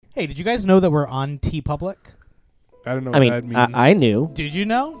Hey, did you guys know that we're on TeePublic? I don't know what that means. I knew. Did you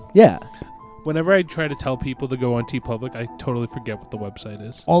know? Yeah. Whenever I try to tell people to go on TeePublic, I totally forget what the website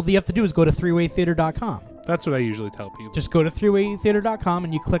is. All you have to do is go to threewaytheater.com. That's what I usually tell people. Just go to threewaytheater.com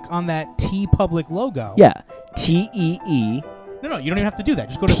and you click on that TeePublic logo. Yeah. TEE. No, you don't even have to do that.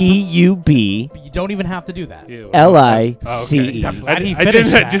 Just go to PUB. You don't even have to do that. Ew. LICE. Okay. I'm I glad he didn't.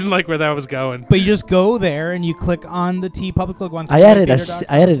 finished I that. didn't like where that was going. But you just go there and you click on the TeePublic logo on I added threewaytheater.com.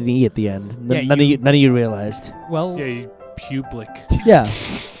 I added an E at the end. Yeah, None of you realized. Well, Yeah, you public. Yeah.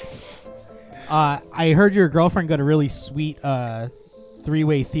 I heard your girlfriend got a really sweet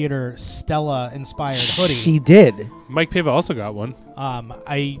Three-Way Theater Stella-inspired hoodie. She did. Mike Pava also got one.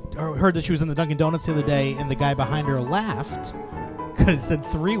 I heard that she was in the Dunkin' Donuts the other day, and the guy behind her laughed because it said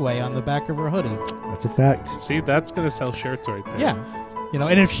three-way on the back of her hoodie. That's a fact. See, that's gonna sell shirts right there. Yeah.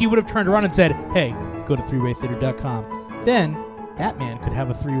 And if she would have turned around and said, hey, go to threewaytheater.com, then that man could have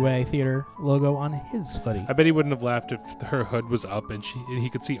a Three-Way Theater logo on his hoodie. I bet he wouldn't have laughed if her hood was up and he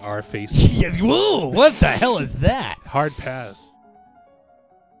could see our faces. Yes, whoa, what the hell is that? Hard pass.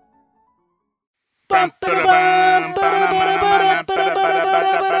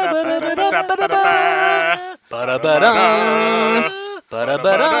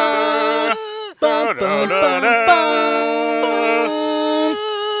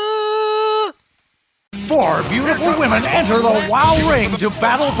 Four beautiful women enter the WoW ring to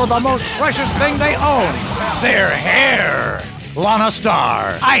battle for the most precious thing they own, their hair. Lana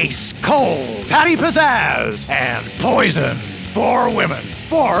Star, Ice Cold, Patty Pizzazz, and Poison. Four women,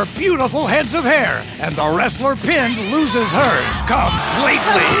 four beautiful heads of hair, and the wrestler pinned loses hers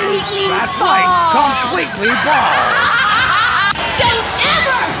completely. That's right, completely bald. Don't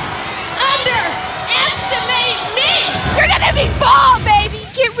ever underestimate me! You're gonna be bald, baby!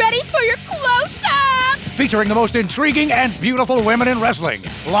 Get ready for your close-up! Featuring the most intriguing and beautiful women in wrestling,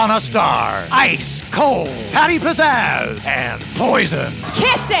 Lana Star, Ice Cold, Patty Pizzazz, and Poison.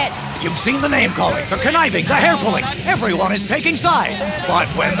 Kiss it! You've seen the name calling, the conniving, the hair pulling. Everyone is taking sides. But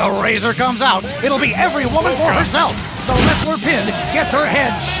when the razor comes out, it'll be every woman for herself. The wrestler pinned gets her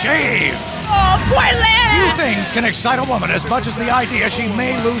head shaved. Oh, poor Few Lana! things can excite a woman as much as the idea she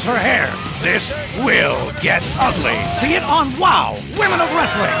may lose her hair. This will get ugly. See it on WoW, Women of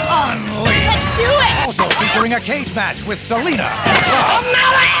Wrestling Unleashed. Let's do it! Also featuring a cage match with Selena and Rob.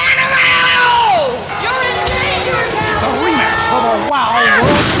 Another animal! You're in danger, The rematch for the WoW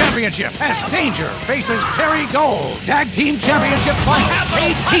World Championship as Danger faces Terry Gold. Tag Team Championship Finals,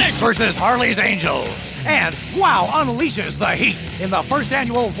 Cage Heat versus Harley's Angels. And WoW unleashes the heat in the first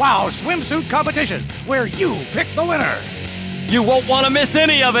annual WoW swimsuit competition, where you pick the winner. You won't want to miss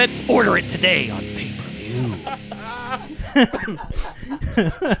any of it. Order it today on pay-per-view.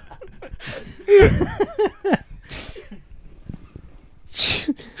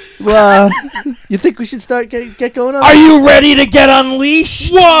 Well, you think we should start get going on? Are you ready to get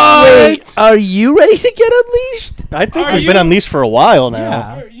unleashed? Wait, are you ready to get unleashed? I think we've been unleashed for a while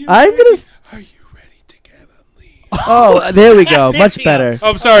now. Yeah. I'm gonna. Are you ready to get unleashed? Oh, there we go. Much better.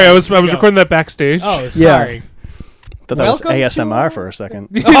 Oh, I'm sorry. I was recording that backstage. Oh, Yeah. sorry. Thought that was Welcome to- ASMR for a second.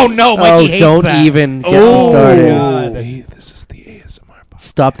 Oh, no, Mikey Oh, hates don't that. even get Oh, me started. God. This is the ASMR podcast.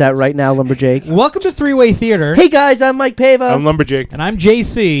 Stop that right now, Lumberjake. Welcome to Three-Way Theater. Hey guys, I'm Mike Pava. I'm Lumberjake. And I'm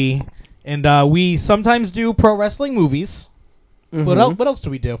JC. And we sometimes do pro wrestling movies. What else do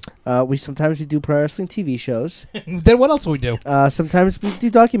we do? We sometimes do pro wrestling TV shows. Then what else do we do? Sometimes we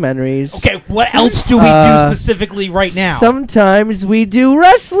do documentaries. Okay, what else do we do specifically right now? Sometimes we do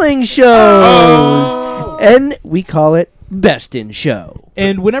wrestling shows, and we call it Best in Show.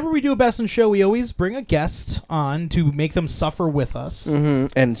 And whenever we do a Best in Show, we always bring a guest on to make them suffer with us.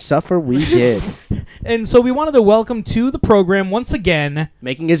 And suffer we did. And so we wanted to welcome to the program once again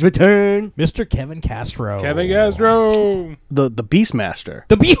Making his return. Mr. Kevin Castro. Kevin Castro. The Beastmaster.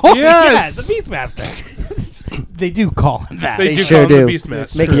 The Yes, Yes! the Beastmaster. They do call him that. They do sure call him do. the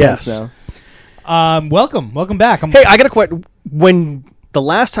Beastmaster. Makes Yes. sense now. Welcome back. Hey, I got a question. When the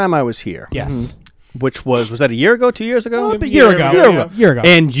last time I was here, Yes. which was that a year ago, 2 years ago? A year ago. Year ago.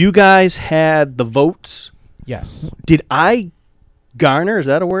 And you guys had the votes. Yes. Did I garner? Is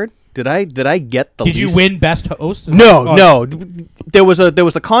that a word? Did I get the? Did you least- win best host? No. There was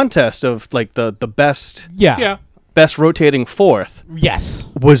a contest of like the best Yeah. Yeah. best rotating fourth. Yes.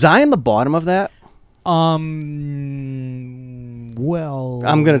 Was I in the bottom of that? Well,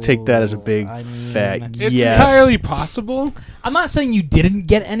 I'm gonna take that as a big fat It's yes. entirely possible. I'm not saying you didn't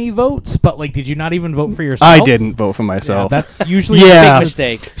get any votes, but like, did you not even vote for yourself? I didn't vote for Yeah, myself. that's usually Yeah. a big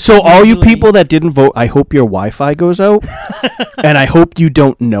mistake. So all you Usually- people that didn't vote, I hope your Wi-Fi goes out, and I hope you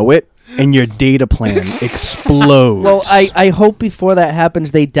don't know it, and your data plan explodes. Well, I hope before that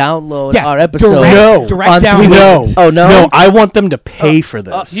happens, they download Yeah, our episode. direct on download. 3 minutes. Oh no! No, I want them to pay for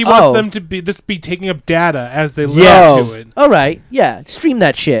this. He wants them to be taking up data as they listen Yes. to it. All right. Yeah. Stream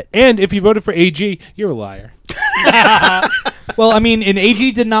that shit. And if you voted for AG, you're a liar. Well, I mean, and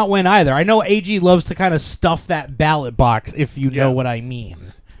AG did not win either. I know AG loves to kind of stuff that ballot box, if you know what I mean.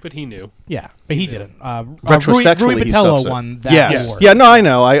 But he knew. Yeah, but he didn't. Retrospectively, Rui he Botello stuffs it. won that Yes. award. Yeah, no, I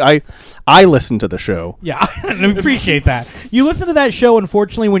know. I listened to the show. Yeah, I appreciate that. You listen to that show,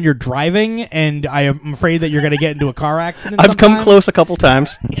 unfortunately, when you're driving, and I am afraid that you're going to get into a car accident. I've come sometimes. close a couple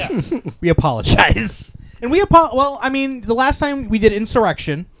times. We apologize. And well, I mean, the last time we did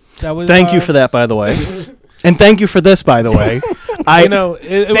Insurrection, that was... Thank you for that, by the way. And thank you for this, by the way. I know.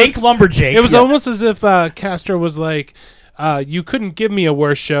 It Thank was, Lumberjake. It was almost as if Castro was like, you couldn't give me a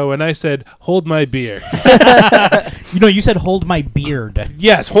worse show, and I said, hold my beer. You said hold my beard.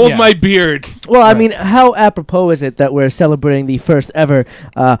 Yes, hold my beard. Well, I mean, how apropos is it that we're celebrating the first ever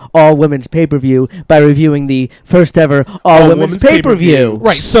all women's pay-per-view by reviewing the first ever all women's pay-per-view?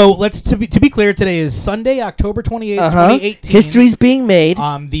 Right, so let's to be clear, today is Sunday, October 28th, 2018. History's being made.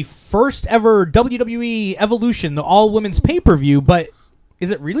 The first ever WWE Evolution, the all women's pay-per-view, but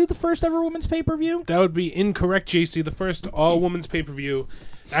is it really the first ever women's pay-per-view? That would be incorrect, JC. The first all-women's pay-per-view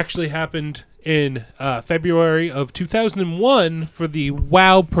actually happened in February of 2001 for the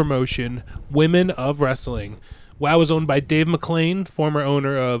WOW promotion, Women of Wrestling. WOW was owned by Dave McClain, former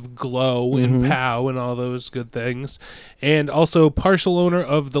owner of Glow and POW and all those good things, and also partial owner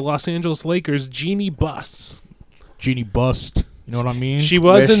of the Los Angeles Lakers, Jeannie Buss. Jeannie Bust. You know what I mean? She We're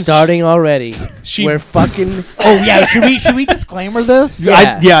wasn't starting already. She- We're fucking... Oh yeah, should we disclaimer this?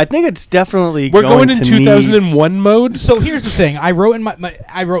 Yeah. I think it's definitely We're going in to 2001 mode. So here's the thing. I wrote in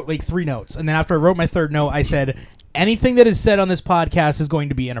I wrote like 3 notes, and then after I wrote my third note, I said anything that is said on this podcast is going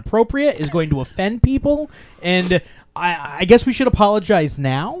to be inappropriate, is going to offend people, and I guess we should apologize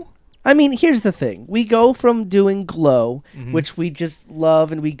now. I mean, here's the thing. We go from doing Glow, which we just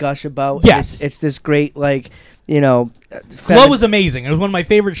love and we gush about. Yes. It's this great, Glow was amazing. It was one of my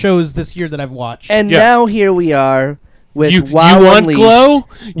favorite shows this year that I've watched. And Yeah. now here we are with You WoW want Unleashed. Glow?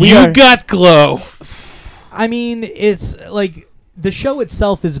 We You are- got Glow. I mean, it's like the show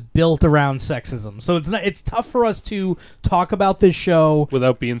itself is built around sexism, so it's tough for us to talk about this show.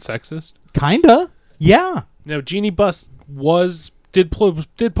 Without being sexist. Kinda, yeah. Now, Jeannie Buss did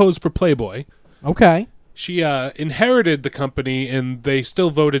pose for Playboy. Okay. She inherited the company, and they still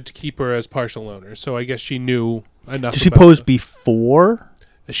voted to keep her as partial owner. So I guess she knew enough. Did she about pose the- before?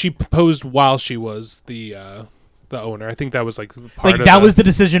 She posed while she was the owner. I think that was like part of That was the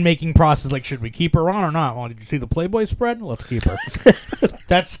decision-making process. Like, should we keep her on or not? Well, did you see the Playboy spread? Let's keep her.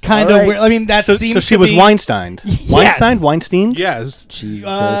 That's kind of All right. weird. I mean, that So seems she to was be... Weinstein. Weinstein? Yes.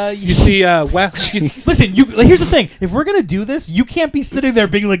 Jesus. You see, Listen, here's the thing. If we're going to do this, you can't be sitting there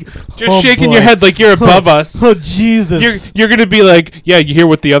being like... just "Oh, shaking boy. your head like you're above us. Oh, Jesus. You're gonna be like, yeah, you hear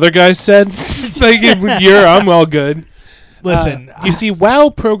what the other guys said? It's like, I'm all good. Listen, You see, WOW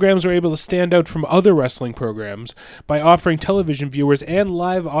programs are able to stand out from other wrestling programs by offering television viewers and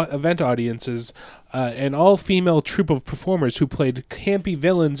live event audiences an all-female troupe of performers who played campy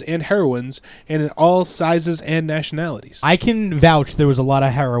villains and heroines and in all sizes and nationalities. I can vouch there was a lot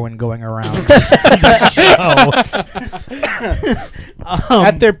of heroin going around.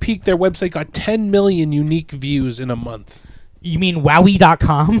 At their peak, their website got 10 million unique views in a month. You mean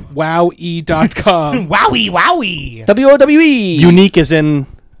wowie.com? WowE.com. Wowie. WWE. Unique as in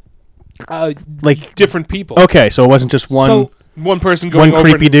like Different people. okay, so it wasn't just one So- One person going one over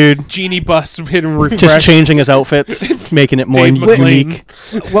creepy and dude Jeannie Buss hitting refresh. just changing his outfits, making it more Dave McClain.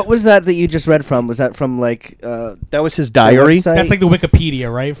 unique. What was that you just read from? Was that from That was his diary. website? That's like the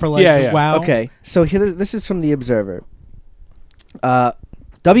Wikipedia, right? For like, Yeah. wow. Okay, so this is from the Observer.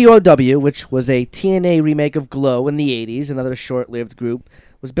 WOW, which was a TNA remake of Glow in the 80s, another short-lived group,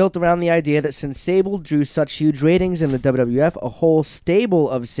 was built around the idea that since Sable drew such huge ratings in the WWF, a whole stable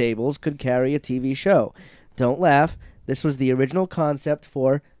of Sables could carry a TV show. Don't laugh. This was the original concept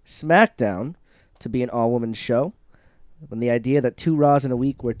for SmackDown, to be an all-woman show, when the idea that 2 Raws in a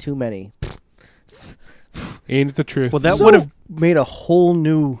week were too many. Ain't it the truth? Well, that So- would have made a whole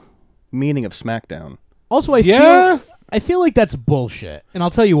new meaning of SmackDown. Also, I feel like that's bullshit, and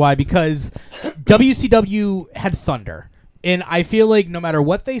I'll tell you why. Because WCW had Thunder, and I feel like no matter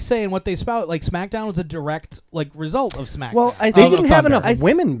what they say and what they spout, like SmackDown was a direct result of SmackDown. Well, I They think didn't have enough I-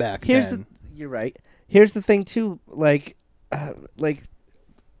 women back Here's then. you're right. Here's the thing too,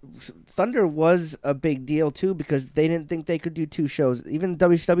 Thunder was a big deal too because they didn't think they could do 2 shows. Even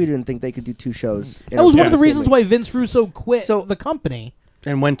WCW didn't think they could do 2 shows. that was one of the same reasons week. why Vince Russo quit So- the company.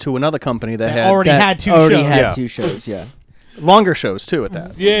 and went to another company that That had already had two already shows. had Yeah. 2 shows. Yeah. longer shows too at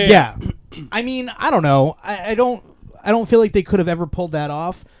that. Yeah. I mean, I don't know. I don't feel like they could have ever pulled that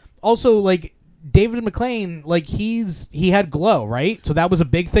off. Also, like David McLean, like he had Glow, right? So that was a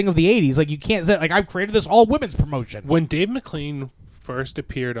big thing of the 80s. Like you can't say like I've created this all women's promotion. When Dave McLean first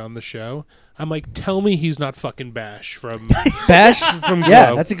appeared on the show, I'm like, tell me he's not fucking Bash from Bash. from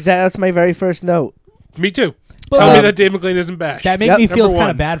Yeah, Glow. that's my very first note. Me too. But, Tell me that Dave McLean isn't Bash. That made Yep. me feel Number kind one.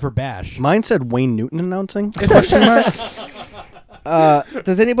 of bad for Bash. Mine said Wayne Newton announcing. Question mark.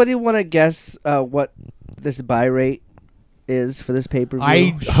 Does anybody want to guess what this buy rate is for this pay-per-view?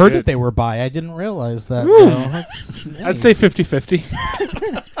 I heard shit. that they were bi. I didn't realize that. So that's I'd say 50-50.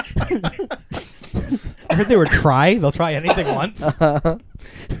 I heard they were try. They'll try anything once.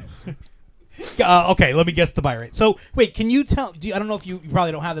 Okay, let me guess the buy rate. So, wait, can you tell? I don't know if you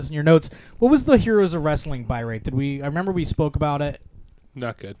probably don't have this in your notes. What was the Heroes of Wrestling buy rate? Did we? I remember we spoke about it.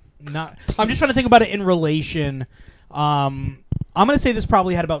 Not good. Not. I'm just trying to think about it in relation. I'm gonna say this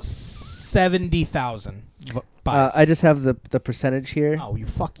probably had about 70,000 buys. I just have the percentage here. Oh, you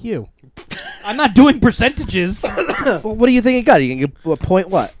fuck you. I'm not doing percentages. Well, what do you think it got? You can get a point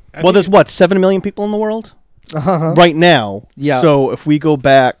what? Well, there's what 7 million people in the world right now. Yeah. So if we go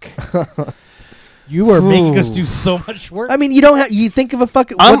back, You are making us do so much work. I mean, you don't have. You think of a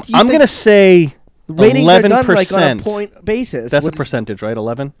fucking. I'm what do you think- gonna say ratings are done like on a 11%. point basis. That's a What- percentage, right?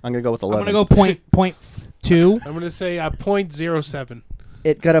 11. I'm gonna go with I'm 11. gonna go point 2. I'm going to say 0.07.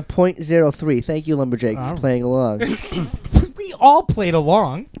 It got a .03. Thank you, Lumberjake, Oh. for playing along. We all played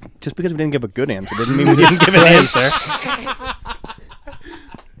along. Just because we didn't give a good answer didn't mean we didn't give an answer.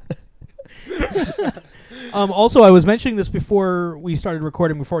 Also, I was mentioning this before we started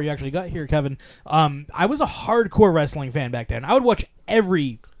recording, before you actually got here, Kevin. I was a hardcore wrestling fan back then. I would watch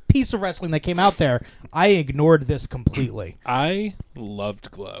every piece of wrestling that came out there. I ignored this completely. I loved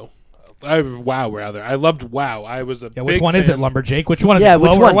Glow. WoW, rather. I loved WoW. I was a Yeah, big which one fan. is it, Lumberjake? Which one is Yeah, it, Glow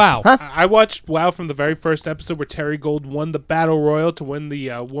which or one? WoW? Huh? I watched WoW from the very first episode where Terry Gold won the Battle Royal to win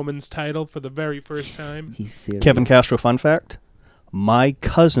the woman's title for the very first time. He's serious. Kevin Castro, fun fact: my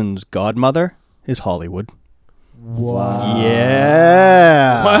cousin's godmother is Hollywood. Wow.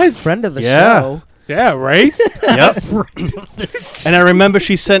 Yeah. What? Friend of the Yeah. show. Yeah, right? Yep. And I remember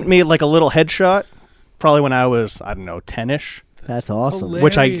she sent me like a little headshot, probably when I was 10ish, That's awesome. Hilarious.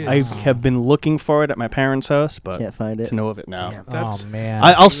 which I have been looking for it at my parents' house, but Can't find it. to know of it now. That's- Oh man,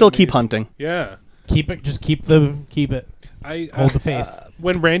 I'll still keep hunting. Yeah. keep it. Just keep it. I Hold the faith.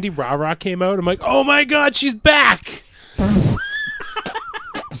 when Randy Rah-Rah came out, I'm like, oh my god, she's back!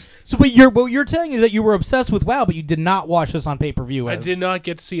 So, what you're telling is that you were obsessed with WoW, but you did not watch this on pay-per-view. I did not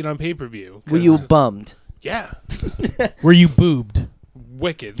get to see it on pay-per-view. Were you 'cause- bummed? Yeah. Were you boobed?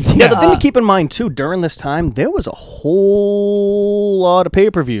 Wicked. Yeah, the thing to keep in mind too, during this time, there was a whole lot of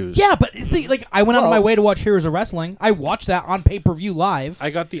pay-per-views. Yeah, but see, like I went out of my Well- way to watch Heroes of Wrestling. I watched that on pay-per-view live. I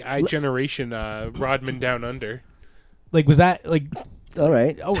got the iGeneration Rodman Down Under. Like, was that like? All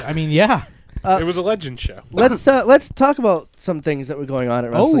right. Oh, I mean, yeah. It was a legend show. Let's talk about some things that were going on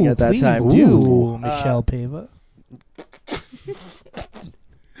at wrestling at that please time. do, Michelle Pava.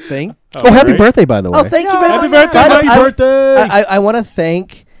 Thing. Oh, happy right. birthday, by the way. Oh, thank you very Happy much. birthday, I- Mike. I- birthday! I want to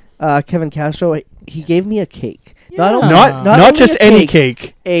thank Kevin Castro. He gave me a cake. Not Yeah. only, Not only just a any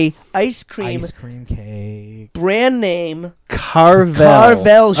cake. A ice cream Ice cream cake. brand name Carvel.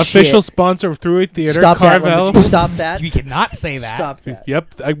 Carvel Official shit. sponsor of Thruway Theater, Stop that. Carvel. Lumberjack. Stop that. You cannot say that. Stop that.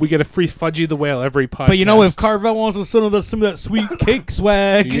 Yep, we get a free Fudgy the Whale every podcast. But you know, if Carvel wants some of that sweet cake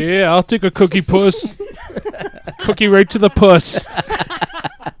swag, yeah, I'll take a cookie puss. Cookie right to the puss.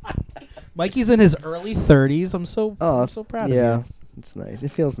 Mikey's in his early 30s. I'm so proud of Yeah, you. it's nice.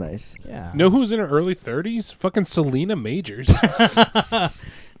 It feels nice. Yeah. Know who's in her early 30s? Fucking Selena Majors.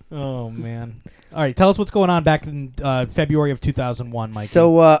 Oh man. All right, tell us what's going on back in February of 2001, Mikey.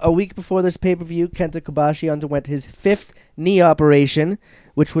 So a week before this pay-per-view, Kenta Kobashi underwent his 5th knee operation,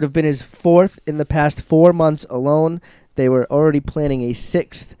 which would have been his 4th in the past 4 months alone. They were already planning a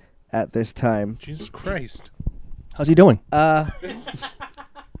 6th at this time. Jesus Christ. How's he doing?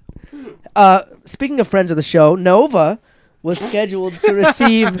 Speaking of friends of the show, Nova was scheduled to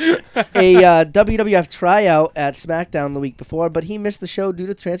receive a WWF tryout at SmackDown the week before, but he missed the show due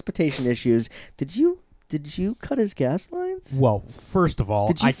to transportation issues. Did you cut his gas lines? well, first of all,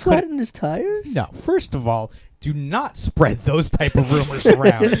 Did you I flatten his tires? No, first of all, do not spread those type of rumors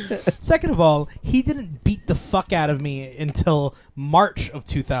around. Second of all, he didn't beat the fuck out of me until March of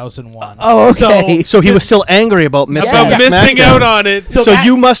 2001. Oh, okay. So he was still angry about missing, About Yeah. missing SmackDown. out on it. So that-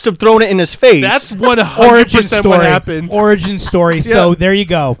 you must have thrown it in his face. That's Origin 100% story. what happened. Origin story. Yeah. So there you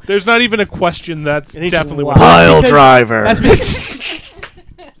There's not even a question. That's And he just definitely wow. what happened. Pile Because- driver. That's because,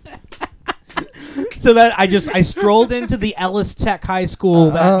 So that I strolled into the Ellis Tech High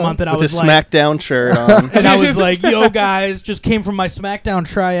School that month, and I With was his like, SmackDown shirt on. and I was like, "Yo, guys, just came from my SmackDown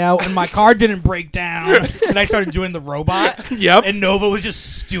tryout, and my car didn't break down." And I started doing the robot. Yep. And Nova was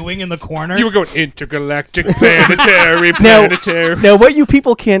just stewing in the corner. You were going intergalactic, planetary. Now, what you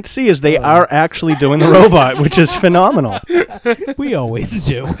people can't see is they are actually doing the robot, which is phenomenal. We always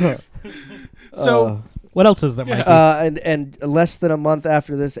do. So What else is there, Mikey? And less than a month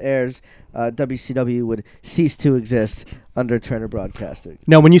after this airs, WCW would cease to exist under Turner Broadcasting.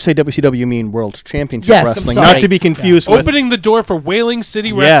 Now, when you say WCW, you mean World Championship Yes, I'm Wrestling, sorry. not to be confused with. opening the door for Whaling City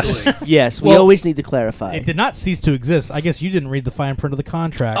Yes. Wrestling. Yes, we Well, always need to clarify. It did not cease to exist. I guess you didn't read the fine print of the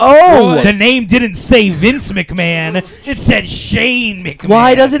contract. Oh! The name didn't say Vince McMahon. It said Shane McMahon.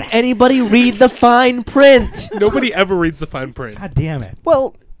 Why doesn't anybody read the fine print? Nobody ever reads the fine print. God damn it.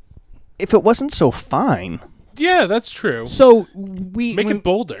 Well, if it wasn't so fine. Yeah, that's true. So we Make it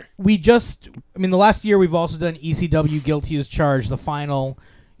bolder. the last year we've also done ECW Guilty as Charged, the final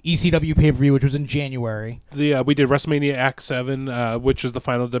ECW pay-per-view, which was in January. We did WrestleMania Act 7, which was the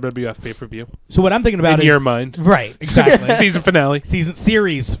final WWF pay-per-view. So what I'm thinking about In is your mind. right? Exactly. Season finale.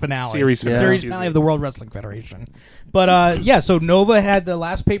 Series finale. Series finale, Series excuse finale me. of the World Wrestling Federation. But so Nova had the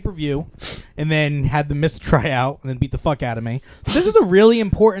last pay-per-view, and then had the missed tryout, and then beat the fuck out of me. But this is a really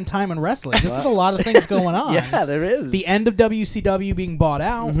important time in wrestling. This is a lot of things going on. Yeah, there is. The end of WCW being bought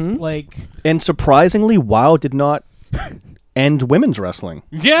out, like And surprisingly, WoW did not end women's wrestling.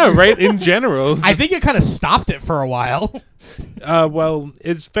 Yeah, right, in general. I think it kind of stopped it for a while. Well,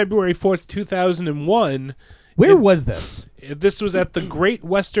 it's February 4th, 2001. Where was this? This was at the Great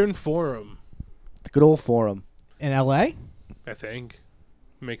Western Forum, The good old forum. In L.A.? I think.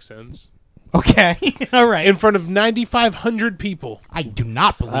 Makes sense. Okay, all right. In front of 9,500 people. I do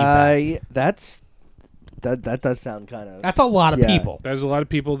not believe that. That does sound kind of. That's a lot of Yeah. people. There's a lot of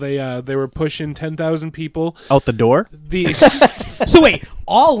people. They were pushing 10,000 people. Out the door? The So wait,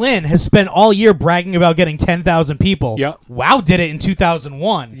 All In has spent all year bragging about getting 10,000 people. Yep. WoW did it in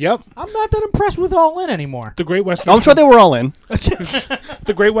 2001. Yep. I'm not that impressed with All In anymore. The Great Western. I'm sure they were all in.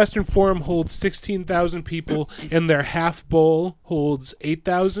 The Great Western Forum holds 16,000 people, and their half bowl holds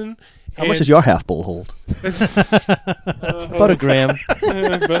 8,000. How much does your half bowl hold? About a gram.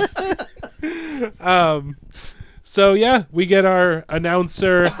 So yeah, we get our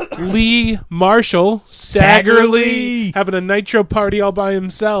announcer Lee Marshall, Stagger Lee, having a nitro party all by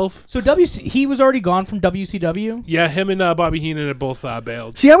himself. So he was already gone from WCW? Yeah, him and Bobby Heenan had both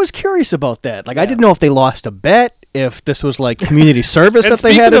bailed. See, I was curious about that. Like, I didn't know if they lost a bet, if this was like community service And that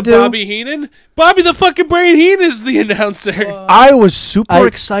they had speaking to of do. Bobby Heenan, Bobby the fucking Brain Heenan is the announcer. I was super I-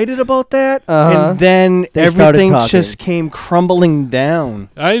 excited about that, Uh-huh. and then They started everything talking. just came crumbling down.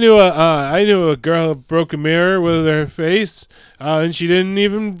 I knew a girl who broke a mirror with her face, and she didn't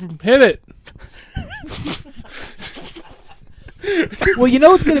even hit it. Well, you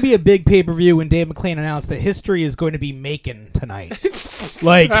know it's going to be a big pay-per-view when Dave McClain announced that history is going to be Macon tonight.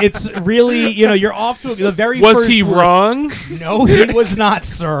 Like, it's really, you're off to the very Was first he group. wrong? No, he was not,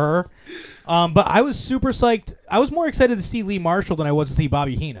 sir. But I was super psyched. I was more excited to see Lee Marshall than I was to see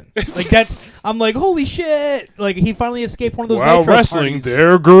Bobby Heenan. Like, I'm like, holy shit! Like, he finally escaped one of those Wow, nitro wrestling, parties.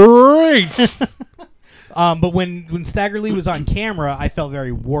 they're great. But when Stagger Lee was on camera, I felt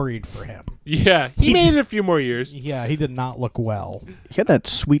very worried for him. Yeah, he made it a few more years. Yeah, he did not look well. He had that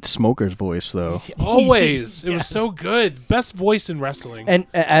sweet smoker's voice, though. Always. It was Yes. so good. Best voice in wrestling. And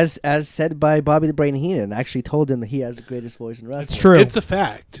as said by Bobby the Brain Heenan, actually told him that he has the greatest voice in wrestling. It's true. It's a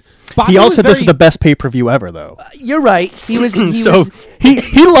fact. Bobby He was also said this was very- the best pay-per-view ever, though. You're right. He was. He So was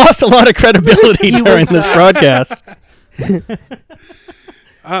he lost a lot of credibility during this broadcast.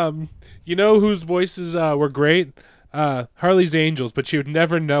 You know whose voices were great? Harley's Angels, but you would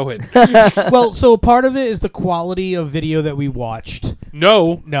never know it. Well, so part of it is the quality of video that we watched.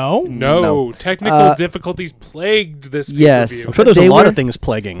 No. No? No. Technical difficulties plagued this Yes. pay-per-view. I'm sure there's They a lot were- of things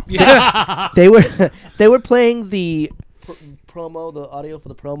plaguing. they were playing the promo, the audio for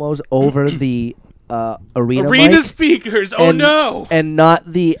the promos over the arena mic, speakers. Oh, and- no. and not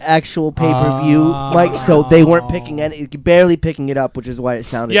the actual pay-per-view mic, so they weren't picking barely picking it up, which is why it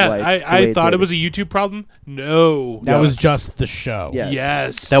sounded Yeah, like the way I thought did. it was a YouTube problem. No. That was just the show. Yes.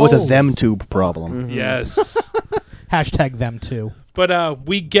 Yes. That was a them tube problem. Yes. Hashtag them too. But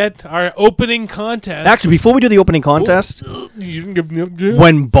we get our opening contest. Actually, before we do the opening contest, when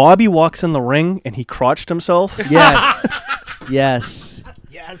when Bobby walks in the ring and he crotched himself, Yes.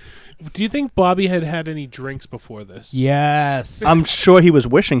 do you think Bobby had any drinks before this? Yes. I'm sure he was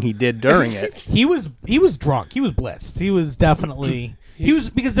wishing he did during it. He was drunk. He was blissed. He was definitely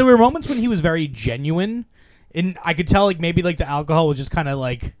because there were moments when he was very genuine, and I could tell like maybe like the alcohol was just kind of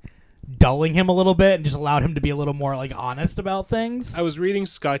like dulling him a little bit and just allowed him to be a little more like honest about things. I was reading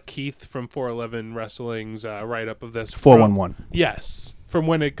Scott Keith from 411 Wrestling's write-up of this. 411. Yes, from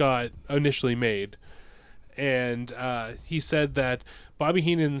when it got initially made. And he said that Bobby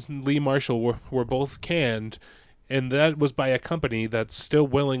Heenan and Lee Marshall were both canned, and that was by a company that still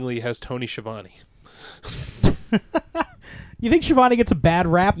willingly has Tony Schiavone. You think Shivani gets a bad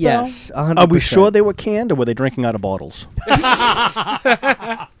rap, Yes, 100%. Are we sure they were canned, or were they drinking out of bottles?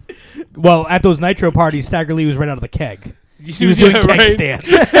 though? Well, at those Nitro parties, Stagger Lee was right out of the keg. He was doing Yeah, keg right.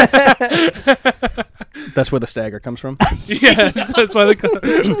 stands. That's where the stagger comes from. Yes, that's why they call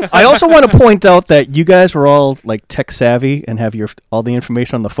it. I also want to point out that you guys were all like tech savvy and have all the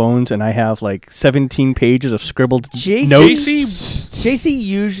information on the phones, and I have like 17 pages of scribbled JC notes. JC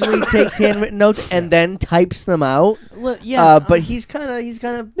usually takes handwritten notes and then types them out. Yeah, But he's kind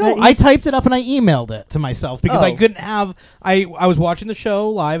of. No, I typed it up and I emailed it to myself because I Oh. couldn't have. I was watching the show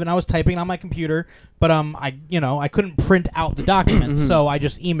live and I was typing on my computer, but I couldn't print out the documents, so I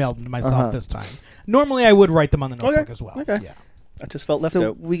just emailed them to myself this time. Normally, I would write them on the notebook as well. Okay. Yeah. I just felt left So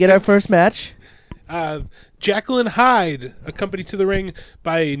out. we get our first match. Jacqueline Hyde, accompanied to the ring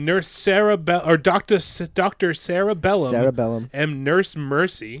by Nurse Sarah or Dr. Sarah Bellum, Sarah Bellum. and Nurse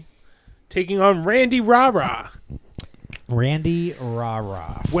Mercy, taking on Randy Rara, Randy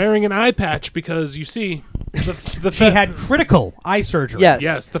Rara. wearing an eye patch because you see the She had critical eye surgery. Yes.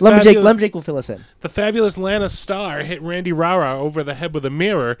 Yes, the Lumberjake will fill us in. The fabulous Lana Starr hit Randy Rara over the head with a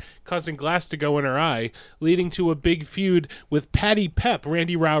mirror, causing glass to go in her eye, leading to a big feud with Patty Pep,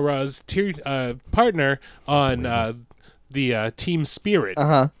 Randy Rara's partner on the Team Spirit.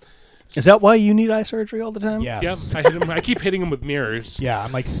 Is that why you need eye surgery all the time? Yes. Yep, I keep hitting him with mirrors. Yeah,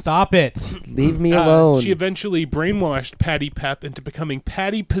 I'm like, stop it. Leave me alone. She eventually brainwashed Patty Pep into becoming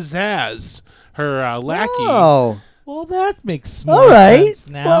Patty Pizzazz, her lackey. Oh. Well, that makes more All right. sense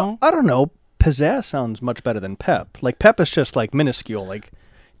now. Well, I don't know. Pizzazz sounds much better than pep. Like, pep is just like minuscule. Like,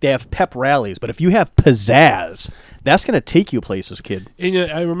 they have pep rallies, but if you have pizzazz, that's going to take you places, kid. And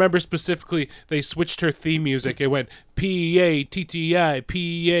I remember specifically they switched her theme music. It went P-A-T-T-I,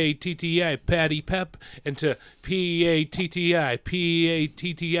 P-A-T-T-I, Patty Pep, into P-A-T-T-I,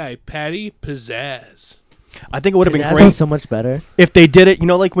 P-A-T-T-I, Patty Pizzazz. I think it would have been Pizzazz great is so much better. if they did it, you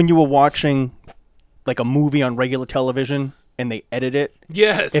know, like when you were watching like a movie on regular television and they edit it.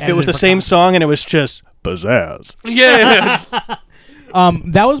 Yes. If it was the same song and it was just pizzazz. Yes.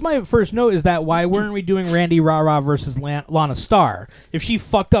 That was my first note, is that why weren't we doing Randy Rara versus Lana Starr? If she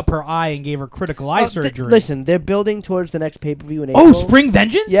fucked up her eye and gave her critical eye surgery. Listen, they're building towards the next pay-per-view in April. Oh, Spring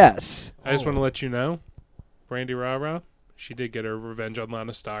Vengeance? Yes. I just want to let you know, Randy Rara, she did get her revenge on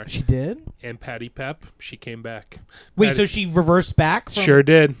Lana Starr. She did? And Patty Pep, she came back. Wait, Patty- so she reversed back? From... Sure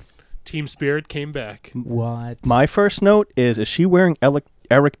did. Team Spirit came back. What? My first note is she wearing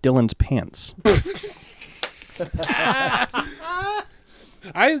Eric Dillon's pants?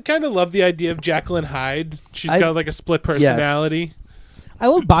 I kind of love the idea of Jacqueline Hyde. She's I- got like a split personality. I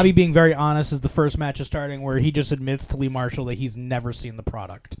love Bobby being very honest as the first match is starting, where he just admits to Lee Marshall that he's never seen the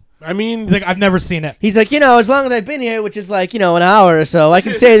product. I mean, He's like, I've never seen it. He's like, as long as I've been here, which is like, an hour or so, I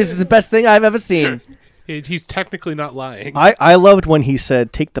can say this is the best thing I've ever seen. he's technically not lying. I loved when he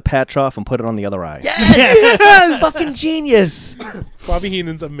said, take the patch off and put it on the other eye. Yes! Fucking genius. Bobby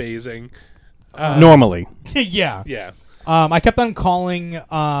Heenan's amazing. Normally. Yeah. Yeah. I kept on calling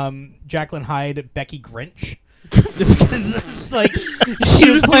Jacqueline Hyde Becky Grinch. Because it's like she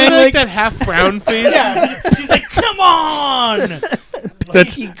was doing playing like that half frown face. She's like, come on.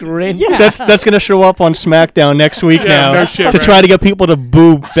 That's Grinch. Yeah. that's going to show up on SmackDown next week now no shit, to right? try to get people to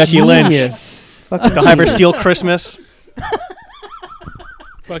boo Becky Lynch. Genius. Fucking They'll have her genius. steal Christmas.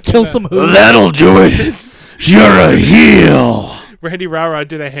 Fucking, Kill some hooves. That'll do it. You're a heel. Randy Rara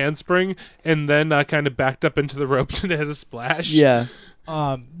did a handspring and then kind of backed up into the ropes and had a splash. Yeah.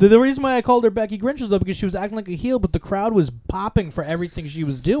 The reason why I called her Becky Grinch is though because she was acting like a heel, but the crowd was popping for everything she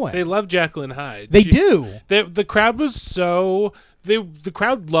was doing. They love Jacqueline Hyde. They do. The crowd was so... The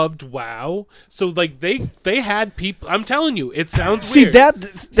crowd loved WoW. So, like, they had people... I'm telling you, it sounds See, weird.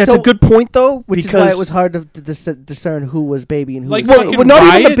 that's So- a good point, though, Which because is why it was hard to discern who was baby and who Like, was fucking fake. not even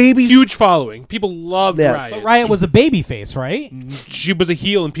Riot, the babies- huge following. People loved Yes. Riot. But Riot was a baby face, right? She was a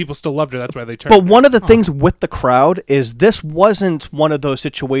heel and people still loved her. That's why they turned But her. one of the things with the crowd is this wasn't one of those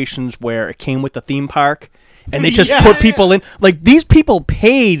situations where it came with the theme park and they just Yeah, put yeah. people in. Like, these people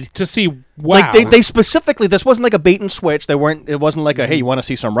paid. To see WoW. Like, they specifically, this wasn't like a bait and switch. It wasn't like a, hey, you want to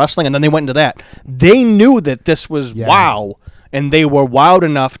see some wrestling? And then they went into that. They knew that this was Yeah. WoW, and they were wowed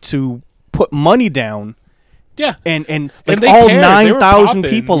enough to put money down Yeah. and like they all cared. They were 9,000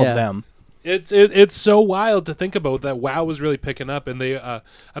 popping. people Yeah. of them. It's so wild to think about that WoW was really picking up, and they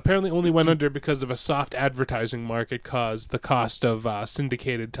apparently only went under because of a soft advertising market caused the cost of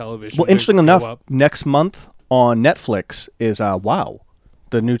syndicated television. Well, to interesting go enough, up. next month on Netflix is WoW,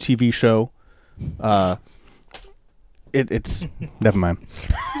 the new TV show. It's never mind.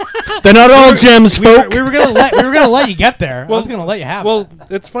 They're not all gems, folk. We were gonna let you get there. I was gonna let you have. Well,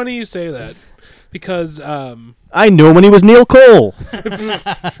 it's funny you say that because I know when he was Neil Cole.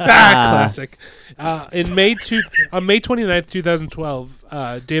 classic. On May 29th,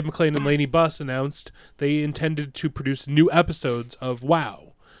 2012, Dave McClain and Lainey Buss announced they intended to produce new episodes of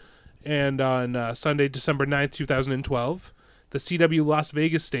WoW. And on Sunday, December 9th, 2012, the CW Las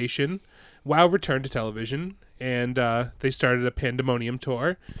Vegas station, WoW returned to television, and they started a Pandemonium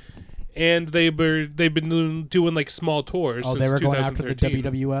tour. And they've been doing like small tours since they were 2013. going after the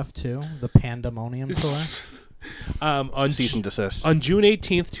WWF too, the Pandemonium tour. On Cease and desist. On June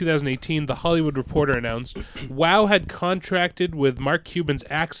 18th, 2018, The Hollywood Reporter announced WoW had contracted with Mark Cuban's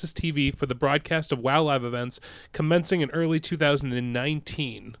Access TV for the broadcast of WoW live events commencing in early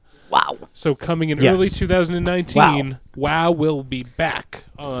 2019. Wow. So coming in Yes. early 2019, WoW will be back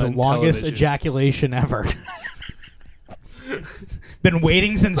on The longest television. ejaculation ever. Been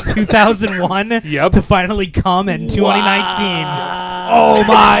waiting since 2001 Yep. to finally come in 2019. Oh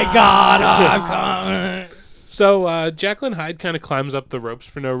my God! I'm coming. So Jacqueline Hyde kind of climbs up the ropes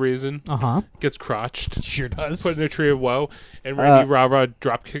for no reason, gets crotched, Sure does. put in a tree of woe, and Randy Rara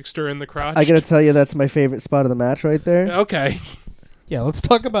drop kicks her in the crotch. I gotta tell you, that's my favorite spot of the match right there. Okay. Yeah, let's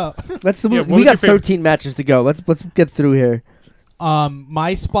talk about. That's the Yeah, what we was your got favorite- 13 matches to go. Let's get through here.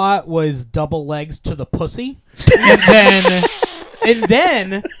 My spot was double legs to the pussy, and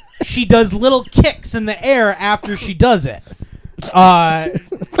then she does little kicks in the air after she does it.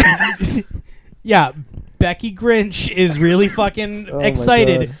 Yeah, Becky Grinch is really fucking Oh my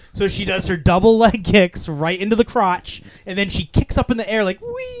excited, God. so she does her double leg kicks right into the crotch, and then she kicks up in the air like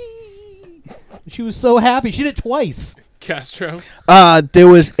wee. She was so happy. She did it twice. Castro. There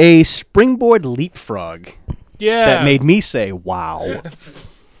was a springboard leapfrog Yeah. that made me say, wow.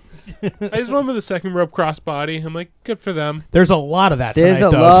 I just remember the second rope crossbody. I'm like, good for them. There's a lot of that There's tonight,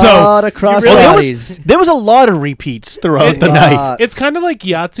 a though. lot of cross really- bodies. There was a lot of repeats throughout the night. It's kind of like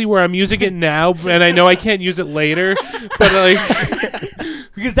Yahtzee where I'm using it now, and I know I can't use it later. But like,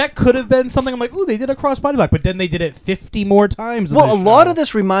 Because that could have been something I'm like, ooh, they did a crossbody block, but then they did it 50 more times. in Well, a this lot show. of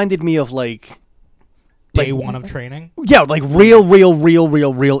this reminded me of like Day like- one of training. yeah, like real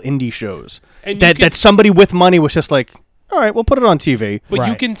indie shows. And you That can- that somebody with money was just like, all right, we'll put it on TV. but you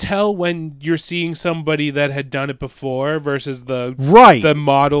Right. can tell when you're seeing somebody that had done it before versus the Right.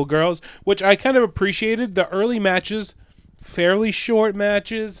 model girls, which I kind of appreciated. The early matches, fairly short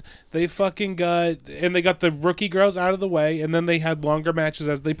matches. They fucking got the rookie girls out of the way, and then they had longer matches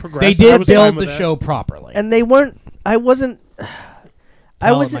as they progressed. They I did was fine build with the that. show properly. And they weren't. I wasn't.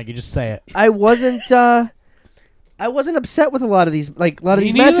 Tell it, Mikey, just say it. I wasn't. I wasn't upset with a lot of these. Like a lot of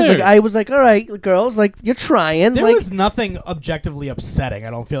Me these matches. neither. Like I was like, all right, girls, like you're trying. There like was nothing objectively upsetting. I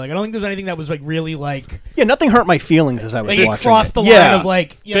don't feel like. I don't think there was anything that was like really like Yeah, nothing hurt my feelings as I was like it watching. crossed the Yeah. line of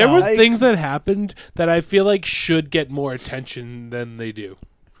like. You There know, was things that happened that I feel like should get more attention than they do.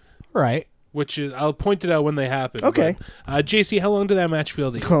 right. Which is, I'll point it out when they happen. Okay. But, JC, how long did that match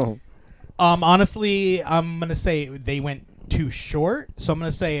feel to you? oh, Honestly, I'm gonna say they went too short, so I'm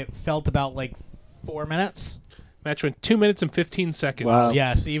gonna say it felt about like 4 minutes. Match went 2 minutes and 15 seconds. Wow.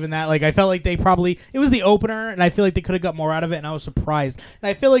 Yes, even that. Like I felt like they probably it was the opener, and I feel like they could have got more out of it, and I was surprised. And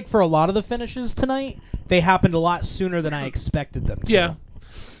I feel like for a lot of the finishes tonight, they happened a lot sooner than I expected them to. Yeah.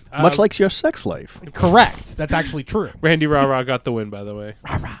 Much like your sex life. Correct. That's actually true. Randy Rara got the win, by the way.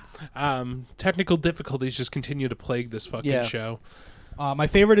 Technical difficulties just continue to plague this fucking Yeah. show. My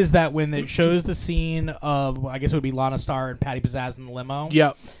favorite is that when it shows the scene of, I guess it would be Lana Starr and Patty Pizzazz in the limo.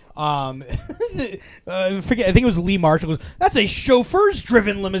 Yep. Forget. I think it was Lee Marshall. Goes, that's a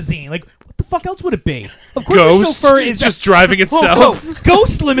chauffeur's-driven limousine. Like, what the fuck else would it be? Of course, Ghost. the chauffeur is just driving itself. Whoa,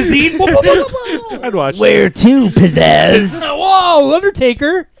 ghost limousine. Whoa, whoa, whoa, whoa, whoa. I'd watch where to, pizzazz? Whoa,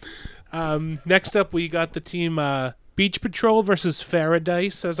 Undertaker. Next up, we got the team Beach Patrol versus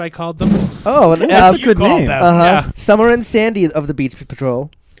Faradice, as I called them. Oh, and, That's what you called them. Yeah. Summer and Sandy of the Beach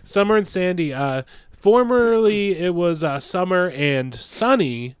Patrol. Summer and Sandy. Formerly, it was Summer and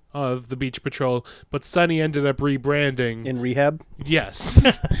Sunny of the Beach Patrol, but Sunny ended up rebranding. In rehab? Yes.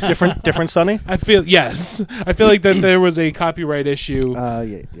 Different Sonny? I feel like that there was a copyright issue.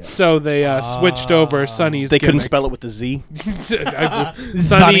 Yeah. So they switched over Sunny's They couldn't gimmick. spell it with the Z.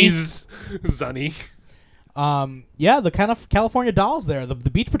 Sunny's Sunny. Yeah, the kind of California Dolls there, the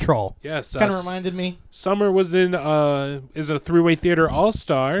Beach Patrol. Yes, Kind of reminded me. Summer was in is a three-way theater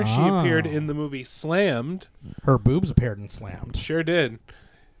all-star. She Oh. appeared in the movie Slammed. Her boobs appeared in Slammed. Sure did.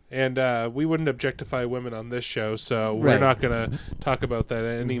 And we wouldn't objectify women on this show, so we're Right. not going to talk about that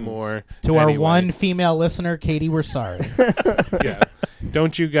anymore. To our anyway. one female listener, Katie, we're sorry. Yeah.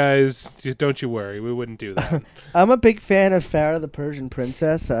 Don't you worry. We wouldn't do that. I'm a big fan of Farrah the Persian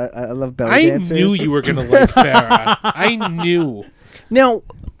Princess. I love belly I dancers. knew you were going to like Farrah. I knew. Now,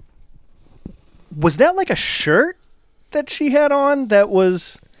 was that like a shirt that she had on that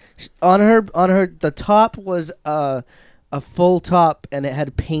was on her. The top was a full top, and it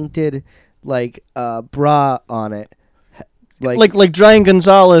had painted like bra on it. like Giant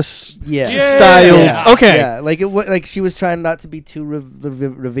Gonzalez Yeah. styled? Yeah. Okay. Yeah, like she was trying not to be too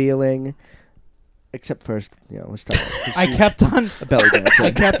revealing, except first, let's talk about I kept on a belly dancer.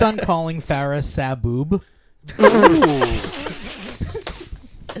 I kept on calling Farrah Saboob.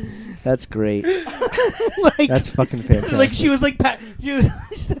 That's great. Like, That's fucking fantastic. like she was like she had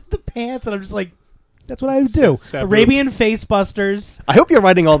the pants, and I'm just like, that's what I would do. Saboob. Arabian Face Busters. I hope you're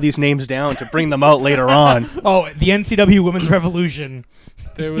writing all these names down to bring them out later on. Oh, the NCW Women's Revolution.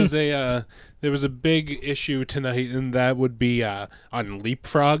 There was a big issue tonight, and that would be on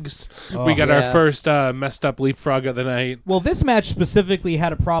leapfrogs. We got our first messed up leapfrog of the night. Well, this match specifically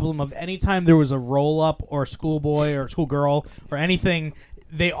had a problem of anytime there was a roll up or schoolboy or schoolgirl or anything,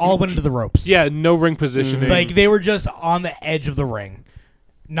 they all went into the ropes. Yeah, no ring positioning. Like they were just on the edge of the ring.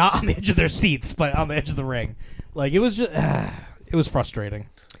 Not on the edge of their seats, but on the edge of the ring. Like it was just it was frustrating.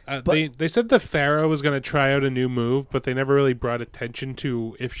 They said that Farrah was going to try out a new move, but they never really brought attention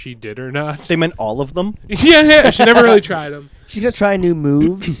to if she did or not. They meant all of them. yeah, she never really tried them. She's gonna try new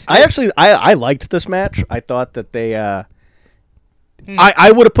moves. I liked this match. I thought that they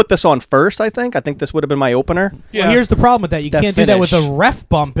I would have put this on first. I think this would have been my opener. Yeah. Well, here's the problem with that. You That can't do that with a finish. ref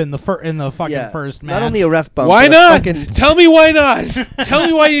bump in the fucking first match. Not only a ref bump. Why but a not? fucking- Tell me why not. Tell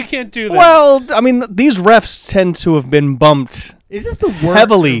me why you can't do that. Well, I mean, these refs tend to have been bumped Is this the worst?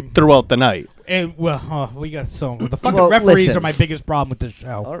 heavily throughout the night. And, we got so the fucking Well, referees listen. are my biggest problem with this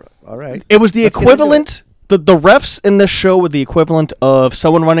show. All right. It was the Let's get into equivalent. The refs in this show were the equivalent of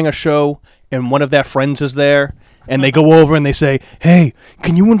someone running a show and one of their friends is there. And they go over and they say, "Hey,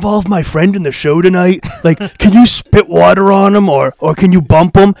 can you involve my friend in the show tonight? Like, can you spit water on him or can you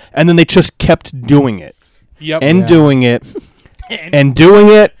bump him?" And then they just kept doing it Yep. and Yeah. doing it and doing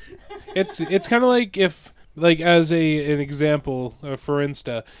it. It's kind of like if, like, as an example for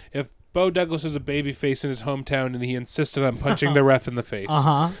Insta, if Bo Douglas is a babyface in his hometown and he insisted on punching the ref in the face.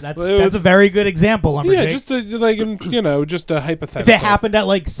 That's Well, it that's was- a very good example. Yeah, Lumberjack. just just a hypothetical. if it happened at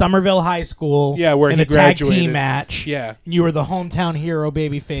like Somerville High School, Yeah, where in he a tag graduated. team match, Yeah. and you were the hometown hero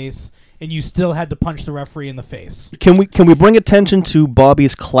babyface, and you still had to punch the referee in the face. Can we bring attention to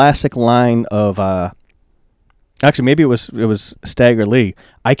Bobby's classic line of actually maybe it was Stagger Lee.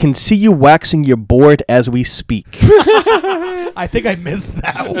 "I can see you waxing your board as we speak." I think I missed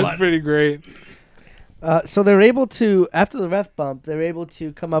that That's one. pretty great. So they're able to, after the ref bump, they're able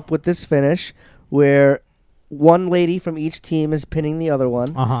to come up with this finish where one lady from each team is pinning the other one.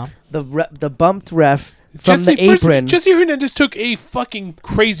 The bumped ref from the apron. Jesse Hernandez took a fucking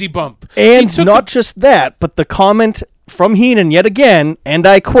crazy bump. And He took not just that, but the comment from Heenan yet again, and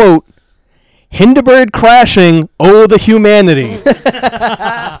I quote, "Hindenburg crashing, oh the humanity."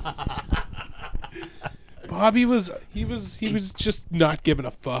 Bobby was just not giving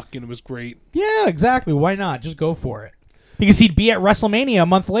a fuck, and it was great. Yeah, exactly. Why not? Just go for it. Because he'd be at WrestleMania a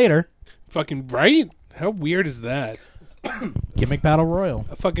month later. Fucking right? How weird is that? Gimmick Battle Royal.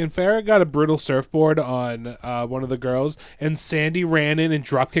 Fucking Farrah got a brutal surfboard on one of the girls, and Sandy ran in and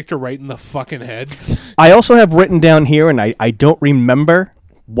dropkicked her right in the fucking head. I also have written down here, and I don't remember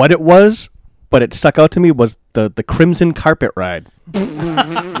what it was, but it stuck out to me, was the Crimson Carpet Ride.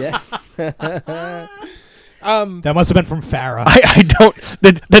 Yeah. That must have been from Farrah. I don't.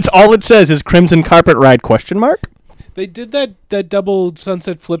 That's all it says is Crimson Carpet Ride ? They did that double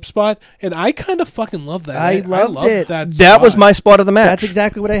sunset flip spot, and I kind of fucking love that. I loved it. That was spot. my spot of the match. That's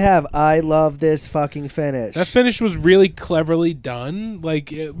exactly what I have. I love this fucking finish. That finish was really cleverly done.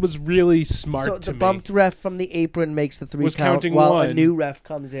 Like, it was really smart So to the me. bumped ref from the apron makes the 3 Was count counting while one. a new ref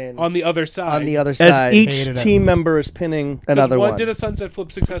comes in On the other side. on the other As side. each Hated it. team member is pinning. 'Cause another one one. did a sunset flip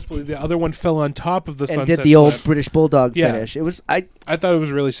successfully. The other one fell on top of the and sunset did the old flip. British Bulldog Yeah. finish. It was I I thought it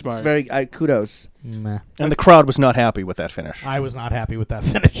was really smart. kudos. Meh. And the crowd was not happy with that finish. I was not happy with that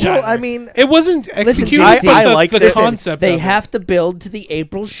finish. Well, either. I mean, It wasn't executed, JC, but I liked the it. concept they of it. have to build to the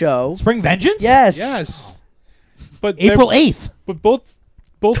April show. Spring Vengeance? Yes. Yes. But April 8th. But both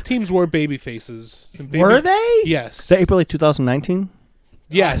both teams were baby faces. And Were they? Yes. Is that April 2019?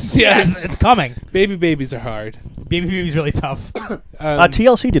 Yes. It's coming. Babies are hard. Baby Baby's really tough.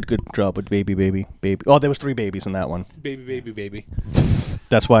 TLC did a good job with Baby. Oh, there was 3 babies in that one. Baby.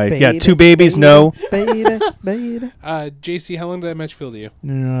 That's why. Baby, yeah, 2 babies. baby, No. baby, baby. JC, how long did that match feel to you?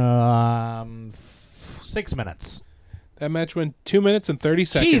 6 minutes. That match went 2 minutes and 30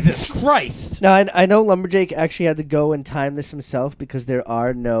 seconds. Jesus Christ. Now, I know Lumberjake actually had to go and time this himself because there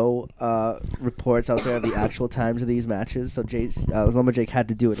are no reports out there of the actual times of these matches. So Lumberjake had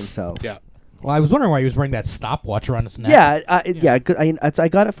to do it himself. Yeah. Well, I was wondering why he was wearing that stopwatch around his neck. Yeah. I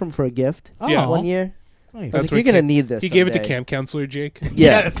got it for a gift Oh. Yeah. 1 year. Nice. I was That's like, you're what gonna need this. He gave it to someday." camp counselor Jake.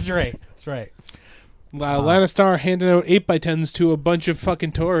 Yeah. That's right. That's right. Lana Star handing out 8x10s to a bunch of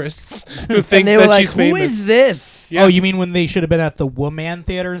fucking tourists who think And they were that like, she's "Who famous. is this?" Yeah. Oh, you mean when they should have been at the Woman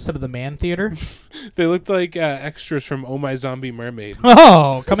Theater instead of the Man Theater? They looked like extras from Oh My Zombie Mermaid.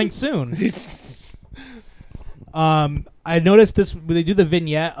 Oh, coming soon. I noticed this. They do the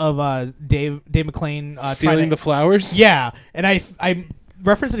vignette of Dave McClane Stealing the flowers? Yeah, and I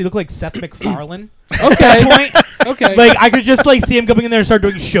referenced that he looked like Seth MacFarlane. Okay. Point. Okay. Like I could just like see him coming in there and start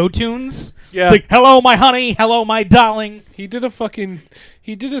doing show tunes. Yeah. Like, hello, my honey. Hello, my darling. He did a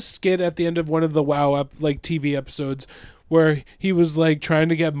skit at the end of one of the WoW TV episodes where he was like trying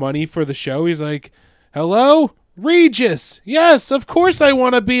to get money for the show. He's like, "Hello, Regis. Yes, of course I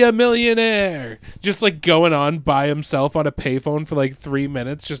want to be a millionaire." Just like going on by himself on a payphone for like 3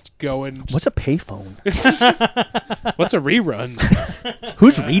 minutes, just going. What's a payphone? What's a rerun?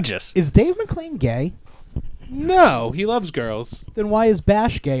 Who's Regis? Is Dave McClane gay? No, he loves girls. Then why is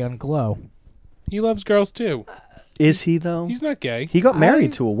Bash gay on Glow? He loves girls too. Is he though? He's not gay. He got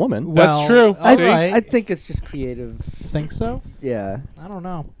married to a woman. That's true. all See? right. I think it's just creative. Think so? Yeah. I don't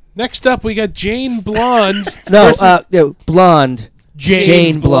know. Next up, we got Jane Blonde No, versus Blonde.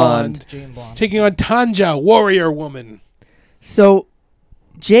 Jane Blonde. Jane Blonde. taking on Tanja, Warrior Woman. So,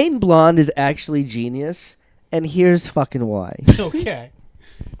 Jane Blonde is actually genius, and here's fucking why. Okay.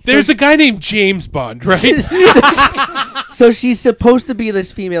 There's a guy named James Bond, right? So she's supposed to be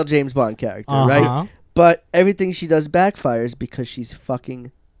this female James Bond character, Uh-huh. right? But everything she does backfires because she's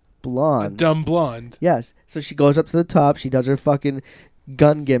fucking blonde. Dumb blonde. Yes. So she goes up to the top. She does her fucking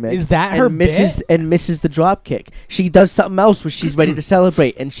gun gimmick. Is that and her misses bit? and misses the drop kick. She does something else where she's ready to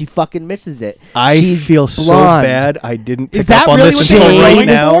celebrate, and she fucking misses it. I She's feel so blonde. bad. I didn't Is pick up that on really this what they until were right going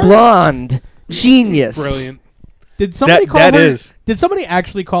now. for? Blonde. Genius. Brilliant. Did somebody call that her? is. Did somebody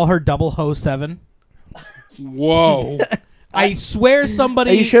actually call her 007? Whoa. I swear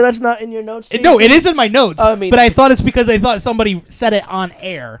somebody. Are you sure that's not in your notes? No, Jason? it is in my notes. I mean- but I thought it's because I thought somebody said it on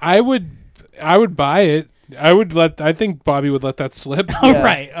air. I would buy it. I think Bobby would let that slip. All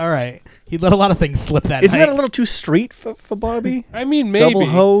right. He let a lot of things slip that Isn't night. that a little too street for Bobby? I mean, maybe.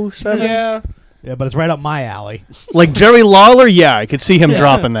 007? Yeah. Yeah, but it's right up my alley. Like Jerry Lawler? Yeah, I could see him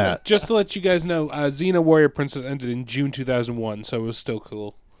dropping that. Just to let you guys know, Xena Warrior Princess ended in June 2001, so it was still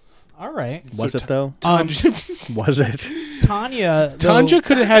cool. All right. Was So it though? Was it? Tanya. though- Tanja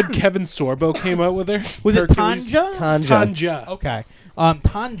could have had Kevin Sorbo came out with her. Was it Hercules. Tanja? Tanja. Okay.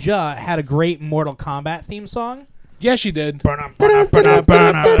 Tanja had a great Mortal Kombat theme song. Yeah, she did. Tanja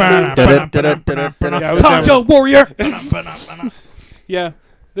Yeah, it was that one. Warrior. Yeah.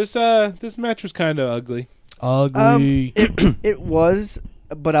 This match was kind of ugly. Ugly. It was,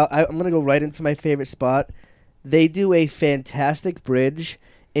 but I'm gonna go right into my favorite spot. They do a fantastic bridge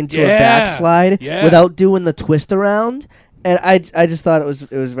into a Yeah. backslide Yeah. without doing the twist around, and I just thought it was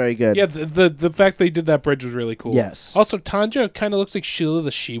very good. Yeah, the fact they did that bridge was really cool. Yes. Also, Tanja kind of looks like Sheila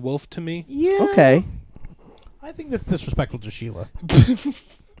the She-Wolf to me. Yeah. Okay. I think that's disrespectful to Sheila.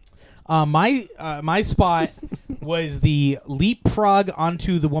 My spot was the leapfrog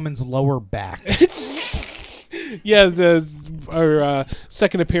onto the woman's lower back. Yeah, our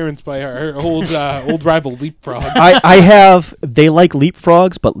second appearance by our old rival Leapfrog. I have. They like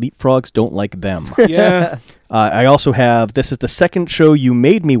leapfrogs, but leapfrogs don't like them. Yeah. I also have. This is the second show you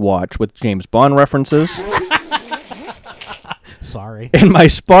made me watch with James Bond references. Sorry. In my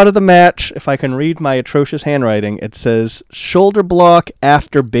spot of the match, if I can read my atrocious handwriting, it says shoulder block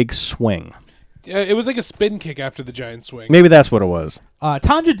after big swing. It was like a spin kick after the giant swing. Maybe that's what it was.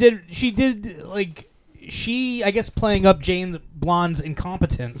 Tanja did I guess playing up Jane Blonde's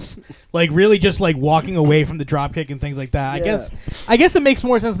incompetence, like really just like walking away from the dropkick and things like that. Yeah. I guess it makes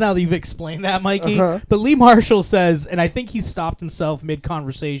more sense now that you've explained that, Mikey. Uh-huh. But Lee Marshall says, and I think he stopped himself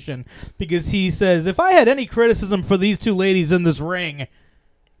mid-conversation because he says, if I had any criticism for these two ladies in this ring,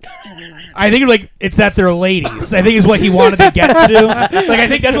 I think like it's that they're ladies. I think is what he wanted to get to. Like I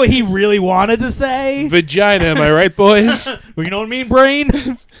think that's what he really wanted to say. Vagina, am I right, boys? Well, you know what I mean,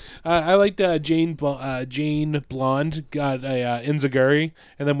 brain? I liked Jane Blonde got a Inzaguri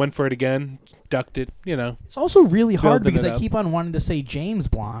and then went for it again, ducked it. You know, It's also really hard Building because it I up. keep on wanting to say James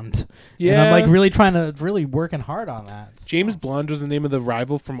Blonde. Yeah. And I'm like really working hard on that. James Blonde was the name of the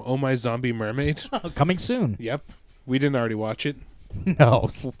rival from Oh My Zombie Mermaid. Coming soon. Yep, we didn't already watch it. No.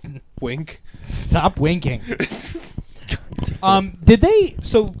 Wink. Stop winking. Did they?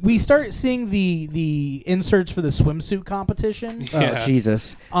 So we start seeing the inserts for the swimsuit competition. Yeah. Oh,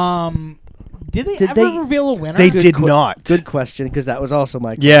 Jesus. Did they Did ever they- reveal a winner? They Good did que- not. Good question, because that was also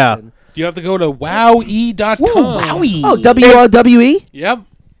my question. Yeah. You have to go to wowie.com. Wowie. Oh, WWE? Yep.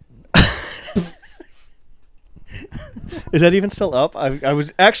 Is that even still up? I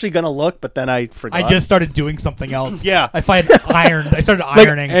was actually gonna look, but then I forgot. I just started doing something else. Yeah. I ironed. I started Like,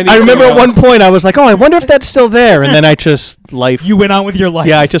 ironing. and- I remember at one else. point I was like, "Oh, I wonder if that's still there," and then I just life. You went on with your life.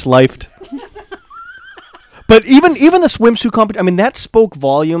 Yeah, I just lifed. But even the swimsuit competition, I mean, that spoke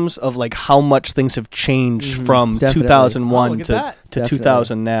volumes of like how much things have changed from definitely. 2001 Oh, look at to that. Definitely.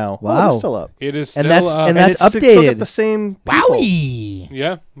 2000 now. Oh, Wow. it's still up. It is still And that's up. and that's it's still got updated. the same people. Wowie.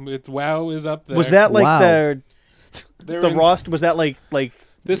 Yeah, WoW is up there. Was that like Wow. They're the in- roster? Was that like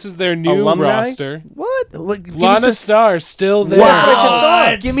This is their new Alumni? roster. What? Give me Lana some- Starr still there. Wow.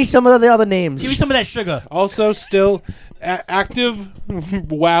 What? Give me some of the other names. Give me some of that sugar. Also still active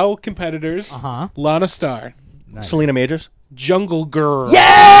WoW competitors. Uh-huh. Lana Starr, Nice. Selena Majors? Jungle Girl,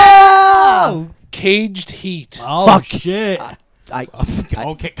 Yeah! Caged Heat. Oh Fuck. shit. I,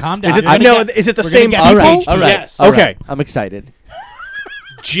 Okay, calm down. Is it? We're gonna No, get- is it the we're same gonna people? get all Caged right. Heat. Yes. all Okay. right. I'm excited.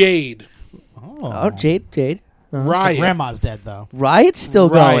 Jade, Oh, Jade. Riot. Grandma's dead though. Riot's still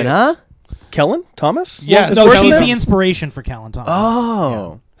Riot. going, huh? Kellen Thomas? Yes. No, Where's she's Kellen? the inspiration for Kellen Thomas.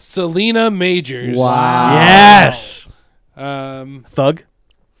 Oh, Selena Majors. Wow. yes. Thug.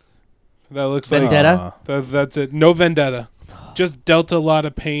 That looks Vendetta? like that's it. No Vendetta. Just Delta Lot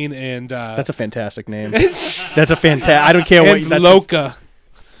of Pain and That's a fantastic name. That's a fantastic. I don't care what. and That's Loca.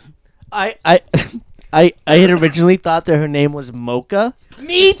 I had originally thought that her name was Mocha,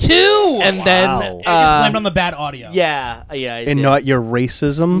 Me too. and then Wow. I just blamed on the bad audio. yeah, I and did. not your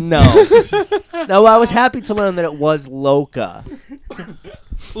racism. no, no. I was happy to learn that it was Loca.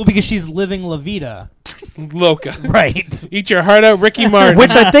 Well, because she's living La Vida. Loca. Right. Eat your heart out, Ricky Martin.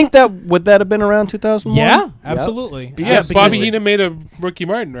 Which I think that would that have been around 2001? Yeah, absolutely. yeah, because Bobby it- Heenan made a Ricky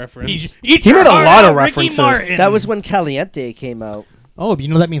Martin reference. He made a lot of Ricky references. Martin. That was when Caliente came out. Oh, you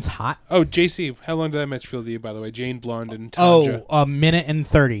know that means hot. Oh, JC, how long did that match feel to you, by the way? Jane Blonde and Tanja. Oh, a minute and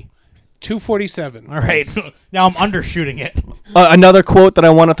 30. 2:47. All right. Now I'm undershooting it. Another quote that I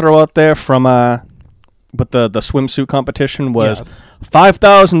want to throw out there from with the swimsuit competition was Yes.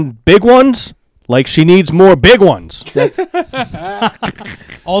 5,000 big ones, like she needs more big ones.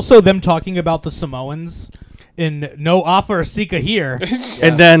 Also, them talking about the Samoans in No Offer Sika here.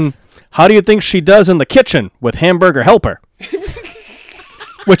 And then, how do you think she does in the kitchen with Hamburger Helper?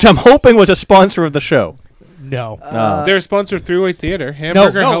 Which I'm hoping was a sponsor of the show. No. They're a sponsor of Thruway Theater.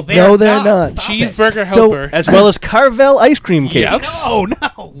 Hamburger Helper. No, they're not. Stop it. Cheeseburger So- Helper. As well as Carvel ice cream cakes. No,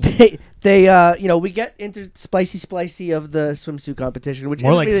 no. They we get into spicy of the swimsuit competition, which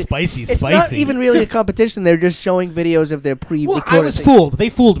More isn't like really, spicy, It's spicy. not even really a competition. They're just showing videos of their Well, pre-recorded. I was thing. fooled. They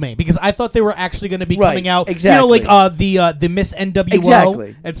fooled me because I thought they were actually going to be Right, coming out. exactly. You know, like the Miss NWO.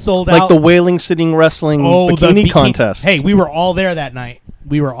 Exactly. It sold Like out. the Whaling Sitting Wrestling the bikini contest. Hey, we were all there that night.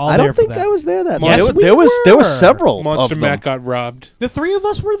 We were all I there don't for think that. I was there that Yes, night. we there was were. several Monster of them. Matt got robbed. The three of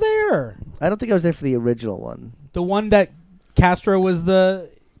us were there. I don't think I was there for the original one. The one that Castro was the.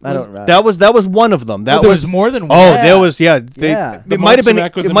 I don't know. That was one of them. That there was was more than one. Oh, Yeah. there was Yeah. It The might have been Monster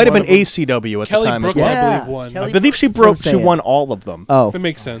Mac was in one one of them. ACW at Kelly the time Brooks, as well. Yeah. I believe, won. Kelly I believe she Brooks from won Saying. all of them. Oh, That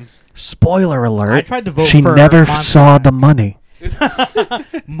makes sense. Spoiler alert. I tried to vote she for never Monster saw Mac. the money.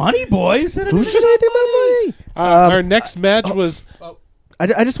 Money Boys. who said anything about money? Our next match was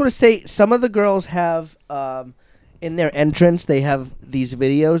I just want to say some of the girls have in their entrance they have these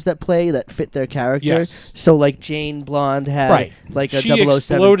videos that play that fit their character. Yes. So like Jane Blonde had Right. like a she 007.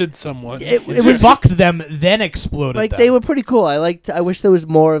 exploded someone. It was fucked them, then exploded. like them. they were pretty cool. I wish there was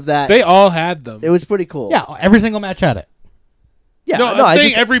more of that. They all had them. It was pretty cool. Yeah, every single match had it. Yeah. no, I I'm saying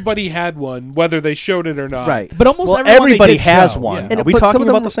just- everybody had one, whether they showed it or not. right. But almost Well, everyone they everybody did has show. one. Yeah. And Are we but some talking of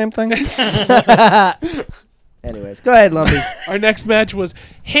them- about the same thing? Anyways, go ahead, Lumpy. Our next match was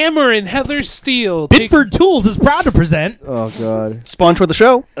Hammer and Heather Steele. Bitford Tools is proud to present. Oh god. Sponsor of the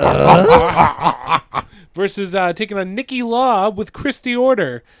show. Versus taking on Nikki Law with Christy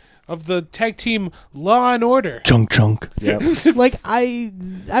Order. of the tag team Law and Order. Chunk chunk. Like I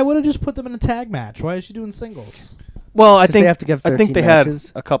would have just put them in a tag match. Why is she doing singles? Well, I 'Cause they think have to give I think 13 they matches.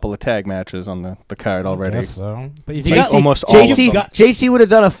 had a couple of tag matches on the card already. Guess so. But if you Like got almost all of JC, them. JC would have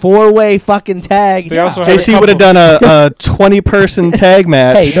done a 4-way fucking tag. They also had a JC would have couple- done a 20-person tag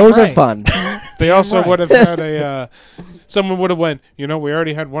match. Hey, those are Right. fun. They also Right. would have had a. Someone would have went. We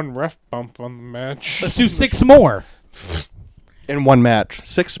already had one ref bump on the match. let's do 6 more. in one match.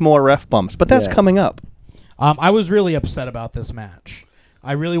 6 more ref bumps, but that's Yes. coming up. I was really upset about this match.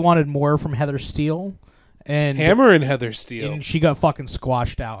 I really wanted more from Heather Steele, and Hammer and Heather Steele. and she got fucking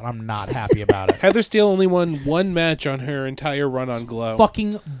squashed out, and I'm not happy about it. Heather Steele only won one match on her entire run on Glow.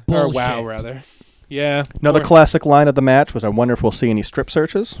 Fucking bullshit. Or WoW, rather. Yeah. Another Or- classic line of the match was, "I wonder if we'll see any strip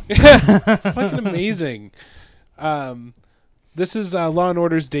searches." fucking amazing. This is Law and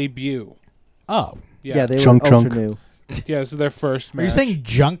Order's debut. Oh, Yeah, they Chunk, were ultra chunk. new. Yeah, this is their first match. are you saying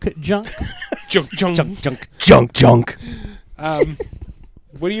junk? junk? Junk junk.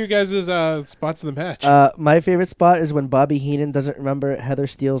 What are your guys' spots in the match? My favorite spot is when Bobby Heenan doesn't remember Heather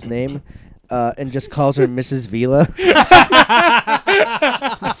Steele's name and just calls her Mrs. Vila.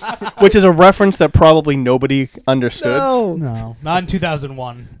 Which is a reference that probably nobody understood. No, not in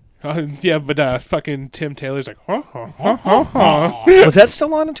 2001. Yeah, but fucking Tim Taylor's like, huh, huh, huh, huh, huh. Was that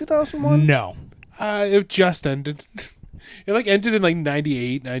still on in 2001? No. It just ended. It ended in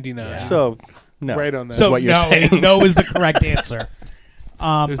 98, 99. So, no. Right on that. So what you're no, saying. no is the correct answer.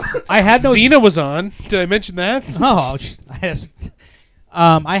 I had no. Xena was on. Did I mention that?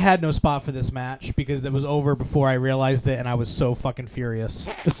 Oh, I had no spot for this match because it was over before I realized it, and I was so fucking furious.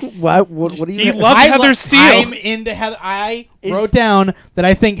 What do you? He loved Heather Steele. I'm into Heather. I wrote down that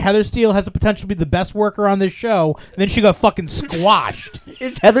I think Heather Steele has the potential to be the best worker on this show, and then she got fucking squashed.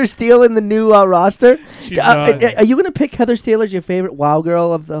 Is Heather Steele in the new roster? She's not. Are you going to pick Heather Steele as your favorite WoW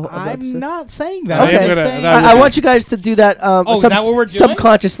girl of the? Of the I'm episode? not saying that. Okay. I'm I'm gonna- saying that- I want you guys to do that. is that what we're doing?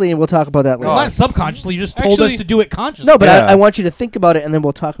 Subconsciously, and we'll talk about that later. well, not subconsciously. You just told Actually- us to do it consciously. No, but Yeah. I want you to think about it, and then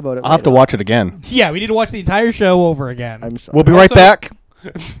we'll talk about it. I'll have to later. watch it again. Yeah, we need to watch the entire show over again. I'm sorry. We'll be right Also- back.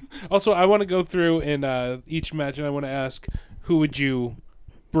 Also, I want to go through in each match, and I want to ask, who would you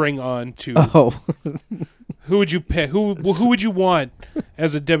bring on to? Oh, Who would you pick? Who would you want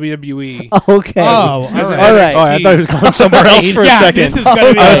as a WWE? okay. Oh, as all an right. All right. Oh, I thought he was going somewhere else for Yeah, a second. this is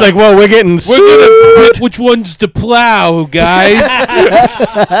gonna be I was like, "Whoa, we're getting." We're gonna pick which one's to plow, guys.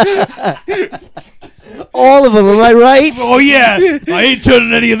 All of them. Am I right? Oh yeah, I ain't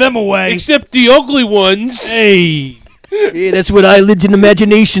turning any of them away. Except the ugly ones. Hey, Yeah, that's what eyelids and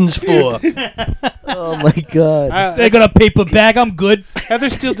imaginations for. Oh my god. they got a paper bag. I'm good. Heather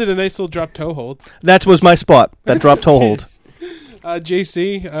Steele did a nice little drop toe hold. That was my spot. That drop toe hold.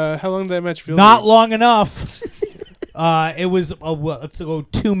 JC, how long did that match feel? Not to you? long enough. It was let's go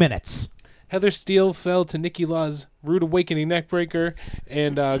 2 minutes. Heather Steele fell to Nikki Law's Rude Awakening neckbreaker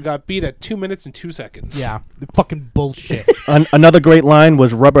and got beat at 2 minutes and 2 seconds. Yeah, fucking bullshit. Another great line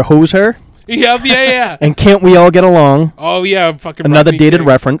was "rubber hose her," Yeah. and "can't we all get along?" Oh yeah, fucking Another Rodney dated King.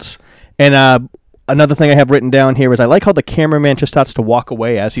 reference. And another thing I have written down here is I like how the cameraman just starts to walk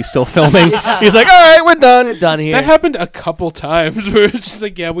away as he's still filming. He's like, "All right, we're done." Done here. That happened a couple times where it's just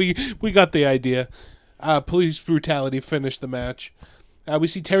like, yeah, we got the idea. Police brutality finished the match. We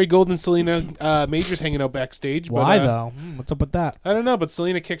see Terry Gold and Selena Majors hanging out backstage. Why but, though? What's up with that? I don't know, but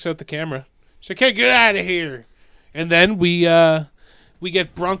Selena kicks out the camera. She's like, "Hey, get out of here!" And then we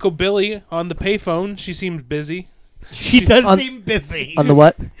get Bronco Billy on the payphone. She seems busy She does On- seem busy. On the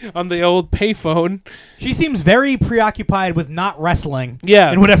what? on the old payphone. She seems very preoccupied with not wrestling. Yeah.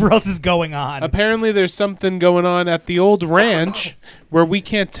 and whatever else is going on. Apparently, there's something going on at the old ranch where we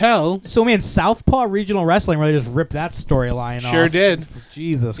can't tell. So man, Southpaw Regional Wrestling really just ripped that storyline off. Sure did.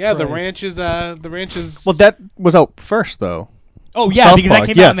 Jesus. Yeah, Christ. the ranch is. Well, that was out first, though. Oh yeah, because that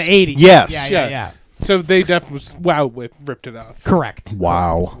Southpaw, came out in yes. the 80s. Yes. Yeah. So they definitely ripped it off. Correct.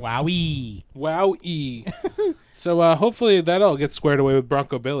 Wow. Wowie. Wow-e. So hopefully that all gets squared away with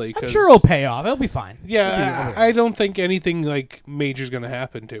Bronco Billy. I'm 'cause- sure it'll pay off. It'll be fine. Yeah, I don't think anything like major's gonna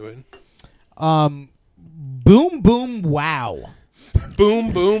happen to it. Boom boom wow.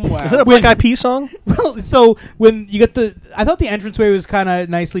 Boom, boom, wow. Is that a Black Eyed Peas song? Well, so when you get I thought the entranceway was kind of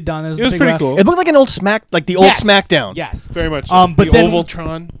nicely done. It was pretty cool. It looked like an old the old SmackDown. Yes. Very much. But the then-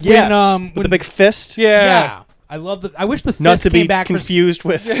 Ovaltron. Yes. When, With the big fist. Yeah. I love the. I wish the fist Not to came be back confused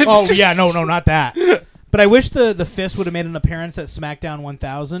with. For, oh yeah, no, not that. But I wish the fist would have made an appearance at SmackDown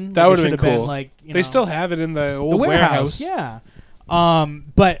 1000. That Like, would it have should been cool. Been like, you They know, still have it in the the old warehouse. warehouse. Yeah.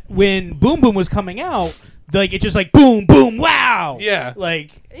 But when Boom Boom was coming out, like it just like boom boom wow. Yeah.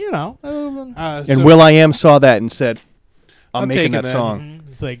 Like So And Will.i.am saw that and said, I'm taking making that that. song.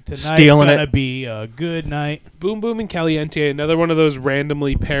 It's like tonight's Stealing gonna it. be a good night. Boom Boom and Caliente, another one of those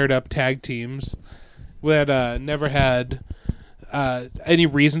randomly paired up tag teams that never had any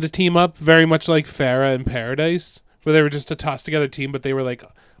reason to team up. Very much like Farrah and Paradise, where they were just a tossed together team, but they were like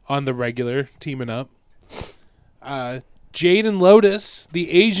on the regular teaming up. Jade and Lotus,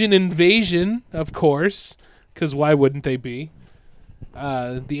 the Asian Invasion, of course, because why wouldn't they be?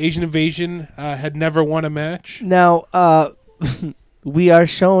 The Asian Invasion had never won a match. Now, we are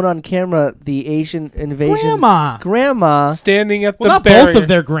shown on camera the Asian invasion. Grandma. Standing at Well, the not barrier. both of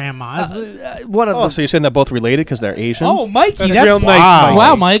their grandmas. One of Oh, them. so you're saying they're both related because they're Asian? Oh, Mikey, That's that's real nice, wow. Mikey.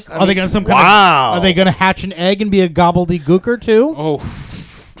 Wow, Mike. Are they gonna some kind Wow. of? Are they gonna hatch an egg and be a gobbledygooker too? Oh.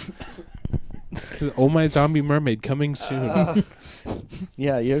 Oh My Zombie Mermaid coming soon.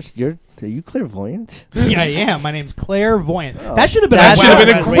 Yeah, are you clairvoyant? Yeah, I am. My name's Clairvoyant. Oh. That should have been. That a should have wow been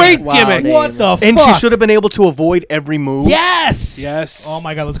a name. great Wow gimmick. name. What the And fuck? she should have been able to avoid every move. Yes. Yes. Oh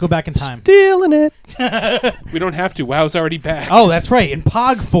my god, let's go back in time. Stealing it. We don't have to. WoW's already back. Oh, that's right, in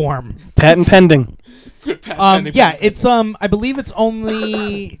Pog form. Patent pending. Yeah, it's I believe it's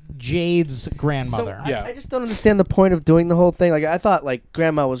only Jade's grandmother. So Yeah. I just don't understand the point of doing the whole thing. Like I thought, like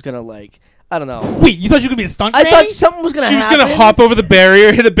grandma was gonna I don't know. Wait, you thought you were gonna be a stunt I granny? thought something was gonna She was happen. going to hop over the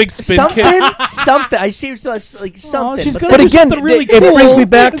barrier, hit a big spin something, kick. something. I seriously like something. she's but gonna But do again, something really it cool. brings me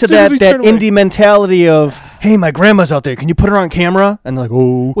back As to soon as that we that turn away. indie mentality of, hey, my grandma's out there. Can you put her on camera? And they're like,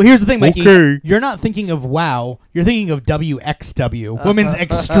 oh. Well, here's the thing, Mikey. Okay. You're not thinking of WoW. You're thinking of WXW, Women's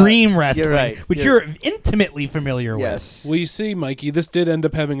Extreme Wrestling, right. which you're intimately familiar with. yes. Well, you see, Mikey, this did end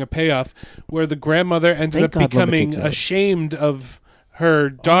up having a payoff where the grandmother ended Thank up God becoming Lumberjack knows. ashamed of her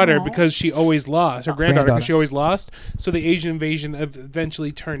daughter because she always lost. Her granddaughter because Granddaughter. she always lost. So the Asian Invasion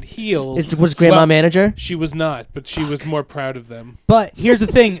eventually turned heel. Was grandma Well, manager? She was not, but she was more proud of them. But here's the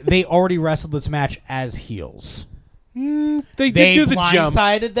thing: they already wrestled this match as heels. They did They do the jump.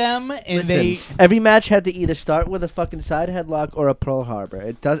 blindsided them, and Listen, every match had to either start with a fucking side headlock or a Pearl Harbor.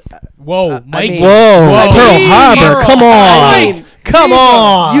 It does. whoa, Mikey. mean- Whoa, Pearl Harbor, come on. Come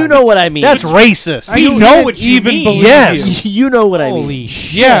on. You know what I mean. That's racist. You know what you even mean. believe Yes. you know what I mean. Holy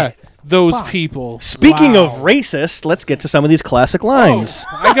shit! Yeah, those people. Speaking Wow. of racist, let's get to some of these classic lines.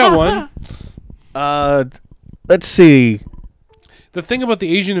 I got one. Let's see. The thing about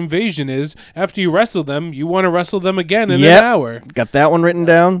the Asian Invasion is, after you wrestle them, you want to wrestle them again in Yep. an hour. Got that one written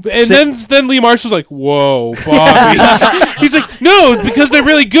down. And then Lee Marshall's like, "Whoa, Bobby." He's like, "No, because they're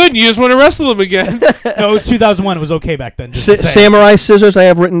really good, and you just want to wrestle them again." No, it was 2001. It was okay back then. Just to say. Samurai Scissors I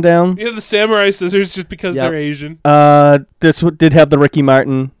have written down. You have the samurai scissors just because Yep. they're Asian. This did have the Ricky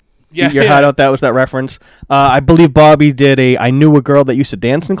Martin. Yeah, Eat Your yeah. Heart Out. That was that reference. I believe Bobby did a I knew a girl that used to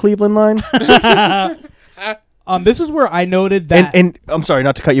dance in Cleveland line. This is where I noted that. and I'm sorry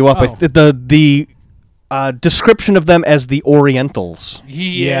not to cut you off, Oh. but the description of them as the Orientals.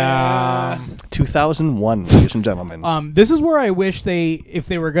 Yeah. 2001, ladies and gentlemen. This is where I wish if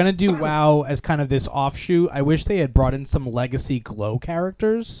they were gonna do WoW as kind of this offshoot, I wish they had brought in some legacy Glow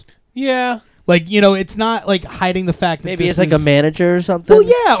characters. Yeah. Like, it's not like hiding the fact that Maybe this it's like a is- manager or something. Well,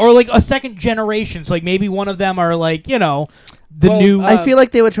 yeah, or like a second generation. So like maybe one of them are like the Well, new. I feel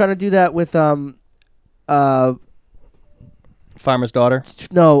like they were trying to do that with Farmer's Daughter.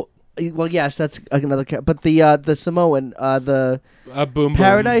 no. Well, yes, that's another. But the Samoan, the Boom Boom.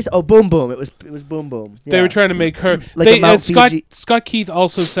 Paradise. Oh, Boom Boom. It was Boom Boom. They Yeah. were trying to make her. Like a Mount Scott Fiji- Keith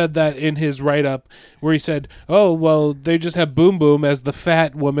also said that in his write up, where he said, "Oh well, they just have Boom Boom as the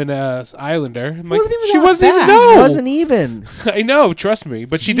fat woman Islander." I'm like, wasn't even she that wasn't fat. even. No, Wasn't even. I know. Trust me,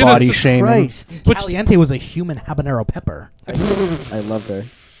 but she did. Body a, shaming. Christ. Caliente was a human habanero pepper. I loved her.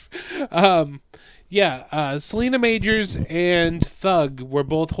 Selena Majors and Thug were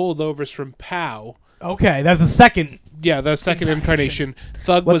both holdovers from POW. Okay, that's the second. Yeah, the second incarnation.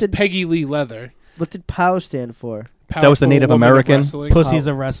 Thug What was did- Peggy Lee Leather. What did POW stand for? That was the Powerful Native Woman of American. Wrestling. Pussies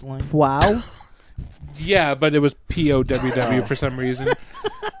of wrestling. Wow. Yeah, but it was POWW for some reason.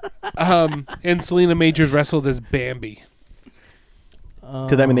 And Selena Majors wrestled as Bambi.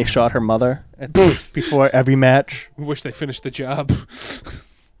 Did that mean they shot her mother before every match? We wish they finished the job.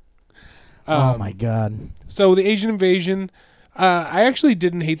 Oh my god. So the Asian Invasion, I actually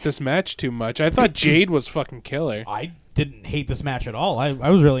didn't hate this match too much. I thought Jade was fucking killer. I didn't hate this match at all. I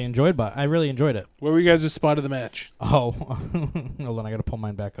was really enjoyed I really enjoyed it. What were you guys' spot of the match? Oh, hold on, I gotta pull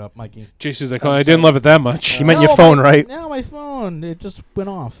mine back up, Mikey. JC's like, oh, I didn't love it that much. You meant your phone, right? No, my phone. It just went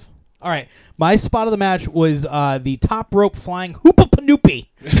off. All right, my spot of the match was the top rope flying hoopa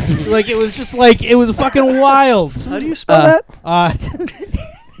panoopy. Like it was just like it was fucking wild. How do you spell that?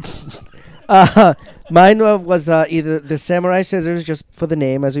 Mine was either the samurai scissors, just for the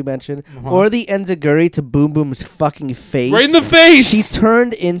name, as we mentioned, or the enziguri to Boom Boom's fucking face. Right in the face. She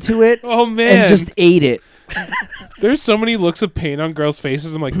turned into it Oh man. and just ate it. There's so many looks of pain on girls'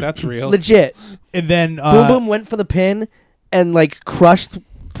 faces. I'm like, that's real. Legit. And then Boom Boom went for the pin and like crushed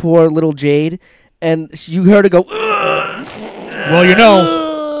poor little Jade, and you heard her go. well, you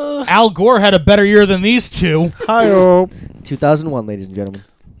know, Al Gore had a better year than these two. Hi-oh. 2001, ladies and gentlemen.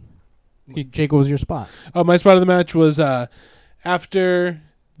 Jake, what was your spot? Oh, my spot of the match was after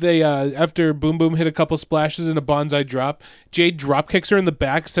Boom Boom hit a couple splashes in a bonsai drop, Jade drop kicks her in the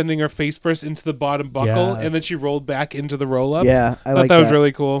back, sending her face first into the bottom buckle, and then she rolled back into the roll up. Yeah, I thought like that was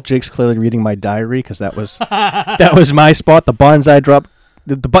really cool. Jake's clearly reading my diary because that was my spot. The bonsai drop,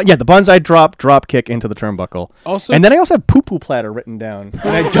 the bonsai drop kick into the turnbuckle. Also, And then I also have poo poo platter written down, and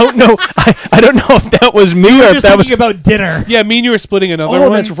I don't know. I don't know if that was me or if Just that was. thinking about dinner. yeah, me and you were splitting another Oh,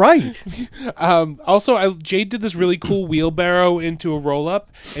 one. that's right. Also, Jade did this really cool wheelbarrow into a roll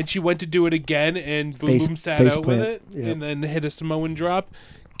up, and she went to do it again, and Boom Boom sat out with it, and then hit a Samoan drop,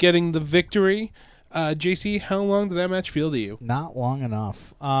 getting the victory. JC, how long did that match feel to you? Not long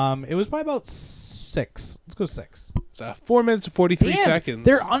enough. It was by about 6. Let's go 6. It's 4 minutes and 43 Damn, seconds.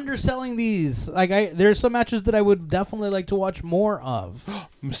 They're underselling these. There's some matches that I would definitely like to watch more of.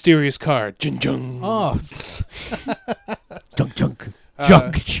 Mysterious card. Jung jung. Oh, Junk.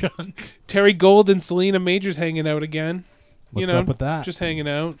 junk. Terry Gold and Selena Majors hanging out again. What's up with that? Just hanging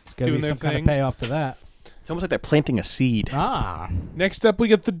out, There's gotta doing be their some kind thing. of payoff to that. It's almost like they're planting a seed. Ah. Next up, we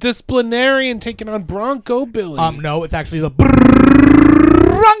get the Disciplinarian taking on Bronco Billy. No, it's actually the Bronco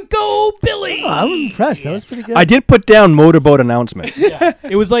Billy. Oh, I was impressed. That was pretty good. I did put down motorboat announcement.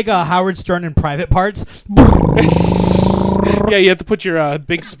 It was like Howard Stern in Private Parts. Yeah, you have to put your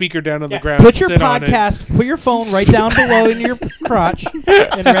big speaker down on the ground. Put and your sit on it. podcast, put your phone right down below in your crotch.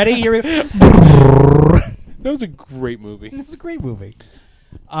 And ready? Here we go. That was a great movie. It's a great movie.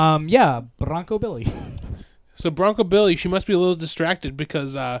 Yeah, Bronco Billy. So Bronco Billy, she must be a little distracted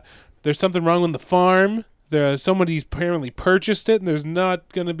because there's something wrong with the farm. Somebody's apparently purchased it, and there's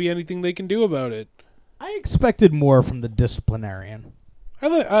not going to be anything they can do about it. I expected more from the Disciplinarian.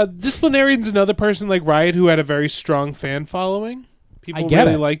 Disciplinarian's another person like Riot who had a very strong fan following. People get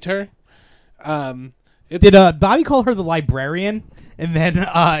really it. liked her. Did Bobby call her the librarian? And then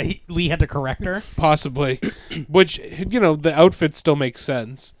Lee had to correct her. Possibly. Which, the outfit still makes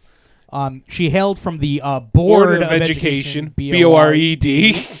sense. She hailed from the Board of Education,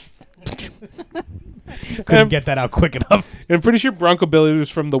 B-O-R-E-D. Couldn't get that out quick enough. I'm pretty sure Bronco Billy was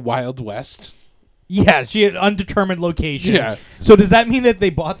from the Wild West. Yeah, she had undetermined location. Yeah. So does that mean that they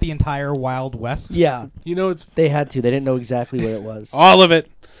bought the entire Wild West? Yeah, It's they had to. They didn't know exactly what it was. all of it.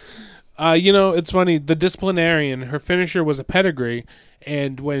 It's funny. The Disciplinarian, her finisher was a pedigree,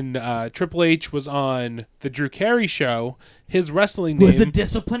 and when Triple H was on the Drew Carey show, his wrestling name Was the was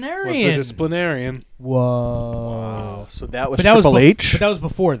Disciplinarian. the Disciplinarian. Whoa. So that was But that was Triple H. But that was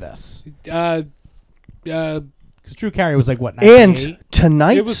before this. Uh, Because Drew Carey was like, what, And 98? it was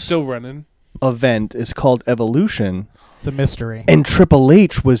tonight's still running. event is called Evolution, It's a mystery. and Triple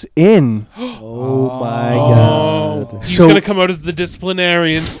H was in Oh my god. He's So- going to come out as the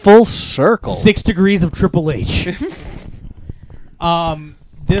Disciplinarian. full circle. 6 degrees of Triple H.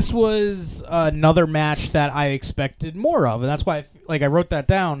 This was another match that I expected more of, and that's why I wrote that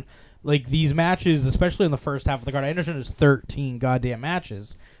down. Like, these matches, especially in the first half of the card, I understand there's 13 goddamn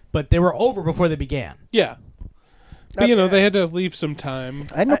matches, but they were over before they began. Yeah. But, they had to leave some time.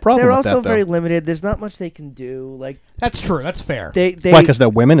 I had no problem They're with also that, very though. limited. There's not much they can do. Like That's true. That's fair. they. Why? Because they're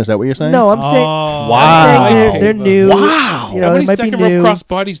women? Is that what you're saying? No, I'm saying. Oh. Wow. I'm saying they're new. Wow. You know, How they many might be second rope new. cross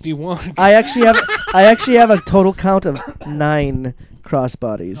bodies do you want? I actually have a total count of 9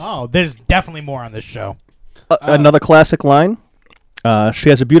 crossbodies. Oh, there's definitely more on this show. Another classic line. She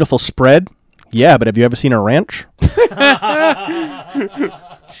has a beautiful spread. Yeah, but have you ever seen her ranch?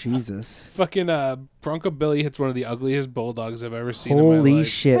 Jesus. Fucking Bronco Billy hits one of the ugliest bulldogs I've ever seen in my Holy life.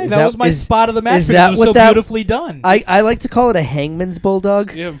 shit. Hey, Is that was my spot of the match. is because that it was what so that- beautifully done. I like to call it a hangman's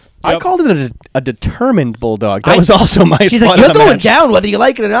bulldog. Yeah, I yep. called it a determined bulldog. That was also my She's spot like, of you're the going match. down whether you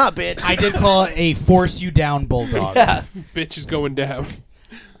like it or not, bitch. I did call it a force you down bulldog. Bitch is going down.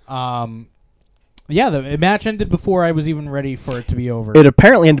 Yeah, the match ended before I was even ready for it to be over. It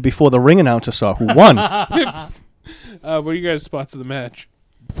apparently ended before the ring announcer saw who won. What are you guys' spots of the match?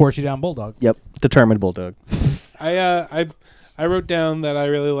 Force you down bulldog. Yep. Determined bulldog. I wrote down that I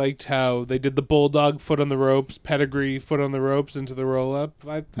really liked how they did the bulldog foot on the ropes, pedigree foot on the ropes into the roll up.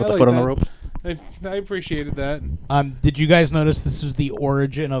 With the foot on the ropes. I appreciated that. Did you guys notice this is the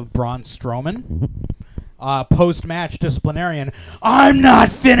origin of Braun Strowman? post-match disciplinarian. I'm not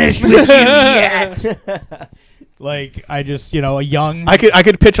finished with you yet. Like I just, a young. I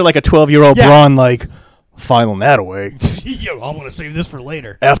could picture like a 12-year-old Yeah. Braun like filing that away Yo, I'm gonna save this for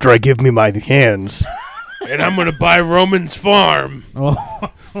later. after I give me my hands. And I'm gonna buy Roman's farm.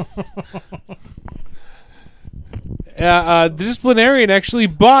 Oh. The disciplinarian actually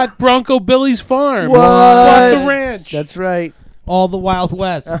bought Bronco Billy's farm. What? Bought the ranch. That's right. All the Wild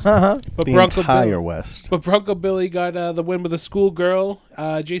West. But The Bronco entire Billy, West. but Bronco Billy got the win with a schoolgirl.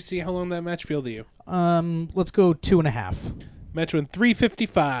 JC, how long did that match feel to you? Let's go 2.5. Match went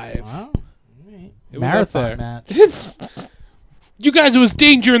 3:55. Wow. It was up there. Marathon match. You guys, it was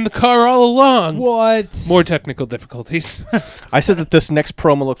danger in the car all along. What? More technical difficulties. I said that this next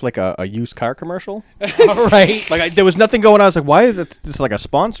promo looked like a used car commercial. All right. Like there was nothing going on. I was like, why is it this like a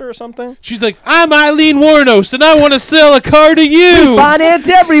sponsor or something? She's like, I'm Eileen Warnos, and I want to sell a car to you. Finance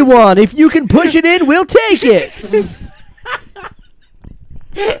everyone. If you can push it in, we'll take it.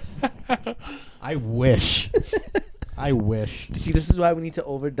 I wish. I wish. See, this is why we need to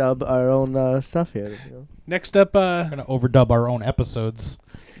overdub our own stuff here. Next up, We're gonna overdub our own episodes.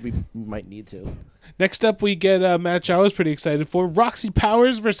 We might need to. Next up, we get a match I was pretty excited for: Roxy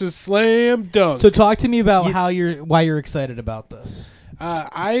Powers versus Slam Dunk. So talk to me about why you're excited about this.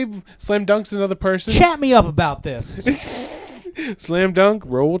 Slam Dunk's another person. Chat me up about this. Slam Dunk,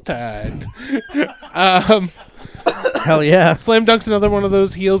 roll tide. Hell yeah. Slam Dunk's another one of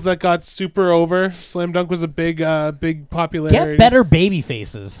those heels that got super over. Slam Dunk was a big popularity. Get better baby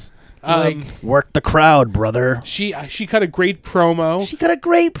faces. Work the crowd, brother. She cut a great promo. She got a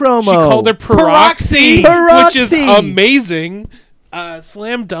great promo. She called her Peroxy, Peroxy. which is amazing.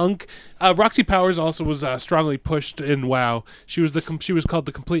 Slam Dunk. Roxy Powers also was strongly pushed in WoW. She was called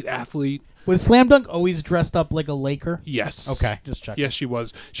the complete athlete. Was Slam Dunk always dressed up like a Laker? Yes. Okay, just checking. Yes, she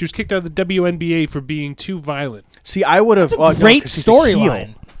was. She was kicked out of the WNBA for being too violent. See, I would have Great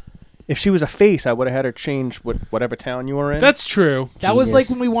storyline. If she was a face, I would have had her change whatever town you were in. That's true. That was like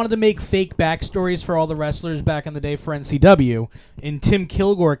Genius. when we wanted to make fake backstories for all the wrestlers back in the day for NCW, and Tim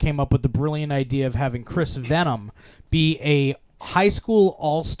Kilgore came up with the brilliant idea of having Chris Venom be a high school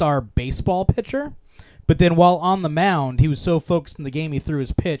all-star baseball pitcher. But then while on the mound, he was so focused in the game he threw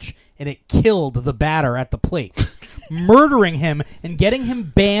his pitch, and it killed the batter at the plate, murdering him and getting him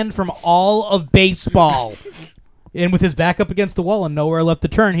banned from all of baseball. And with his back up against the wall and nowhere left to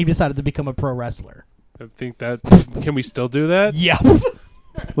turn, he decided to become a pro wrestler. I think that can we still do that? Yep.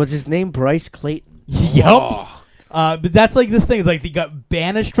 Was his name Bryce Clayton? Yep. Oh. But that's like this thing. It's like he got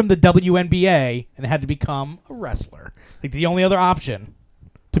banished from the WNBA and had to become a wrestler. Like the only other option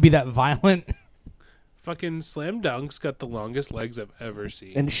to be that violent. Fucking Slam Dunk's got the longest legs I've ever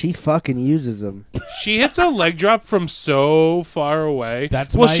seen. And she fucking uses them. She hits a leg drop from so far away.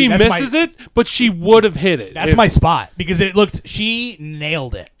 That's well, my- she that's misses it, but she would have hit it. That's my spot because it looked. She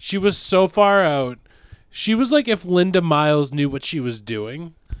nailed it. She was so far out. She was like if Linda Miles knew what she was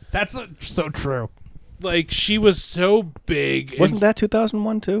doing. That's so true. Like she was so big. Wasn't that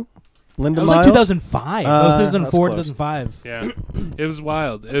 2001 too? Linda That was like Miles? 2005. That was 2004, that's close. 2005. Yeah, it was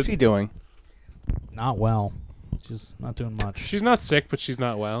wild. What's she doing? Not well. Just not doing much. She's not sick, but she's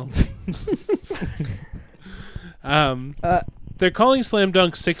not well. They're calling Slam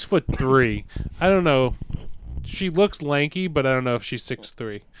Dunk 6'3". I don't know. She looks lanky, but I don't know if she's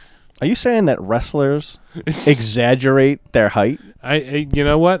 6'3". Are you saying that wrestlers exaggerate their height? You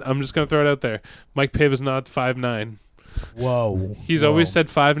know what? I'm just gonna throw it out there. Mike Piv is not 5'9". Whoa. He's always said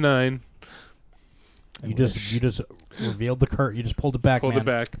 5'9". You just revealed the curtain. You just pulled it back. Pulled man. it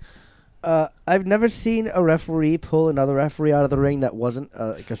back. I've never seen a referee pull another referee out of the ring that wasn't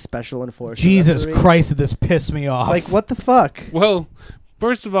like a special enforcer. Jesus referee. Christ, did this piss me off? Like, what the fuck? Well,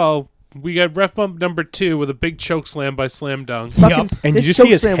 first of all, we got ref bump number 2 with a big choke slam by Slam Dunk. Fucking, And this did you see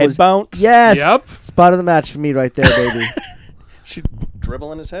his chokeslam head was- bounce? Yes. Yep. Spot of the match for me right there, baby. She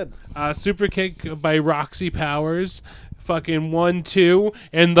dribbling his head. Super kick by Roxy Powers. Fucking 1-2,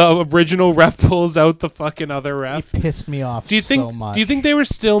 and the original ref pulls out the fucking other it ref. pissed me off Do you think? so much. Do you think they were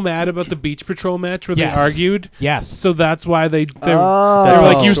still mad about the Beach Patrol match where Yes. they argued? Yes. So that's why they were Oh.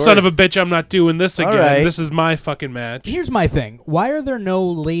 like, "You Story. son of a bitch! I'm not doing this again. right. This is my fucking match." Here's my thing. Why are there no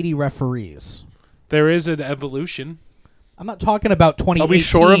lady referees? There is an evolution. I'm not talking about 2018. Are we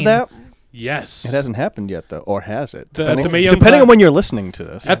sure of that? Yes, It hasn't happened yet, though, or has it? The- Depending, the Mae Young depending on Cla- when you're listening to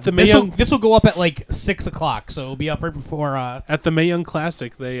this. At the Mae This will Young go up at like 6 o'clock, so it'll be up right before. at the Mae Young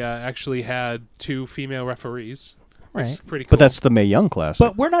Classic, they actually had 2 female referees. Right. Pretty cool. But that's the Mae Young class.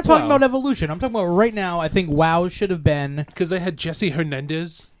 But we're not talking Well- about evolution. I'm talking about right now. I think WoW should have been. because they had Jesse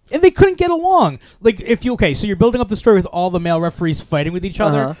Hernandez, And they couldn't get along. Like, so you're building up the story with all the male referees fighting with each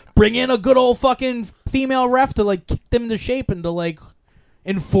other. Uh-huh. Bring in a good old fucking female ref to, like, kick them into shape and to, like,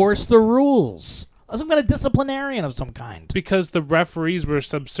 enforce the rules. Some kind of disciplinarian of some kind. Because the referees were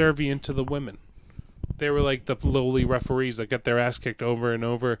subservient to the women. They were like the lowly referees that get their ass kicked over and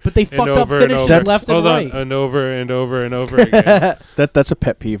over. But they and fucked up over and finishes over. left and Hold right. on, and over and over and over again. That's a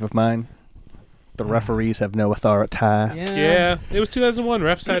pet peeve of mine. The referees have no authority. Yeah, it was 2001.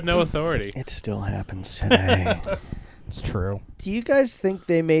 Refs had no authority. It still happens today. It's true. Do you guys think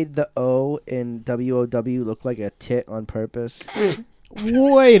they made the O in WOW look like a tit on purpose?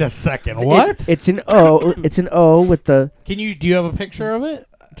 Wait a second. What? It's an O. It's an O with the. Do you have a picture of it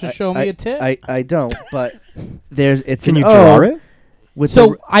to show me a tit? I don't, but it's Can an you O draw it? with So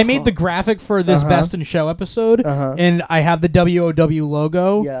the, I made the graphic for this Uh-huh. Best in Show episode, Uh-huh. and I have the WOW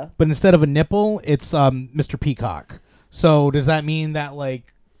logo. Yeah. But instead of a nipple, it's Mr. Peacock. So does that mean that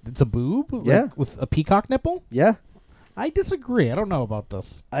like it's a boob? Like, Yeah. with a peacock nipple? yeah. I disagree. I don't know about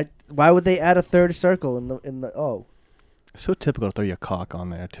this. Why would they add a third circle in the O? So typical to throw your cock on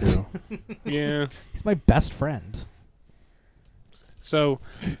there too. Yeah. He's my best friend. So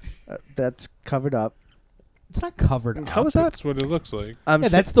That's covered up. It's not covered up. How is that? that's what it looks like. Yeah,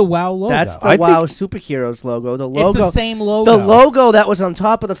 that's the WoW logo. That's the I WoW Superheroes logo. The it's logo. the same logo. The logo that was on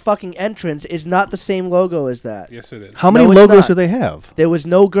top of the fucking entrance is not the same logo as that. Yes, it is. How No, many it's logos not. do they have? There was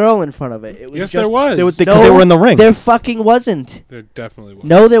no girl in front of it. It was Yes, just there was. They were, because No, they were in the ring. There fucking wasn't. There definitely was.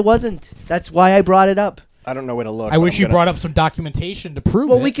 No, there wasn't. That's why I brought it up. I don't know where to look. I wish you brought up some documentation to prove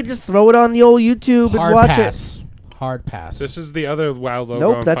Well, it. we could just throw it on the old YouTube Hard and watch pass. Hard pass. This is the other WoW it. logo.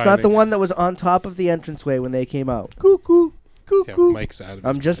 Nope, I'm that's not the finding. one that was on top of the entranceway when they came out. cuckoo. Yeah, Cuckoo. Mike's out of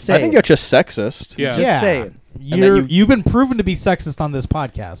I'm his- just I saying. think you're just sexist. Yeah. Just saying. You've been proven to be sexist on this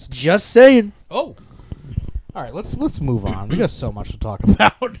podcast. Just saying. Oh. All right, let's move on. We got so much to talk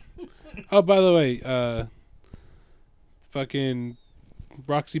about. Oh, by the way, fucking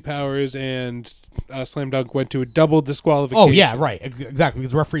Roxy Powers and Slam Dunk went to a double disqualification. Oh yeah, right, exactly.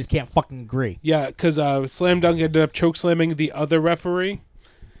 Because referees can't fucking agree. Yeah, because Slam Dunk ended up choke slamming the other referee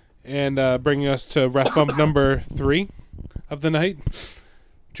and bringing us to ref bump number 3 of the night.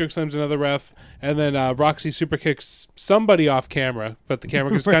 Choke slams another ref, and then Roxy super kicks somebody off camera, but the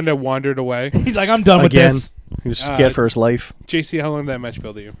camera just kind of wandered away. He's like, I'm done Again, with he was scared for his life. JC, how long did that match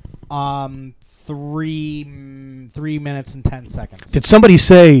feel to you? this. 3 minutes and 10 seconds. Did somebody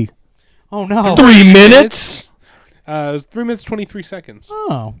say Oh no. 3 minutes? It was 3 minutes 23 seconds.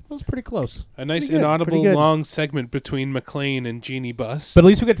 Oh, that was pretty close. A nice Pretty good, inaudible pretty good. long segment between McLean and Jeannie Buss. But at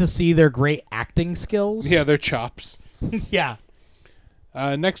least we get to see their great acting skills. Yeah, their chops. yeah.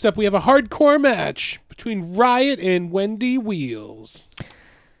 Next up, we have a hardcore match between Riot and Wendy Wheels.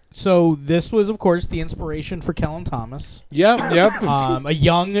 So this was, of course, the inspiration for Kellen Thomas. Yep. A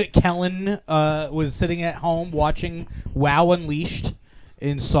young Kellen was sitting at home watching WoW Unleashed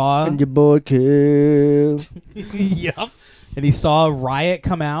and saw. And your boy Kill. Yep. And he saw Riot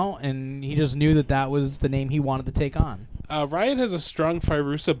come out, and he just knew that was the name he wanted to take on. Riot has a strong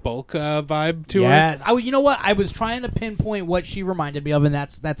Firuza Bulk vibe to her. Yeah. You know what? I was trying to pinpoint what she reminded me of, and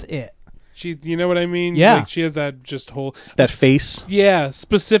that's it. She, you know what I mean? Yeah. Like, she has that just whole. That face. Yeah,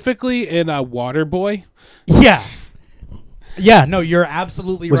 specifically in Waterboy. Yeah. Yeah. No, you're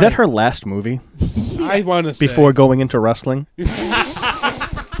absolutely Was right. that her last movie I want to say. before going into wrestling?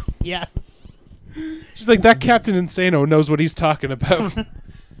 Yeah. She's like, that Captain Insano knows what he's talking about.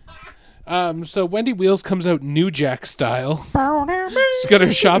 So Wendy Wheels comes out New Jack style. She's got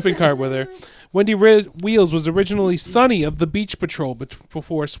her shopping cart with her. Wendy Wheels was originally Sunny of the Beach Patrol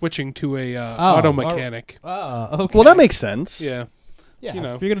before switching to a auto mechanic. Okay. Well, that makes sense. Yeah. Yeah. you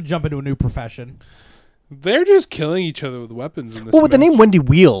know. If you're gonna jump into a new profession. They're just killing each other with weapons in this Well, with the match. name Wendy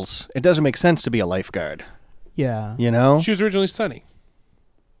Wheels, it doesn't make sense to be a lifeguard. Yeah. You know? She was originally Sunny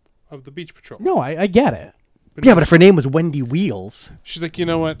of the Beach Patrol. No, I get it. Yeah, but if her name was Wendy Wheels, She's like, you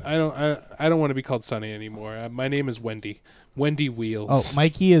know what? I don't want to be called Sunny anymore. My name is Wendy. Wendy Wheels. Oh,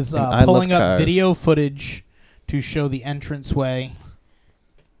 Mikey is And I love pulling up cars. video footage to show the entranceway.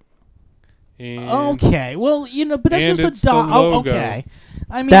 And Okay, well, but that's And just it's a the dot. Oh, logo. okay.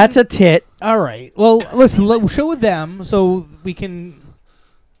 I mean, That's a tit. all right. Well, listen, show them so we can.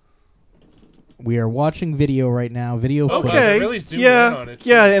 We are watching video right now. Video footage. they really zoomed in on it, too.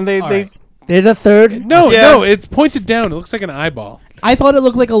 yeah, and they All they right. There's a third. No, it's pointed down. It looks like an eyeball. I thought it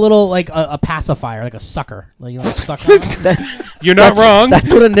looked like a little, like a pacifier, like a sucker. Like you know, suck on it? You're not wrong.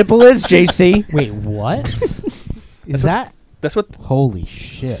 That's what a nipple is, JC. Wait, what? Is that? that's what. Holy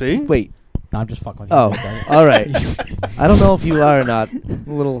shit! See, Wait. No, I'm just fucking with you. Oh, all right. I don't know if you are or not. A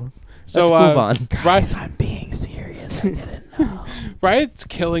little. So, let's move on. Guys, I'm being serious. I didn't know. Riot's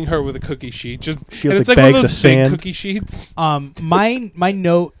killing her with a cookie sheet. Just Feels and it's like like one bags of of those big sand. cookie sheets. My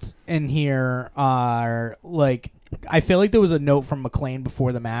notes in here are like, I feel like there was a note from McLean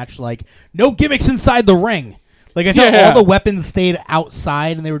before the match, like, no gimmicks inside the ring. Like, I thought Yeah. all the weapons stayed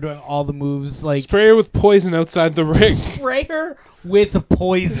outside and they were doing all the moves. Like, Spray her with poison outside the ring. spray her with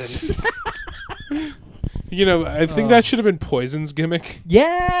poison. You know, I think that should have been Poison's gimmick.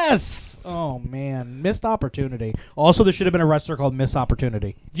 Yes! Oh, man. Missed opportunity. Also, there should have been a wrestler called Miss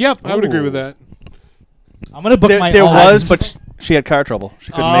Opportunity. Yep, I would agree with that. I'm going to book my There own. was, but she had car trouble.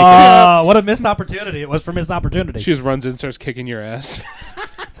 She couldn't make it. Oh, what a missed opportunity. It was for missed opportunity. She just runs in and starts kicking your ass.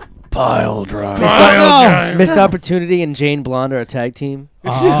 Pile drive. Missed opportunity and Jane Blonde are a tag team.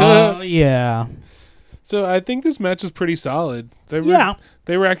 Oh, yeah. So I think this match was pretty solid. They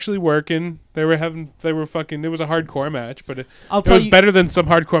were actually working. They were fucking. It was a hardcore match, but it was better than some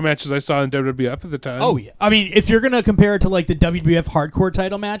hardcore matches I saw in WWF at the time. Oh yeah, I mean, if you're gonna compare it to like the WWF hardcore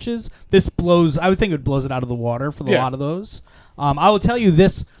title matches, this blows. I would think it blows it out of the water for a lot of those. I will tell you,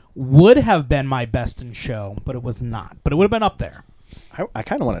 this would have been my best in show, but it was not. But it would have been up there. I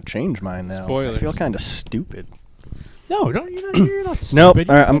kind of want to change mine now. Spoilers. I feel kind of stupid. No, you're not Nope. stupid.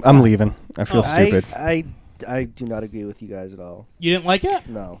 All right, I'm leaving. I feel stupid. I do not agree with you guys at all. You didn't like it?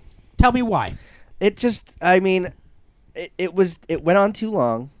 No. Tell me why. It just, I mean, it went on too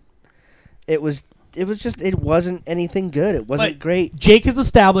long. It wasn't anything good. It wasn't great. Jake has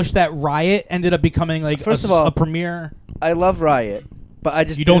established that Riot ended up becoming like First of all, a premier. I love Riot, but I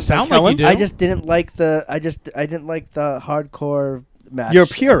just You don't sound like you do. I just didn't like the I didn't like the hardcore match. You're a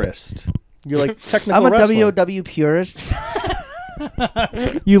purist. You're like technical I'm a wrestling. WOW purist.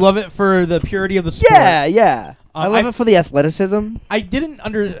 You love it for the purity of the sport. Yeah. I love it for the athleticism. I didn't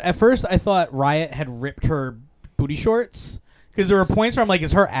at first I thought Riot had ripped her booty shorts because there were points where I'm like,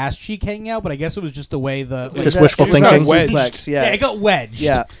 is her ass cheek hanging out? But I guess it was just the way the Just wishful It was thinking. not a suplex, yeah, it got wedged.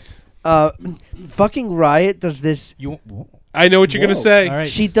 Yeah. Fucking Riot does this. I know what you're gonna say. All right.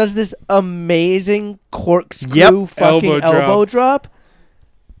 She does this amazing corkscrew Yep. fucking Elbow elbow drop.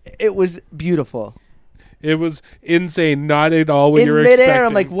 It was beautiful. It was insane. Not at all what In you were midair, expecting.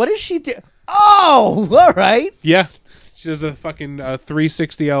 I'm like, what is she do? Oh, all right. Yeah, she does a fucking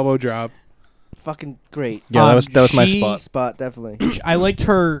 360 elbow drop. Fucking great. Yeah, that was my she- spot. Spot, definitely. I liked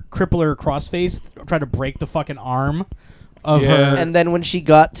her crippler crossface, try to break the fucking arm of Yeah. her. And then when she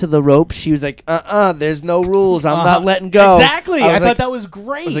got to the rope, she was like, there's no rules. I'm not letting go. Exactly. I was thought like- that was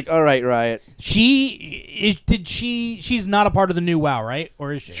great. I was like, all right, Riot. She's not a part of the new WoW, right?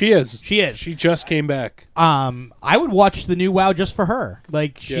 Or is she? She is. She is. She just came back. I would watch the new WoW just for her.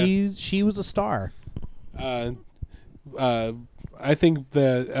 Like Yeah. she was a star. I think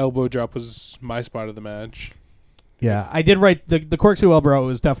the elbow drop was my spot of the match. Yeah, I did write the corkscrew elbow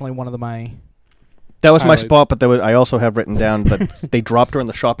was definitely one of my. That was my Highlights. spot, but I also have written down that they dropped her in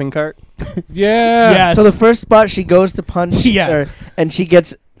the shopping cart. Yeah. Yes. So the first spot, she goes to punch Yes. her, and she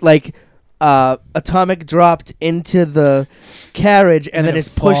gets, like, atomic dropped into the carriage, and then it is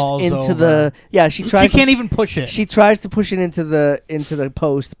pushed falls into over. the... Yeah, she tries She can't even push it. She tries to push it into the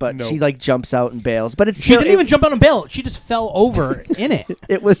post, but Nope. she like jumps out and bails. But it's She still, didn't even jump on a bail. She just fell over in it.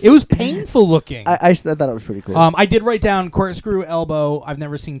 It was painful looking. I thought it was pretty cool. I did write down corkscrew elbow. I've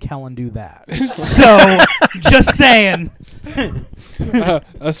never seen Kellen do that. So, just saying.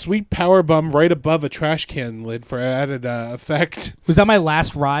 A sweet power bump right above a trash can lid for added effect. Was that my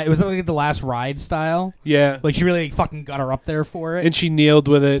last ride? Was that like the last ride style? Yeah. Like she really fucking got her up there for it. And she kneeled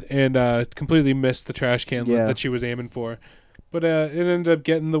with it and completely missed the trash can lid Yeah. that she was aiming for. But it ended up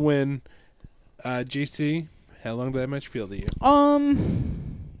getting the win. JC, how long did that match feel to you?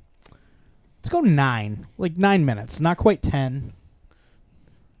 Let's go 9. Like 9 minutes. Not quite 10.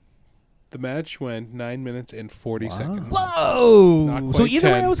 The match went 9 minutes and 40 seconds. Whoa! Not So quite either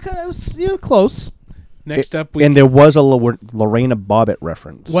way, 10. I was kind of close. Next up, we And there was a Lorena Bobbitt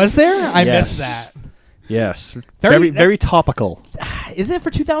reference. Was there? I Yes. missed that. Yes. Very- Very topical. Is it for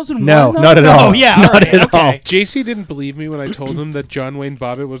 2001? No, though? not at all. Oh yeah, Not all right, at okay. all. JC didn't believe me when I told him that John Wayne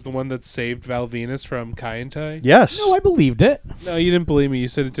Bobbitt was the one that saved Val Venus from Kai and Tai. Yes. No, I believed it. No, you didn't believe me. You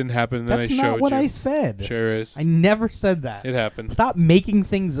said it didn't happen, and then That's I showed not what you. I said. Sure is. I never said that. It happened. Stop making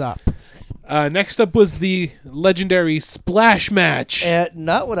things up. Next up was the legendary splash match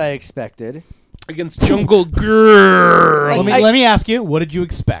Not what I expected. against Jungle Girl. Let me ask you, what did you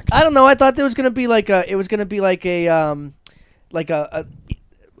expect? I don't know. I thought there was gonna be like a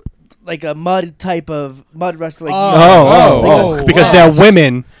mud type of mud wrestling. Because they're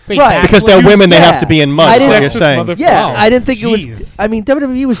women. Wait, right. that's Because what they're you- women, they yeah. have to be in mud. I That's what didn't- you're saying. Sexist Yeah, Oh, I didn't think it jeez. was. I mean,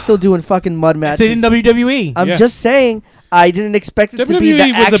 WWE was still doing fucking mud matches. It's in WWE. I'm Yeah. just saying. I didn't expect it to be WWE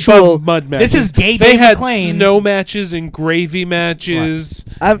the was actual. above mud matches. This is gay They Dave had McClain. snow matches and gravy matches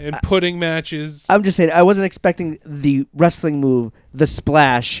and pudding matches. I'm just saying, I wasn't expecting the wrestling move, the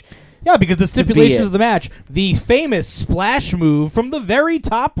splash. Yeah, because the be stipulations it. of the match, the famous splash move from the very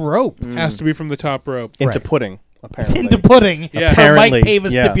top rope Has to be from the top rope. Into Right. pudding, apparently. into pudding Yeah. per Mike Apparently,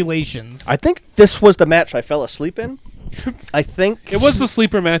 Pava yeah. stipulations. I think this was the match I fell asleep in. I think It was the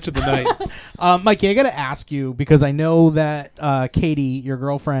sleeper match of the night. Mikey, I got to ask you because I know that Katie, your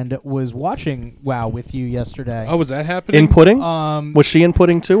girlfriend, was watching WoW with you yesterday. Oh, was that happening? in pudding. Um, Was she in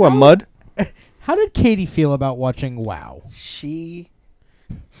pudding too, or mud? how did Katie feel about watching WoW? She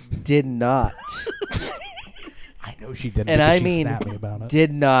did not, I know she didn't. and because I she mean, snapped me about it.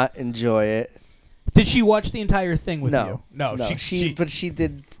 did not enjoy it. Did she watch the entire thing with No, you? No, but she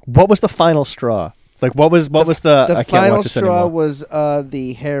did. What was the final straw? Like what was the? The I can't final watch this straw anymore. was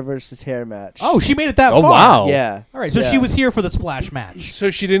the hair versus hair match. Oh, she made it that Oh, far. wow. yeah. All right, so Yeah. she was here for the splash match. So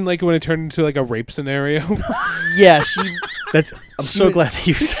she didn't like it when it turned into like a rape scenario. Yeah, she I'm so was- glad that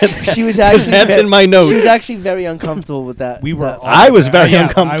you said that. she was 'Cause actually that's in my notes. She was actually very uncomfortable with that. We were. that- all I was there. very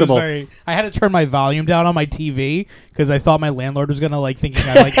uncomfortable. I had to turn my volume down on my TV because I thought my landlord was gonna thinking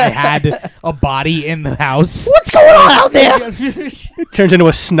I had a body in the house. What's going on out there? Turns into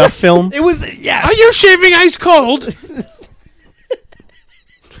a snuff film. It was yes. Are you shaving ice cold?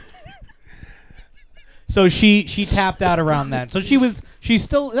 So she tapped out around that. So she's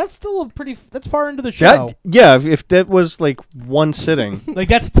still that's far into the show. Yeah, if that was like one sitting. Like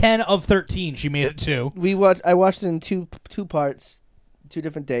that's 10 of 13 she made it to. I watched it in two parts, 2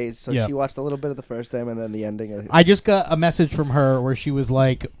 different days. So Yeah. she watched a little bit of the first time and then the ending. I just got a message from her where she was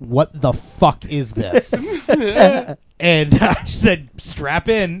like, "What the fuck is this?" And I said, "Strap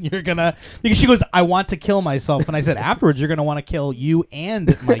in. You're gonna." Because she goes, "I want to kill myself," and I said, "Afterwards, you're gonna want to kill you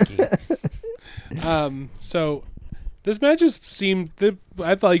and Mikey." So this match just seemed.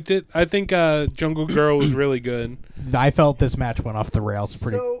 I liked it. I think Jungle Girl was really good. I felt this match went off the rails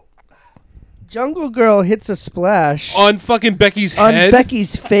pretty. So, Jungle Girl hits a splash On fucking Becky's on head.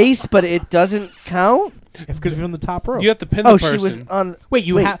 Becky's face, but it doesn't count. Because you're on the top rope. You have to pin the Oh, person. she was on. Wait,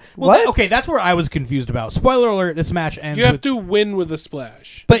 you Wait, have. Well, what? okay, that's where I was confused about. Spoiler alert: this match ends. You have with, to win with a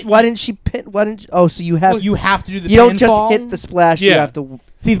splash. But Why didn't she pin? Why didn't? Oh, so you have. you have to do the. you don't just pinfall. hit the splash. You Yeah. have to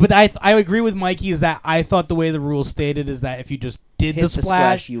See, but I agree with Mikey. Is that I thought the way the rules stated is that if you just did hit the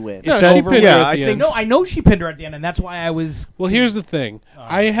splash, You win. No, it's she over pinned with. her at I the think- end. No, I know she pinned her at the end, and that's why I was. Well, here's the thing.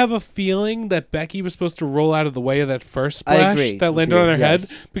 I have a feeling that Becky was supposed to roll out of the way of that first I splash agree that with landed you, on her yes.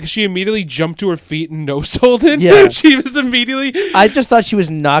 head because she immediately jumped to her feet and no-sold it. Yeah. She was immediately... I just thought she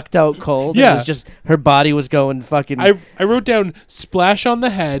was knocked out cold. Yeah. It was just her body was going fucking. I wrote down splash on the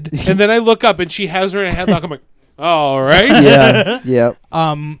head, and then I look up and she has her in a headlock. I'm like, all right. yeah. Yeah.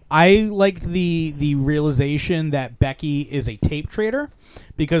 I liked the realization that Becky is a tape trader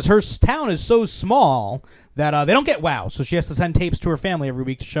because her town is so small that they don't get WoW, so she has to send tapes to her family every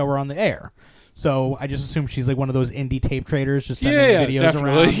week to show her on the air. So I just assume she's like one of those indie tape traders, just sending Yeah, videos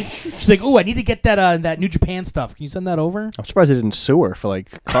definitely. around. She's like, "Oh, I need to get that New Japan stuff. Can you send that over?" I'm surprised they didn't sue her for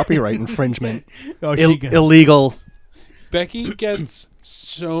like copyright infringement. Oh, Illegal. Becky gets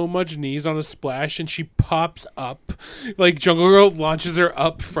so much knees on a splash, and she pops up. Like, Jungle Girl launches her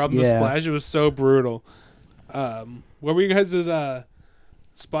up from the Yeah. splash. It was so brutal. What were you guys'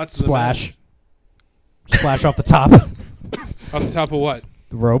 spots of the match? Splash off the top, Off the top of what?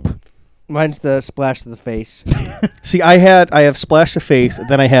 the rope. Mine's the splash to the face. See, I have splash to face,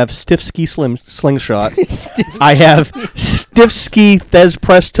 then I have stiff ski slingshot. I have stiff ski Thez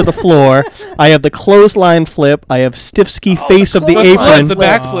press to the floor. I have the clothesline flip. I have stiff ski face of the clothesline apron. The flip.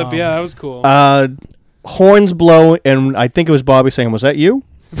 backflip, yeah, that was cool. Horns blow, and I think it was Bobby saying, "Was that you?"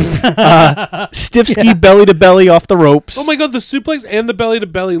 Stiff ski belly to belly off the ropes. Oh my god, the suplex and the belly to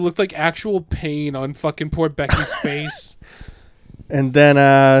belly looked like actual pain on fucking poor Becky's face. And then,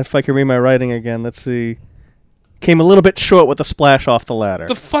 if I can read my writing again, let's see. Came a little bit short with the splash off the ladder.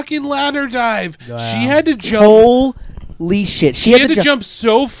 The fucking ladder dive. Wow. She had to jump. Holy shit! She had to jump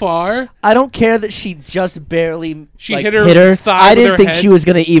so far. I don't care that she just barely She like, hit her thigh I with didn't her think head. she was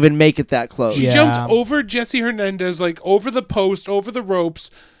gonna even make it that close. She Yeah. jumped over Jesse Hernandez, like over the post, over the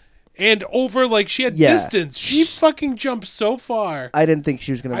ropes, and over like she had Yeah. distance. She fucking jumped so far. I didn't think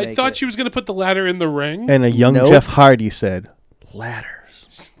she was gonna. I make thought it. she was gonna put the ladder in the ring. and a young Nope. Jeff Hardy said,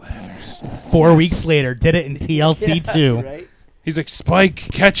 "Ladders." 4 weeks later, did it in TLC too. Right? He's like, Spike,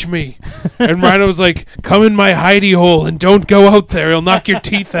 catch me. And Rhino was like, come in my hidey hole and don't go out there. He'll knock your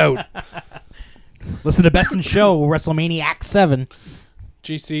teeth out. Listen to Best in Show, WrestleMania Act 7.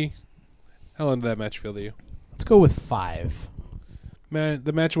 GC, how long did that match feel to you? Let's go with 5. Man,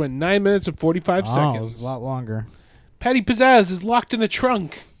 the match went 9 minutes and 45 Oh, it seconds. was a lot longer. Patty Pizzazz is locked in a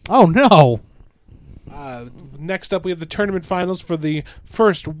trunk. Oh no. Next up, we have the tournament finals for the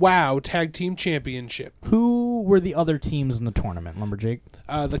first WoW Tag Team Championship. Who were the other teams in the tournament, Lumberjake?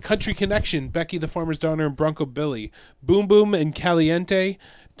 The Country Connection, Becky the Farmer's Daughter and Bronco Billy, Boom Boom and Caliente,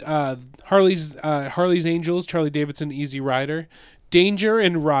 Harley's Angels, Charlie Davidson, Easy Rider, Danger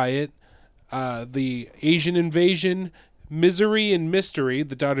and Riot, the Asian Invasion, Misery and Mystery,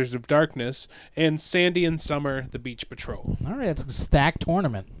 the Daughters of Darkness, and Sandy and Summer, the Beach Patrol. All right, it's a stacked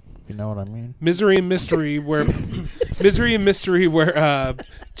tournament. If you know what I mean. Misery and Mystery were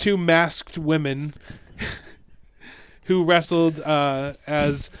two masked women who wrestled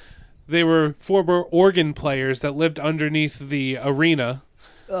as they were former organ players that lived underneath the arena.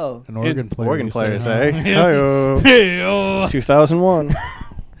 Oh. An organ player. Organ players, huh? eh? Hi-yo. Hey-oh. 2001.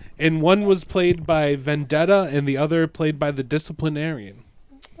 And one was played by Vendetta and the other played by the Disciplinarian.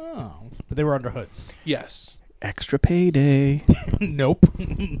 Oh, but they were under hoods. Yes. Extra payday. Nope.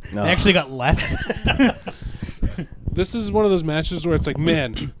 No. They actually got less. This is one of those matches where it's like,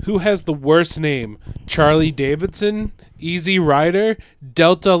 man, who has the worst name? Charlie Davidson? Easy Rider?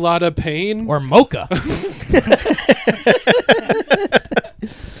 Delta Lotta Payne? Or Mocha.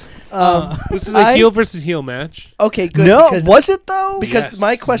 This is a heel versus heel match. Okay, good. No, because, was it though? because Yes.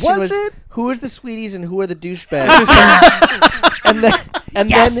 my question Was was, it? who are the sweeties and who are the douchebags?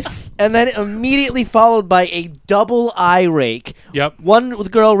 and then immediately followed by a double eye rake. Yep. One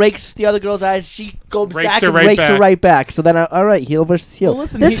girl rakes the other girl's eyes. She goes Rakes back her and right rakes her back. right back. So then, all right, heel versus heel. Well,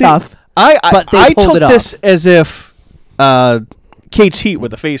 listen, They're he- tough. I But they pulled took it off. this as if Cage Heat were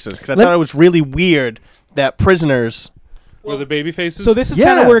the faces because I thought it was really weird that prisoners. Were the baby faces? So this is Yeah.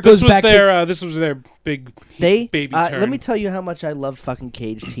 kind of where it this goes was back their this was their big They baby turn. let me tell you how much I love fucking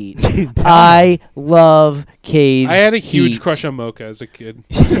Caged Heat. I love Caged I had a huge Heat. crush on Mocha as a kid.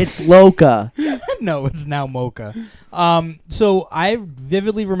 It's Loca. to. No, it's now Mocha. So I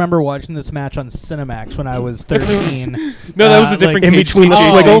vividly remember watching this match on Cinemax when I was 13. No, that was a different in Cage between the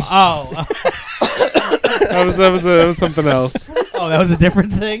Heat. squiggles? Oh, That was something else. oh, that was a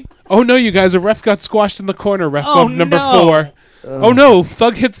different thing. Oh no, you guys! A ref got squashed in the corner. Ref Oh, bump number no. 4. Oh no!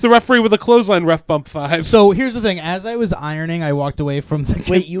 Thug hits the referee with a clothesline. Ref bump 5. So here's the thing: as I was ironing, I walked away from the.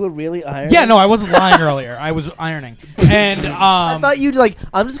 Wait, you were really ironing? Yeah, no, I wasn't lying earlier. I was ironing, and I thought you'd like.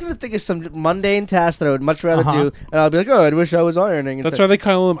 I'm just gonna think of some mundane task that I would much rather Uh-huh. do, and I'll be like, "Oh, I wish I was ironing." That's why they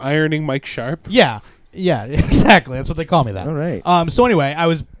call him Ironing Mike Sharp. yeah, exactly. That's what they call me. That. All right. So anyway, I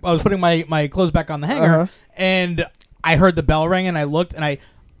was putting my clothes back on the hanger, Uh-huh. and I heard the bell ring, and I looked, and I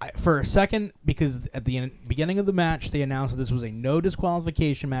for a second, because at the beginning of the match they announced that this was a no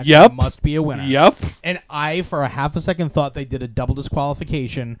disqualification match. Yep. There must be a winner. Yep. And I, for a half a second, thought they did a double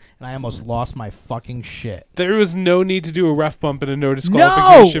disqualification, and I almost lost my fucking shit. There was no need to do a ref bump in a no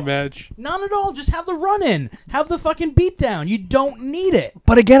disqualification match. Not at all. Just have the run in. Have the fucking beatdown. You don't need it.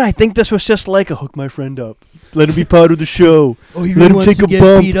 But again, I think this was just like a hook my friend up. Let him be part of the show. Oh, he Let him take a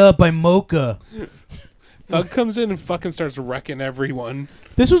bump. beat up by Mocha. Thug comes in and fucking starts wrecking everyone.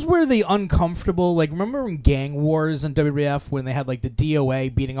 This was where the uncomfortable, like, remember in Gang Wars in WWF when they had, like, the DOA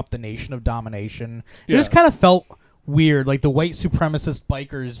beating up the Nation of Domination? It Yeah. just kind of felt weird, like the white supremacist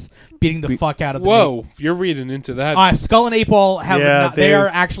bikers beating the fuck out of the Whoa, you're reading into that. Skull and Ape Ball have Yeah, not, they are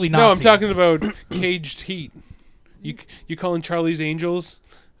actually no, I'm Nazis. talking about Caged Heat. You calling Charlie's Angels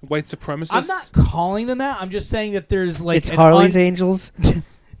white supremacists? I'm not calling them that. I'm just saying that there's like It's Harley's Angels.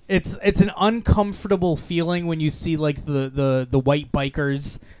 It's an uncomfortable feeling when you see like the white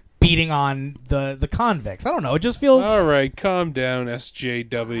bikers beating on the convicts. I don't know. It just feels. All right, calm down,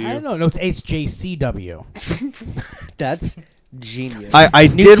 SJW. I don't know. No, it's HJCW. That's genius. I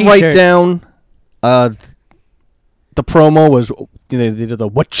New did write t-shirt. down the promo was they did the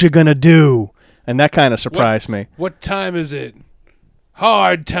what you gonna do, and that kind of surprised me. What time is it?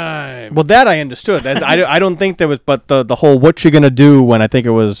 Hard time. Well, that I understood. I don't think there was, but the whole what you gonna do when I think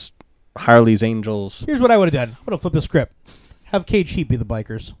it was Harley's Angels. Here's what I would have done. I would have flipped the script. Have Cage Heat be the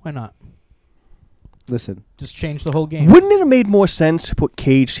bikers. Why not? Listen, Just change the whole game. Wouldn't it have made more sense to put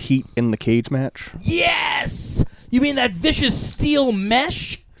Cage Heat in the cage match? Yes! You mean that vicious steel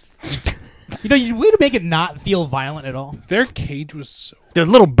mesh? You know, you way to make it not feel violent at all. Their cage was so There's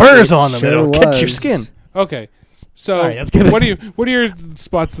little burrs It on them. sure It'll catch your was. skin. okay. So All right, let's get it. what are your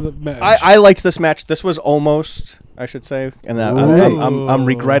spots of the match? I liked this match. This was almost, I should say, and I'm Ooh.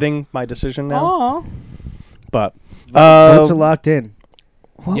 regretting my decision now. Aw. But votes are locked in,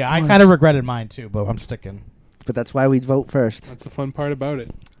 what Yeah, I was- kind of regretted mine too, but I'm sticking. but that's why we vote first. That's the fun part about it.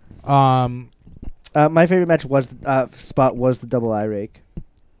 My favorite match was spot was the double eye rake.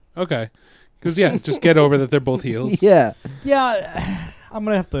 Okay. Because just get over that they're both heels. Yeah, Yeah, I'm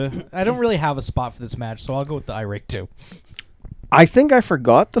gonna have to. I don't really have a spot for this match, so I'll go with the irate too. I think I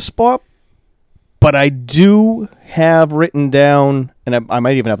forgot the spot, but I do have written down, and I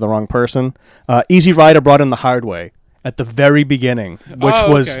might even have the wrong person. Easy Rider brought in the hard way at the very beginning, which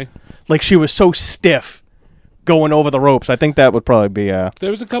was like she was so stiff going over the ropes. I think that would probably be there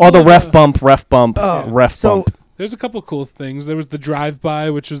was a couple. the of, ref bump. So There's a couple cool things. There was the drive-by,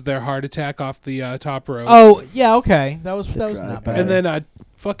 which was their heart attack off the top rope. Oh yeah, okay, that was not bad. And then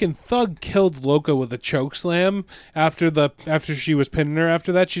fucking Thug killed Loca with a choke slam after she was pinning her.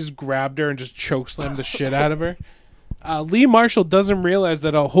 After that, she's grabbed her and just choke slammed the shit out of her. Lee Marshall doesn't realize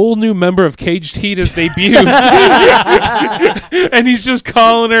that a whole new member of Caged Heat has debuted. And he's just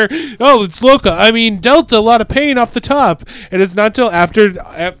calling her, oh, it's Loca. I mean, Delta, a lot of pain off the top. And it's not till after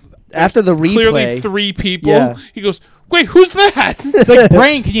the replay, clearly 3 people, Yeah. he goes, wait, who's that? It's like,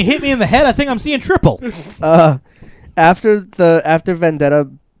 Brain, can you hit me in the head? I think I'm seeing triple. after Vendetta,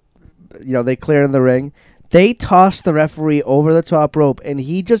 they clear in the ring. They toss the referee over the top rope, and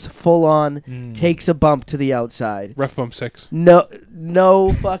he just full on takes a bump to the outside. Ref bump 6. No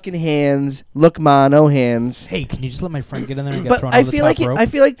fucking hands. Look, ma, no hands. Hey, can you just let my friend get in there and get But thrown I over the feel top like rope? I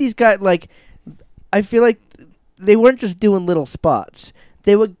feel like these guys I feel like they weren't just doing little spots.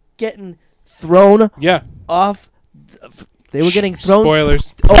 They were getting thrown Yeah. off. They were getting thrown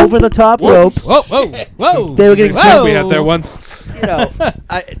Spoilers. over the top rope. Whoa, whoa, whoa! They were getting Whoa! We had there once.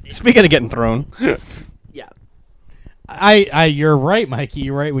 Speaking of getting thrown, I you're right, Mikey.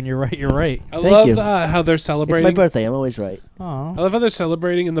 You're right. When you're right, you're right. I Thank love you. how they're It's celebrating. my birthday. I'm always right. Aw. I love how they're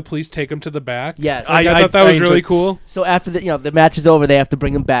celebrating and the police take them to the back. Yes. I thought that was really enjoyed- cool. So after the match is over, they have to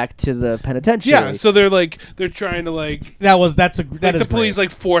bring him back to the penitentiary. Yeah, so they're trying to That's the police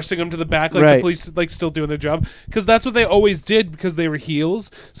forcing them to the back, the Right. police still doing their job, because that's what they always did, because they were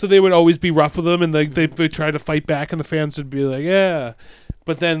heels, so they would always be rough with them, and they try to fight back, and the fans would be like, yeah.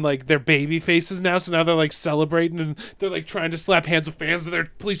 But then they're baby faces now, so now they're celebrating, and they're trying to slap hands with fans, and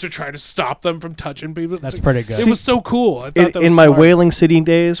their police are trying to stop them from touching people. That's pretty good. It was so cool. I thought that was in my smart. Whaling City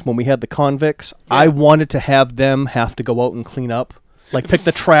days when we had the convicts, I wanted to have them have to go out and clean up, pick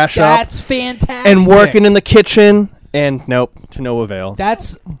the trash up, That's fantastic. and working in the kitchen. And nope, to no avail.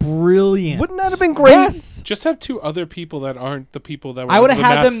 That's brilliant. Wouldn't that have been great? Yes. Just have 2 other people that aren't the people that were I would have the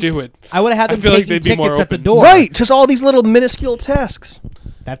had mass them do it. I would have had I them feel like taking they'd be more tickets at the open. door. Right, just all these little minuscule tasks.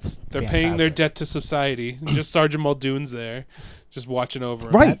 That's They're paying their debt to society. And just Sergeant Muldoon's there, just watching over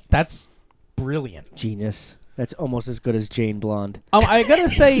 'em. Right. That's brilliant. Genius. That's almost as good as Jane Blonde. I gotta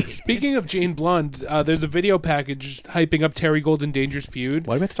say, Speaking of Jane Blonde, there's a video package hyping up Terry Gold and Danger's feud.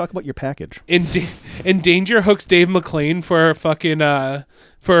 Why do we have to talk about your package? And Danger hooks Dave McClain for her fucking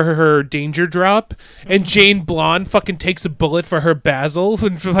for her Danger drop, and Jane Blonde fucking takes a bullet for her Basil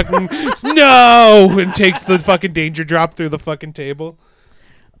and fucking no, and takes the fucking Danger drop through the fucking table.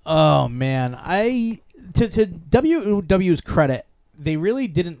 oh man, to WW's credit, they really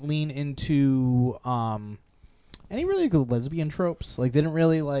didn't lean into any really good lesbian tropes. They didn't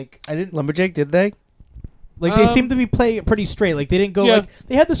really I didn't Lumberjack, did they? they seemed to be playing pretty straight. They didn't go Yeah.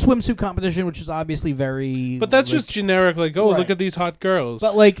 they had the swimsuit competition, which is obviously very. But that's just generic. Right. Look at these hot girls.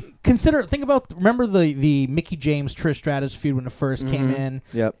 But remember the Mickey James Trish Stratus feud when it first came in.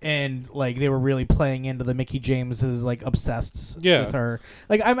 Yep. And they were really playing into the Mickey James's obsessed Yeah. with her.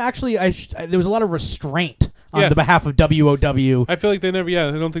 I'm actually there was a lot of restraint on Yeah. the behalf of WOW. I feel like they never. Yeah,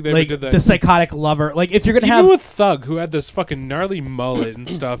 I don't think they ever did that. The psychotic lover. If you're gonna Even have with Thug, who had this fucking gnarly mullet and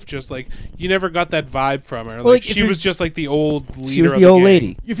stuff, just you never got that vibe from her. Well, if She you're- was just the old leader. She was of the old gang.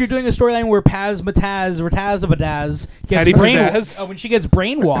 lady. if you're doing a storyline where Paz Mataz or Tazabadaz gets Patty Pizzazz. when she gets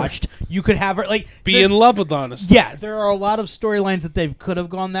brainwashed, you could have her Be there's- in love with Honest. Yeah, there are a lot of storylines that they could have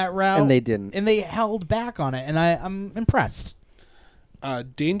gone that route, And they didn't. and they held back on it, and I'm impressed.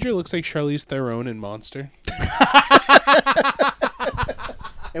 Danger looks like Charlize Theron in Monster.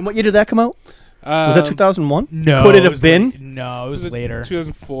 And what year did that come out? Was that 2001? No, Could it have was been? no, it was later.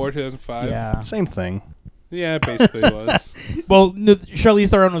 2004, 2005. Yeah. Same thing. Yeah, it basically was. Well, Charlize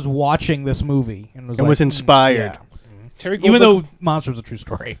Theron was watching this movie and was And was inspired. yeah. Terry Gold Even look- though Monster was a true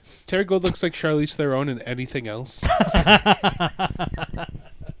story. Terry Gold looks like Charlize Theron in anything else.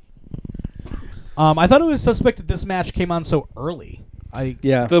 I thought it was suspect that this match came on so early.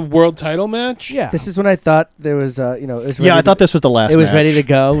 Yeah. The world title match? Yeah. This is when I thought there was, it was Yeah, I ready thought this was the last it was match. ready to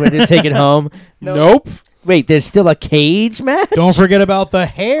go, ready to take it home. Nope. Wait, there's still a cage match? Don't forget about the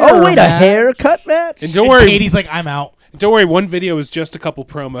hair. Oh, wait, a match. haircut match? And don't And worry. Katie's like, I'm out. Don't worry, one video is just a couple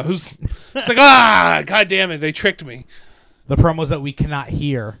promos. It's god damn it, they tricked me. The promos that we cannot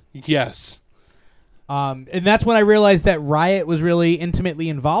hear. Yes. And that's when I realized that Riot was really intimately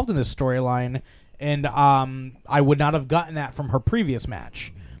involved in this storyline. and I would not have gotten that from her previous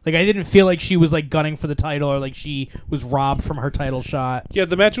match. Like, I didn't feel like she was, like, gunning for the title or, like, she was robbed from her title shot. Yeah,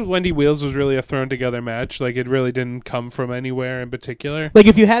 the match with Wendy Wheels was really a thrown-together match. Like, it really didn't come from anywhere in particular. Like,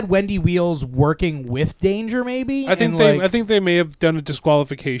 if you had Wendy Wheels working with Danger, maybe? I think and, I think they may have done a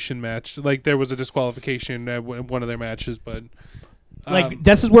disqualification match. Like, there was a disqualification at one of their matches, but...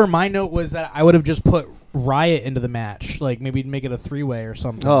 this is where my note was that I would have just put Riot into the match. Like, maybe make it a three-way or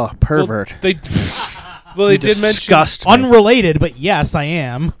something. Oh, pervert. They did mention... Disgust me. Unrelated, but yes, I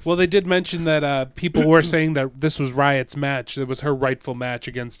am. Well, they did mention that people were saying that this was Riot's match. It was her rightful match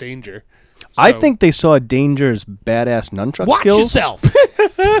against Danger. I So- think they saw Danger's badass nunchuck Watch skills. yourself.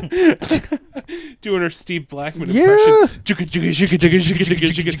 Doing her Steve Blackman Yeah. impression. Jugga, jugga, jugga, jugga,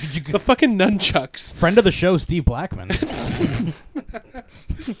 jugga, jugga, jugga. The fucking nunchucks. Friend of the show, Steve Blackman.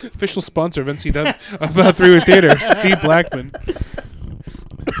 Official sponsor of NCW of Three-Way Theater, Steve Blackman.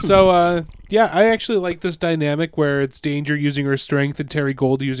 So, yeah, I actually like this dynamic where it's Danger using her strength and Terry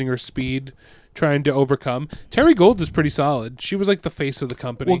Gold using her speed, trying to overcome. Terry Gold is pretty solid. She was like the face of the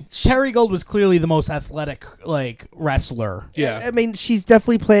company. Well, Terry Gold was clearly the most athletic, like, wrestler. Yeah. I mean, she's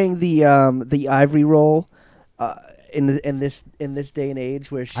definitely playing the Ivory role in this day and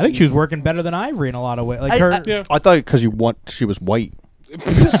age where I think she was working better than Ivory in a lot of ways. Like Yeah. I thought because she was white.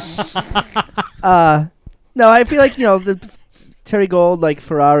 No, I feel like the Terry Gold, like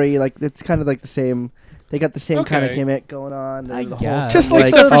Ferrari, like it's kind of like the same. They got the same kind of Okay. gimmick going on. I The guess. whole Just like, like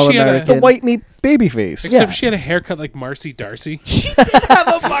Except for she had All-American. The white meat baby face. Except Yeah. she had a haircut like Marcy Darcy. Well,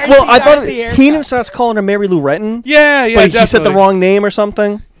 I thought Heenan starts calling her Mary Lou Retton, Yeah, yeah, but he said the definitely. wrong name or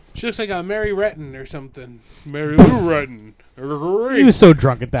something. She looks like a Mary Retton or something. Mary Lou Retton. He was so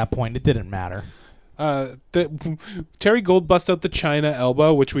drunk at that point, it didn't matter. Terry Gold busts out the China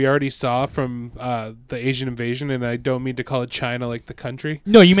elbow, which we already saw from the Asian invasion, and I don't mean to call it China like the country.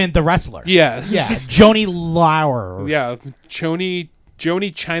 No, you meant the wrestler. Yeah. Yeah, Joni Lauer. Yeah, Joni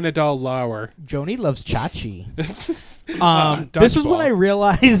China Doll Lauer. Joni loves Chachi. Dodgeball. This was when I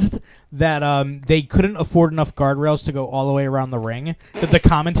realized that they couldn't afford enough guardrails to go all the way around the ring. That the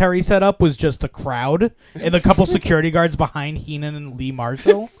commentary setup was just the crowd and the couple security guards behind Heenan and Lee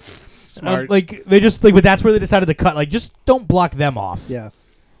Marshall. Smart. Like they just like, but that's where they decided to cut. Like, just don't block them off. Yeah.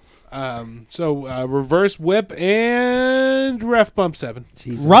 So reverse whip and ref bump 7.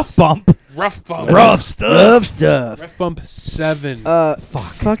 Jesus. Rough bump. Rough bump. Rough stuff. Love stuff. Ref bump 7.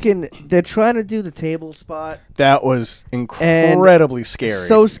 Fucking, they're trying to do the table spot. That was incredibly scary.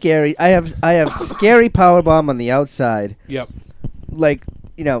 So scary. I have scary powerbomb on the outside. Yep. Like,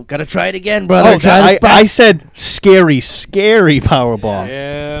 gotta try it again, brother. oh, Try the spot. I said scary powerbomb.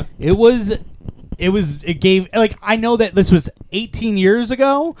 Yeah. It gave, like, I know that this was 18 years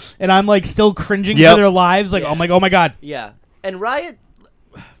ago, and I'm, like, still cringing Yep. for their lives. Like, Yeah. oh my God. Yeah, and Riot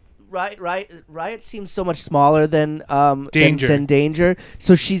seems so much smaller than Danger. than Danger.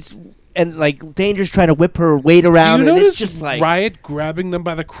 So she's and like Danger's trying to whip her weight Do around, you and notice it's just like Riot grabbing them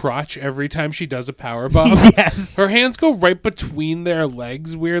by the crotch every time she does a power bomb? Yes. Her hands go right between their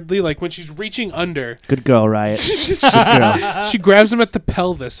legs weirdly, like when she's reaching under. good girl, Riot. Good girl. She grabs him at the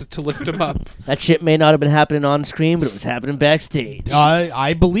pelvis to lift him up. That shit may not have been happening on screen, but it was happening backstage.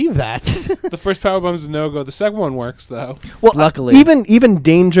 I believe that. The first power bomb is a no-go. The second one works, though. Well, Luckily. even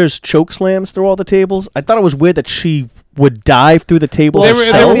Danger's choke slams through all the tables. I thought it was weird that she would dive through the table. They Well,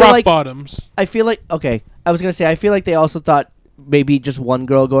 were, I they were feel rock like- bottoms. I feel like I was gonna say I feel like they also thought maybe just one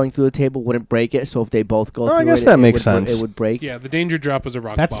girl going through the table wouldn't break it. So if they both go Oh, I through guess it, that it makes would, sense. It would break. Yeah, the danger drop was a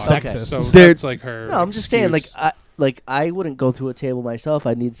rock That's bottom. sexist. So There- that's like her. No, I'm just saying, excuse. I wouldn't go through a table myself.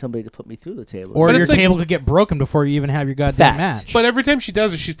 I need somebody to put me through the table. Or But your it's like- table could get broken before you even have your goddamn Fact. match. But every time she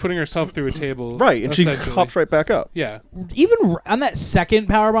does it, she's putting herself through a table. right, and she essentially. hops right back up. Yeah. Even on that second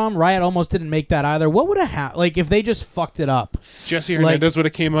powerbomb, Riot almost didn't make that either. What would have happened? Like, if they just fucked it up? Jesse Like- Hernandez would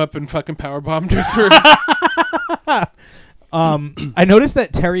have came up and fucking powerbombed her through. I noticed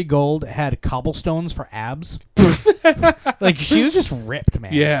that Terry Gold had cobblestones for abs. Like, she was just ripped,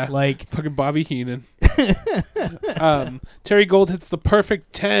 man. Yeah. Like, Fucking Bobby Heenan. Terry Gold hits the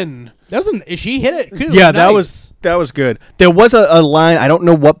perfect 10. that was she hit it. Good. Yeah, Nice. that was good. There was a line. I don't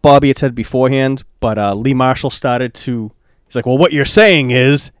know what Bobby had said beforehand, but Lee Marshall started to. He's like, "Well, what you're saying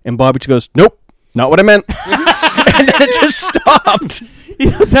is," and Bobby just goes, "Nope, not what I meant," and then it just stopped. He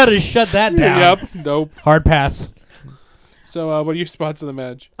knows how to shut that down. Yep. Nope. Hard pass. So, what are your spots of the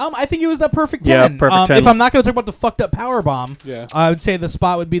match? I think it was that perfect 10. Yeah, perfect 10. If I'm not going to talk about the fucked up power bomb, Yeah. I would say the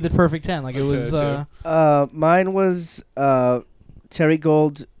spot would be the perfect 10. Like, it I'd say was. that too. Mine was Terry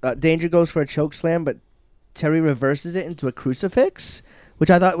Gold. Danger goes for a choke slam, but Terry reverses it into a crucifix, which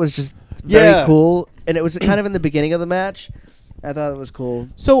I thought was just very Yeah. cool. And it was kind of in the beginning of the match. I thought it was cool.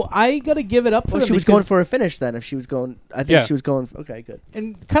 So I gotta give it up for Well, them. she was going because- for a finish then. If she was going, I think Yeah. she was going. Okay, good.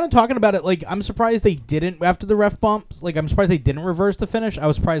 And kind of talking about it, like, I'm surprised they didn't, after the ref bumps, like, I'm surprised they didn't reverse the finish. I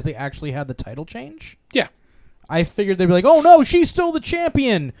was surprised they actually had the title change. Yeah. I figured they'd be like, oh, no, she's still the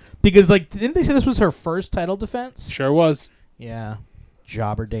champion. Because, like, didn't they say this was her first title defense? Sure was. Yeah.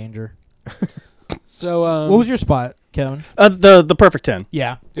 Jobber danger. So, What was your spot, Kevin? The perfect 10.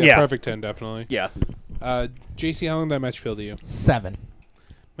 Yeah. Yeah. Perfect 10, definitely. Yeah. JC, how long did that match feel to you? 7.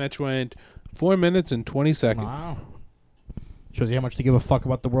 Match went 4 minutes and 20 seconds. Wow. Shows you how much they give a fuck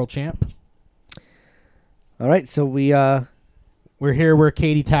about the world champ. All right, so we We're here where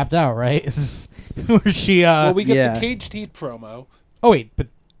Katie tapped out, right? This is where she, Well, we get yeah. the Caged Heat promo. oh, wait, but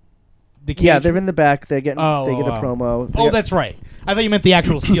the cage... yeah, they're in the back. They're getting they get a oh. promo. They Oh, got- that's right. I thought you meant the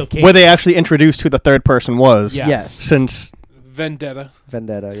actual steel cage. Where they actually introduced who the third person was. Yeah. yes, Since Vendetta.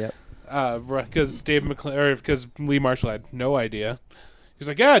 Vendetta. Yep. Because because Lee Marshall had no idea. He's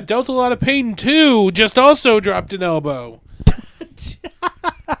like, yeah, dealt a lot of pain too. Just also dropped an elbow.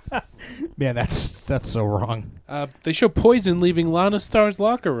 Man, that's so wrong. They show Poison leaving Lana Starr's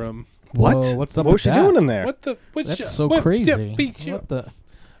locker room. what? Whoa, what's up What with was she that? doing in there? What the? That's so what- crazy. yeah, What the?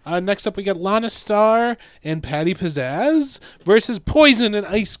 next up, we got Lana Starr and Patty Pizzazz versus Poison and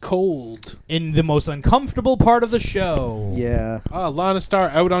Ice Cold. In the most uncomfortable part of the show. Yeah. Lana Starr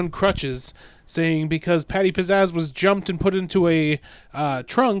out on crutches, saying because Patty Pizzazz was jumped and put into a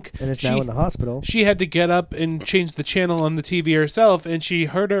trunk, And it's now in the hospital. she had to get up and change the channel on the TV herself, and she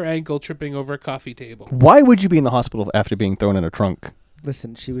hurt her ankle tripping over a coffee table. Why would you be in the hospital after being thrown in a trunk?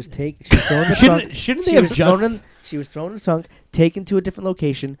 Listen, she was thrown in the Shouldn't- trunk. shouldn't she they have was thrown just- in, She was thrown in the trunk, taken to a different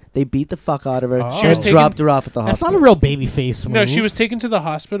location. They beat the fuck out of her. Oh. She She was and taken- dropped her off at the That's hospital. not a real baby face move. No, she was taken to the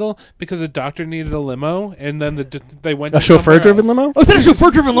hospital because a doctor needed a limo, and then they went A to somewhere chauffeur-driven else. limo? Oh, is that a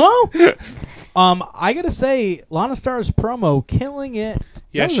chauffeur-driven limo? I gotta say, Lana Starr's promo killing it.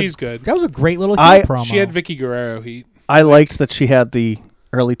 Yeah, That was a- she's good. That was a great little I- heat promo. She had Vicky Guerrero heat. I liked that she had the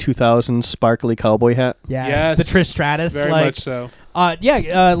early 2000s sparkly cowboy hat. yes, the Trish Stratus. Very like, much so.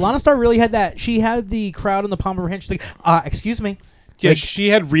 Lana Starr really had that. She had the crowd in the palm of her hand. She's like, excuse me. Yeah, Like- she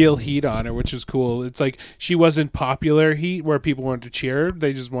had real heat on her, which is cool. It's like she wasn't popular heat where people wanted to cheer her.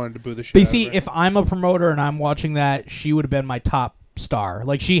 They just wanted to boo the shit But you out see, of her. if I'm a promoter and I'm watching that, she would have been my top star.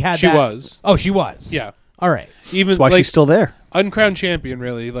 Like, she had She that- was. Oh, she was. Yeah. All right. Even That's why like she's still there. uncrowned champion,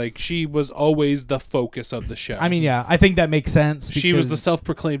 really. Like she was always the focus of the show. I mean, yeah, I think that makes sense. she was the because-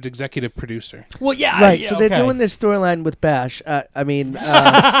 self-proclaimed executive producer. Well, yeah. Right, yeah, so they're okay. doing this storyline with Bash.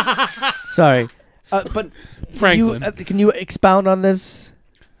 Sorry. But Franklin. can you expound on this?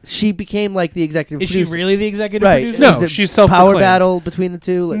 She became like the executive Is she producer. really the executive Right. producer? No, Is it she's power self-proclaimed. battle between the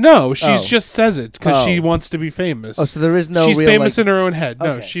two. Like- No, she's Oh. just says it because she Oh. wants to be famous. Oh, so there is no she's real, famous like- in her own head.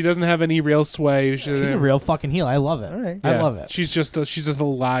 No, Okay. she doesn't have any real sway. She She's doesn't a have- real fucking heel. I love it. All right. I yeah. love it. She's just a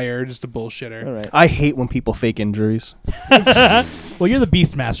liar, just a bullshitter. All right. I hate when people fake injuries. Well, you're the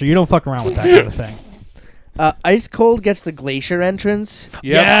Beastmaster. You don't fuck around with that kind of thing. Ice Cold gets the Glacier entrance. Yep.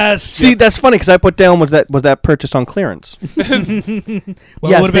 Yes. See, that's funny because I put down was that purchased on clearance. Well, Yes, it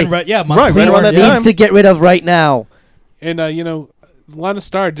would have been they- yeah, right around that Needs time. to get rid of right now. And Lana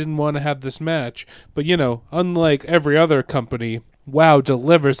Starr didn't want to have this match, but unlike every other company, WoW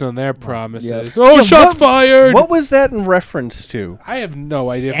delivers on their promises. Yeah. Oh, Yeah, shots what- fired! What was that in reference to? I have no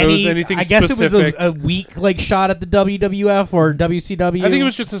idea if it was anything I guess specific. it was a weak like shot at the WWF or WCW. I think it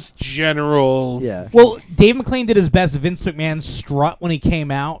was just this general. Yeah. Well, Dave McClain did his best Vince McMahon strut when he came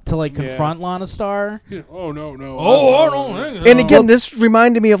out to like confront Lana Starr. Oh no! And again, this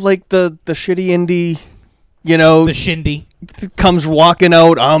reminded me of like the shitty indie, The shindy. comes walking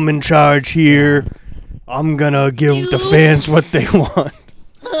out. I'm in charge here. I'm gonna give the fans what they want.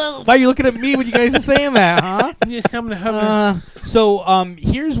 Why are you looking at me when you guys are saying that, huh? Yes, I'm So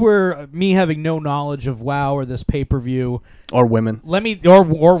here's where me having no knowledge of WoW or this pay-per-view, Or women. let me or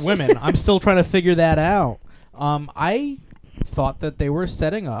women. I'm still trying to figure that out. I thought that they were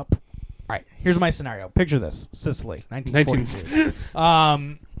setting up. All right, here's my scenario. Picture this: Sicily,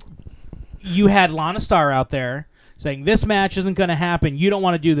 1942. You had Lana Starr out there saying this match isn't going to happen. You don't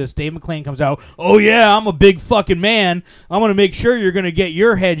want to do this. Dave McClain comes out. Oh yeah, I'm a big fucking man. I'm going to make sure you're going to get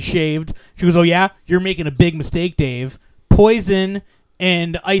your head shaved. She goes, oh yeah, you're making a big mistake, Dave. Poison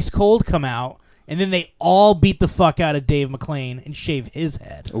and Ice Cold come out. And then they all beat the fuck out of Dave McClain and shave his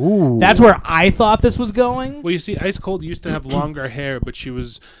head. Ooh. That's where I thought this was going. Well, you see, Ice Cold used to have longer hair, but she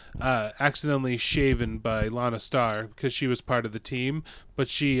was accidentally shaven by Lana Starr because she was part of the team. But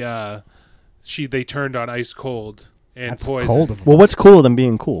they turned on Ice Cold and That's Poison. cold of them. Well, what's cooler than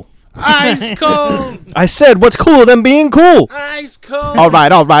being cool? Ice Cold, I said, what's cooler than being cool? Ice Cold. All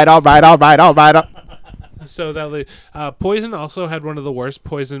right. So that Poison also had one of the worst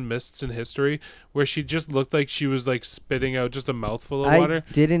poison mists in history, where she just looked like she was like spitting out just a mouthful of water.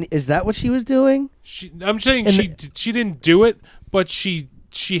 Is that what she was doing? I'm saying she didn't do it, but she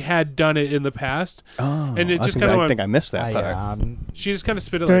had done it in the past. Oh, and it just I think I missed that part. She just kind of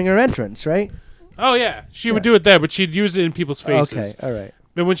spit it During her entrance, right? Oh yeah, she would do it there, but she'd use it in people's faces. Okay, all right.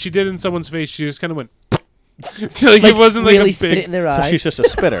 And when she did it in someone's face, she just kind of went. Like it wasn't like really a spit big. it in their So eye. she's just a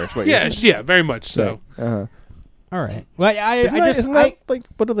spitter. Is what you're saying. Yeah, very much so. Uh-huh. All right. Well, Isn't that like,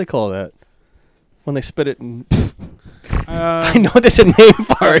 what do they call that? When they spit it in... I Um, know there's a name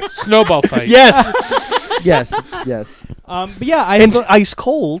for it. snowball fight. Yes. yes. But yeah, And ice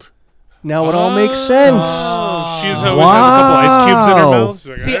cold. Now it all makes sense. Oh, she's always has a couple ice cubes in her Wow. mouth.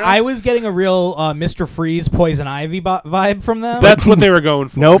 Like, see, I was getting a real Mr. Freeze Poison Ivy vibe from them. That's what they were going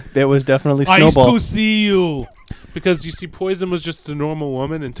for. Nope, it was definitely Ice Snowball. to see you. Because you see, Poison was just a normal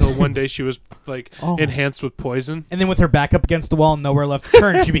woman until one day she was like enhanced with poison. And then with her back up against the wall and nowhere left to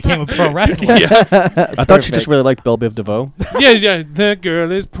turn, she became a pro wrestler. I thought she just really liked Belle Biv DeVoe. Yeah, that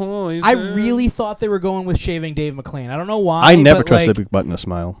girl is poison. I really thought they were going with shaving Dave McClain. I don't know why. I never but, trusted like, Big Button to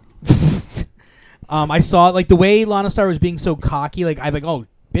smile. I saw like the way Lana Star was being so cocky. Like I'm like, oh,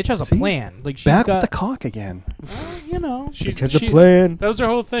 bitch has a See? plan. Like she's Back got, with the cock again. you know, Because of plan. That was her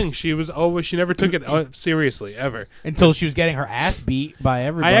whole thing. She never took it seriously ever. until she was getting her ass beat by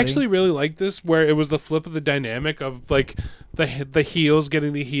everybody. I actually really like this, where it was the flip of the dynamic of like the heels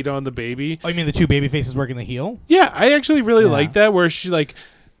getting the heat on the baby. Oh, you mean the two baby faces working the heel? Yeah, I actually really Yeah. like that, where she like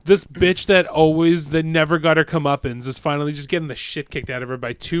this bitch that never got her comeuppance is finally just getting the shit kicked out of her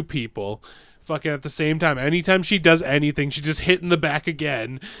by two people. Fucking at the same time. Anytime she does anything, she just hit in the back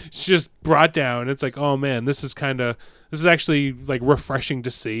again. She's just brought down. It's like, oh man, this is actually like refreshing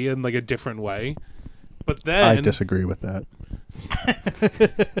to see in like a different way. But then I disagree with that.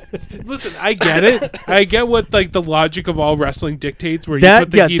 listen, I get it. I get what like the logic of all wrestling dictates, where That- you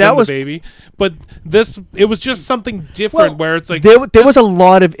put the yeah, heat that on was- the baby. But it was just something different, where it's like There was a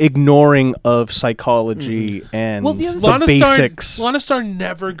lot of ignoring of psychology and Well, the other- the basics. Lana Star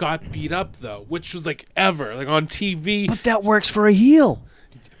never got beat up though, which was like ever like on TV. But that works for a heel.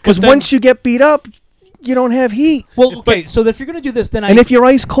 Because then- once you get beat up, you don't have heat. Well, okay. So if you're gonna do this, then And if you're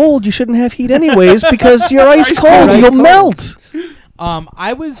ice cold, you shouldn't have heat anyways because you're ice cold. You'll melt.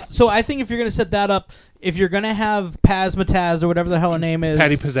 I think if you're gonna set that up, if you're gonna have Paz Mataz or whatever the hell her name is,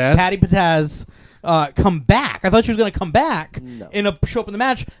 Patty Pizzazz? come back. I thought she was gonna come back and show up in the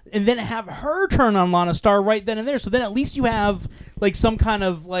match, and then have her turn on Lana Star right then and there. So then at least you have like some kind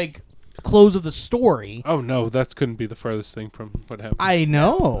of like close of the story. Oh no, that couldn't be the furthest thing from what happened. I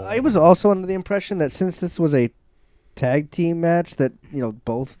know. I was also under the impression that since this was a tag team match, that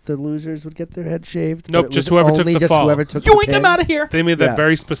both the losers would get their head shaved. but Nope, it was just whoever took only the just fall. Whoever took You the ain't pin. them out of here. They made that Yeah.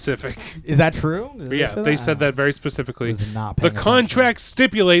 very specific. Is that true? They said that very specifically. Was not The paying attention. contract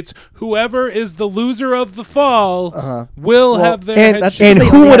stipulates whoever is the loser of the fall Uh-huh. will Well, have their and head that's shaved. And They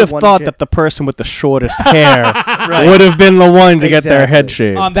who only would have have one thought shit. that the person with the shortest hair would have been the one to get their head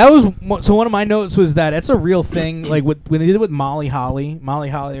Exactly. shaved? That was so. One of my notes was that it's a real thing. Like when they did it with Molly Holly. Molly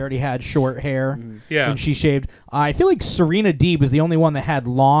Holly already had short hair Yeah. when she shaved. I feel like Serena Deeb was the only one that had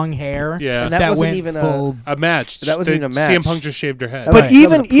long hair. Yeah. And that wasn't went even a- full. A match. That wasn't even a CM match. Punk just shaved her head. That But Right.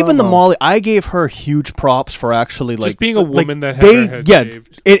 even That was a even the promo. Molly, I gave her huge props for actually like being a like, woman that had her head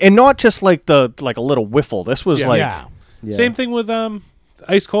shaved. and not just like like a little whiffle. This was Yeah. like Yeah. Yeah. Same thing with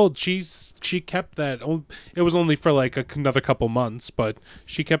Ice Cold. She kept that. It was only for like another couple months, but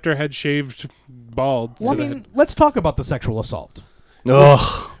she kept her head shaved bald. Well, I mean, let's talk about the sexual assault.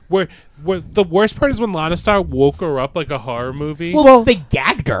 ugh. where the worst part is when Lana Star woke her up like a horror movie. Well, they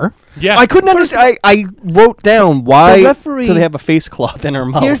gagged her. yeah, I couldn't understand. I wrote down why The referee- do they have a face cloth in her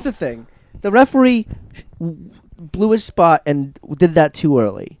mouth? Here's the thing: the referee blew his spot and did that too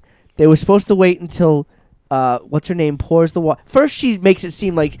early. They were supposed to wait until what's her name pours the water. First, she makes it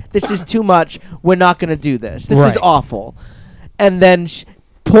seem like this is too much. We're not going to do this. This is Right. awful. And then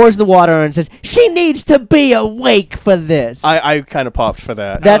pours the water and says she needs to be awake for this. I kind of popped for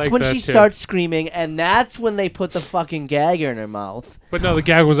that. That's like when that she too. starts screaming, and that's when they put the fucking gagger in her mouth. but no, the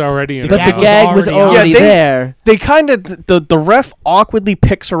gag was already in. The But her the was mouth. gag was already on. already Yeah, they- there. They kind of the ref awkwardly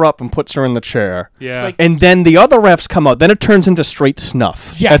picks her up and puts her in the chair. Yeah, like- And then the other refs come out. Then it turns into straight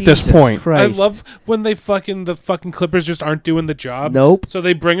snuff Yeah, at this Jesus point. Christ. I love when the fucking Clippers just aren't doing the job. Nope. So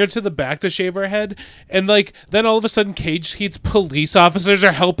they bring her to the back to shave her head, and like then all of a sudden, Cage Heat's police officers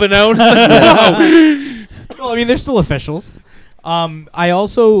are helping out. It's like, no. Well, I mean, they're still officials. I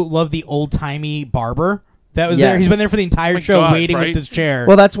also love the old timey barber that was there. Yes. He's been there for the entire my show, God, waiting right? with his chair.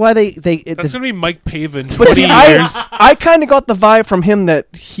 Well, that's why they That's gonna be Mike Pavin. But 20 see, years. I kind of got the vibe from him that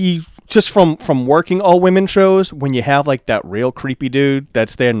he just from working all women shows, when you have like that real creepy dude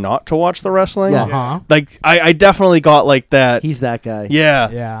that's there not to watch the wrestling, Yeah. Uh-huh. like I definitely got like that. He's that guy. Yeah,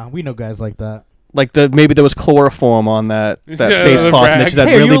 Yeah, we know guys like that. like maybe there was chloroform on that Yeah, face the cloth, rag. and it's that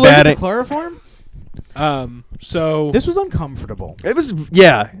Hey, are you really allergic bad. to chloroform? So This was uncomfortable. It was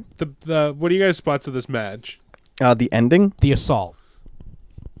the what are you guys' spots of this match? the ending. The assault.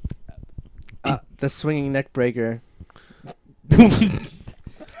 The swinging neck breaker.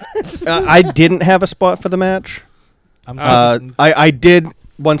 I didn't have a spot for the match. I'm sorry. I did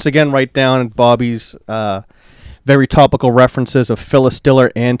once again write down Bobby's very topical references of Phyllis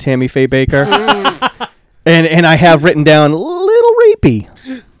Diller and Tammy Faye Baker, and I have written down little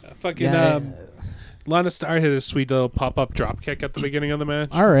rapey. Fucking Lana Starr hit a sweet little pop-up drop kick at the beginning of the match.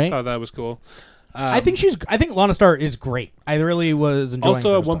 All right. Thought that was cool. I think Lana Starr is great. I really was enjoying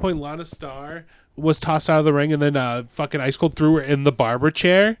Also, her at one stuff. point, Lana Starr was tossed out of the ring, and then fucking Ice Cold threw her in the barber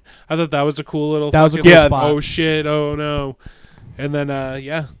chair. I thought that was a cool little. That was a fucking, cool like, spot. Oh shit! Oh no! And then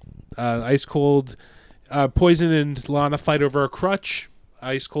Ice Cold, Poison and Lana fight over a crutch.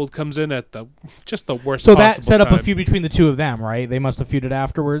 Ice Cold comes in at the worst. So that possible set up a time. feud between the two of them, right? They must have feuded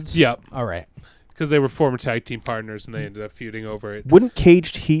afterwards. Yep. All right. Because they were former tag team partners, and they ended up feuding over it. Wouldn't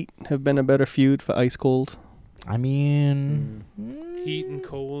Caged Heat have been a better feud for Ice Cold? I mean, Heat and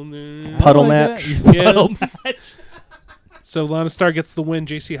cold. Puddle I like match. that. Yeah. Puddle match. So Lana Starr gets the win.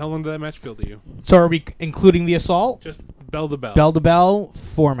 JC, how long did that match feel to you? So are we including the assault? Just bell to bell. Bell to bell,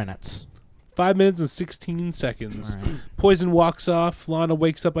 4 minutes. 5 minutes and 16 seconds. All right. Poison walks off. Lana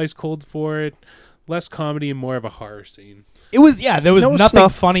wakes up Ice Cold for it. Less comedy and more of a horror scene. It was there was No nothing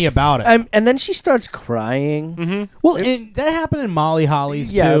snuff. funny about it. And then she starts crying. Mm-hmm. Well, and that happened in Molly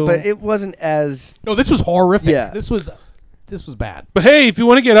Holly's Yeah, too. but it wasn't as. no, this was horrific. Yeah. This was bad. But hey, if you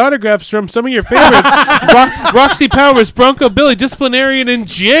want to get autographs from some of your favorites, Roxy Powers, Bronco Billy, Disciplinarian, and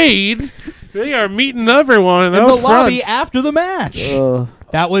Jade, they are meeting everyone In out the front. lobby after the match. Uh,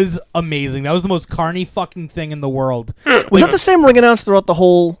 That was amazing. That was the most carny fucking thing in the world. Was that the same ring announce throughout the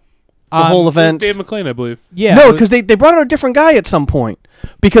whole It was event? Dave McClain, I believe. Yeah. No, it was- because they brought out a different guy at some point.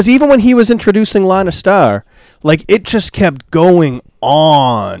 Because even when he was introducing Lana Starr, like it just kept going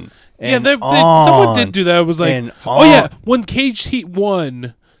on. Yeah, and someone did do that. It was like, and oh yeah, on. when Caged Heat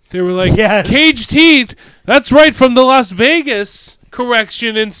won, they were like, Yes. Caged Heat. That's right, from the Las Vegas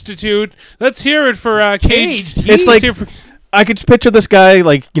Correction Institute. Let's hear it for Caged Heat. It's like Let's hear for- I could picture this guy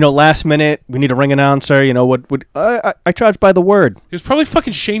like last minute. We need a ring announcer. What would I charge by the word? it was probably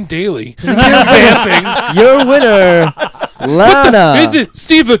fucking Shane Daly. Vamping. your winner, Lana. Is it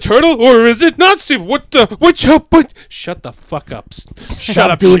Steve the Turtle or is it not Steve? What? Shut the fuck up. Shut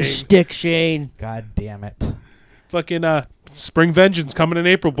up, doing Shane. stick, Shane. God damn it. Fucking Spring Vengeance coming in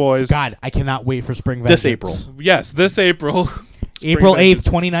April, boys. God, I cannot wait for Spring This Vengeance. April. Yes, this April. April Spring 8th,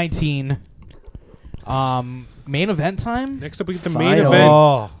 2019. Main event time? Next up, we get the main Final. event: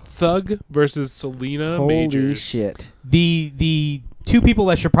 Oh. Thug versus Selena Holy Majors. shit. The two people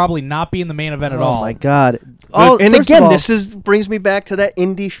that should probably not be in the main event at Oh all. my god. And first of again, all, this brings me back to that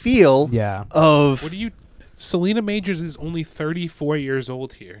indie feel Yeah. of What do you? Selena Majors is only 34 years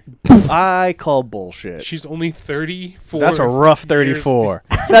old here. I call bullshit. She's only 34. That's a rough years. 34.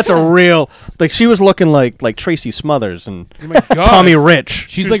 That's a real she was looking like Tracy Smothers and Oh my God. Tommy Rich.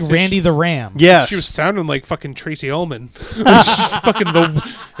 She's was- like Randy the Ram. Yes. She was sounding like fucking Tracy Ullman. She's fucking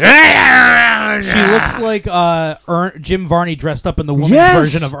the. She looks like Jim Varney dressed up in the woman's Yes!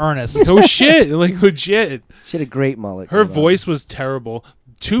 version of Ernest. Oh shit! Like legit. she had a great mullet. Her going on. voice was terrible.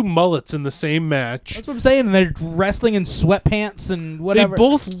 2 mullets in the same match. That's what I'm saying. And they're wrestling in sweatpants and whatever. They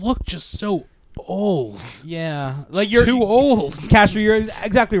both look just so old. Yeah. Like you're too old. Castro, you're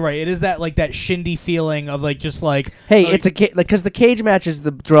exactly right. It is that shindy feeling of just like Hey, it's a because the cage match is the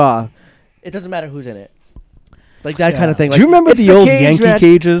draw. It doesn't matter who's in it. Like that kind of thing. Do you remember it's the old cage Yankee match-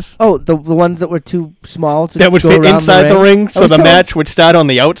 cages? Oh, the ones that were too small to That would go fit around inside the ring, I so was the telling- match would start on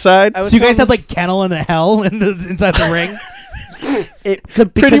the outside? I was so you guys telling had kennel and a hell inside the ring. it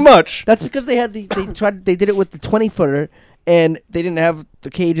could Pretty because much. That's because they did it with the 20-footer and they didn't have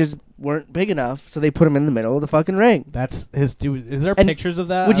the cages weren't big enough, so they put them in the middle of the fucking ring. That's his dude. Is there And pictures of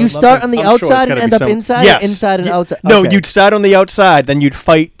that? Would I you love start to- on the I'm sure it's outside and gotta end be up some- inside? Yes. Or inside and outside? No, Okay. you'd start on the outside, then you'd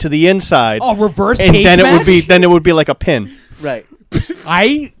fight to the inside, Oh, reverse and cage then it match? would be like a pin. right.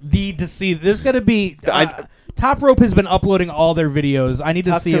 I need to see. There's got to be. Top Rope has been uploading all their videos. I need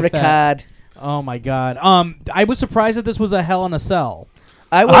to Talk see to if that. Ricard. Oh my god. I was surprised that this was a Hell in a Cell.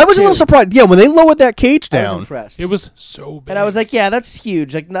 I I was a too. little surprised. Yeah, when they lowered that cage I was down. impressed. It was so bad. And I was like, yeah, that's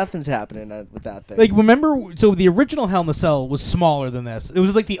huge. Like, nothing's happening with that thing. Like, remember? So the original Hell in a Cell was smaller than this. It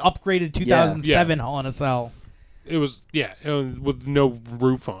was like the upgraded 2007 Hell in a Cell. It was with no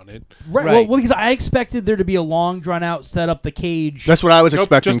roof on it. Right. Right. Well, because I expected there to be a long, drawn out set up the cage. That's what I was Nope,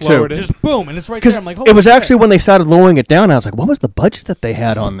 expecting just too. lowered it. just boom, and it's right Because there. I'm like, holy it was shit. actually when they started lowering it down, I was like, what was the budget that they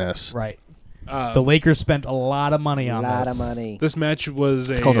had on this? right. The Lakers spent a lot of money A on lot this. of money. This match was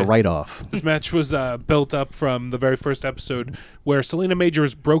It's called a write-off. This match was built up from the very first episode where Selena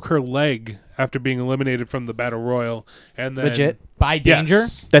Majors broke her leg after being eliminated from the Battle Royal, and then Legit. By Danger.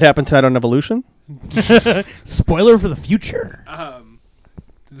 Yes. That happened tonight on Evolution? Spoiler for the future.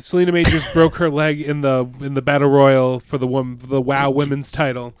 Selena Majors broke her leg in the Battle Royal for the WoW Women's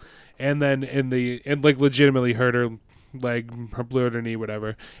title, and then legitimately hurt her leg, blew out her knee,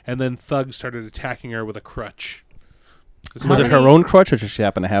 whatever. And then Thug started attacking her with a crutch. Was it her own crutch, or did she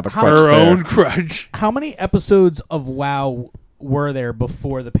happen to have a crutch Her there? own crutch. How many episodes of WoW were there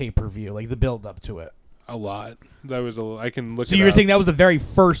before the pay-per-view, like the build-up to it? A lot. I can look. So it you were up. saying that was the very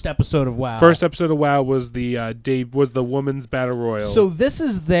first episode of WoW? First episode of WoW was the women's battle royal. So this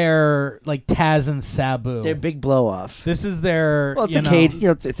is their like Taz and Sabu. Their big blow off. This is their. Well, it's you a know, cage. You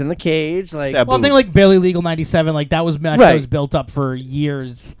know, it's in the cage. Like Sabu. Well, I think like Barely Legal '97, like that was match that Right. was built up for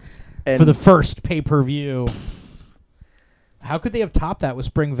years and for the first pay-per-view. How could they have topped that with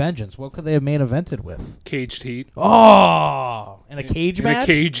Spring Vengeance? What could they have main evented with? Caged heat. Oh, in a cage in match. a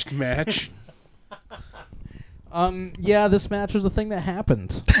caged match. Yeah, this match was a thing that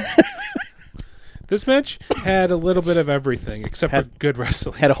happened. This match had a little bit of everything except for Had- good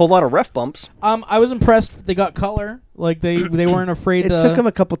wrestling. Had a whole lot of ref bumps. I was impressed. They got color. Like they weren't afraid it to. took them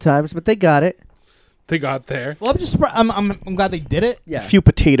a couple times, but they got it. They got there. Well, I'm just. I'm glad they did it. Yeah, A few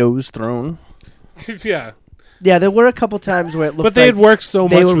potatoes thrown. Yeah. yeah. There were a couple times where it looked But they like had worked so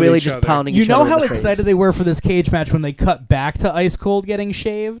much they were with really each just other. pounding. You each know other in how the face. excited they were for this cage match when they cut back to Ice Cold getting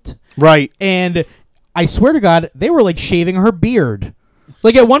shaved, Right. and I swear to God, they were like shaving her beard.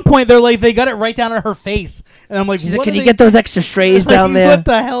 Like at one point, they're like they got it right down at her face, and I'm like, She's like, what "Can are you they- get those extra strays like, down there?" What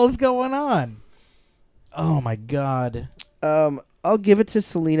the hell is going on? Oh my God! I'll give it to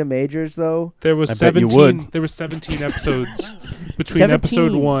Selena Majors though. There was I bet you 17. would. There was 17 episodes between 17.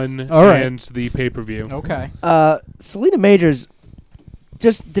 episode 1 All right. and the pay-per-view. Okay. Selena Majors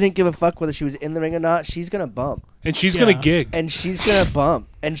just didn't give a fuck whether she was in the ring or not. She's gonna bump, And she's Yeah. gonna gig. and she's gonna bump,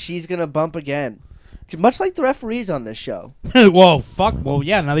 and she's gonna bump again. Much like the referees on this show. Well, fuck. Well,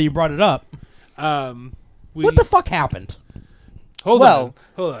 yeah. Now that you brought it up, what the fuck happened? Hold Well,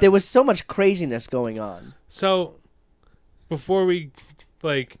 on. There was so much craziness going on. So, before we,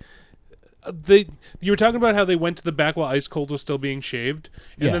 you were talking about how they went to the back while Ice Cold was still being shaved,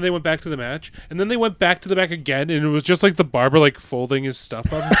 and Yeah. then they went back to the match, and then they went back to the back again, and it was just like the barber like folding his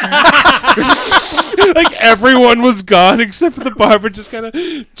stuff up. Like everyone was gone except for the barber, just kind of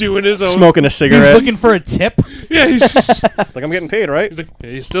doing his own. Smoking a He's cigarette. looking for a tip. Yeah, he's It's like, I'm getting paid, right? like,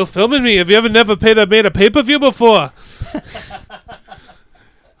 hey, you still filming me? Have you ever never made a pay-per-view before?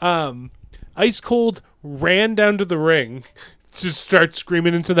 Ice Cold ran down to the ring to start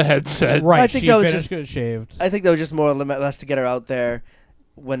screaming into the headset. Right. I think she that was finished just- getting shaved. I think that was just more or less to get her out there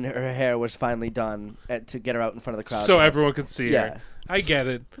when her hair was finally done, to get her out in front of the crowd. So everyone could see Yeah. her. I get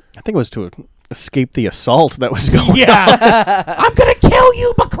it. I think it was to escape the assault that was going on. Yeah. I'm gonna kill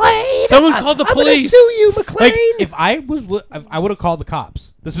you, McClane. Someone called the I'm gonna police. sue you, McLean. Like, if I was, I would have called the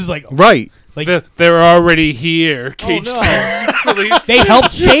cops. This was like, Right. like They're already here. Cage no. Titans police. they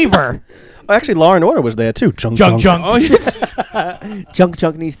helped shave her. Oh, actually, Law and Order was there too. Junk. Junk. Oh, yeah.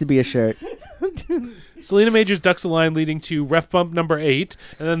 Junk needs to be a shirt. Selena Majors ducks a line leading to ref bump number 8,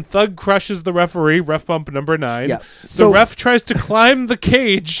 and then Thug crushes the referee, ref bump number 9. Yeah. The So- ref tries to climb the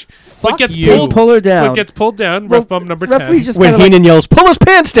cage, Fuck but gets you. pulled. Pull her down. But gets pulled down. Well, Ref bump number referee 10. just When kind of Heenan yells, "Pull his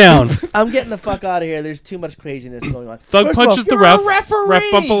pants down!" I'm getting the fuck out of here. There's too much craziness going on. Thug First of all, punches the you're ref. a referee. Ref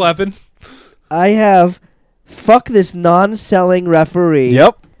bump 11. I have fuck this non-selling referee.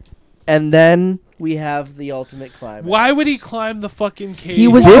 Yep. And then we have the ultimate climax. Why would he climb the fucking cage? He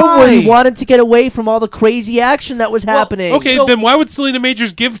was Why? he wanted to get away from all the crazy action that was happening. Okay, So- then why would Selena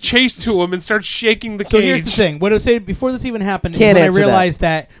Majors give chase to him and start shaking the So cage? here's the thing. What I would say before this even happened Can't is when I answer that. realized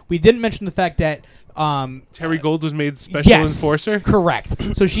that we didn't mention the fact that Terry Gold was made special yes, enforcer correct.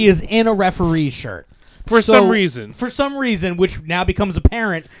 So she is in a referee shirt. for So- some reason. For some reason, which now becomes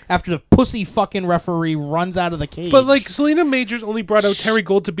apparent after the pussy fucking referee runs out of the cage. But like Selena Majors only brought out Terry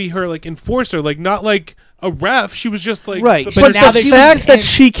Gold to be her like enforcer, like not like a ref. She was just like Right. the- But But now the that fact she's that in-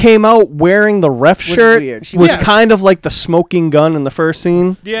 she came out wearing the ref shirt weird. She was was- kind of like the smoking gun in the first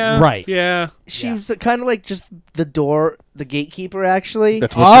scene. yeah, Right. yeah. She was kind of like just the gatekeeper, actually.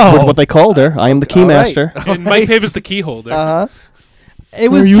 That's Oh. what they called her. I am the All right. keymaster. And Mike Pave is the key holder. Uh-huh. It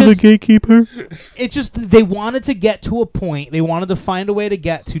was Are you just, the gatekeeper? it just they wanted to get to a point. They wanted to find a way to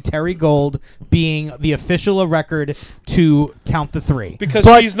get to Terry Gold being the official of record to count the 3. Because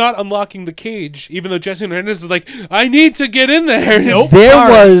she's not unlocking the cage, even though Jesse Hernandez is like, I need to get in there. Nope. There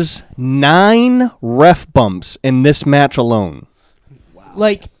Sorry. was 9 ref bumps in this match alone.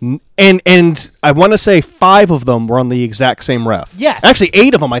 Like, And I want to say 5 of them were on the exact same ref. Yes. Actually,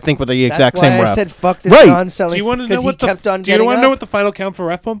 8 of them I think were the exact That's why same I ref. said fuck this Right. John selling. Do you want to 'cause know he what the kept on Do you getting want to know up. what the final count for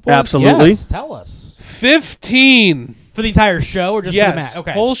ref bump was? Absolutely. yes, tell us. 15. For the entire show or just for the Yes. match?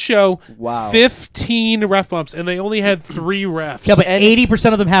 Okay. Whole show. Wow. 15 ref bumps, and they only had 3 refs. Yeah, but And-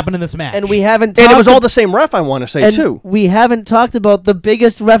 80% of them happened in this match. And we haven't. And it was talked all the same ref, I want to say, and too. we haven't talked about the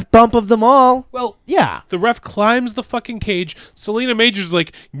biggest ref bump of them all. well, yeah. The ref climbs the fucking cage. Selena Major's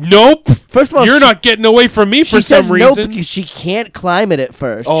like, nope. First of all, you're she- not getting away from me She for some says no reason. because she can't climb it at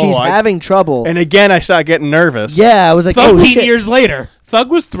first. Oh, She's having trouble. And again, I started getting nervous. yeah, I was like, oh 15 shit. years later. Thug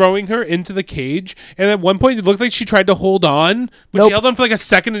was throwing her into the cage, and at one point it looked like she tried to hold on, but Nope. she held on for like a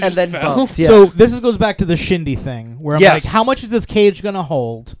second and, And just then fell. bumped. Yeah. So this goes back to the Shindy thing, where I'm Yes. like, how much is this cage going to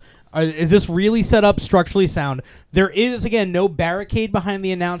hold? Is this really set up structurally sound? There is, again, no barricade behind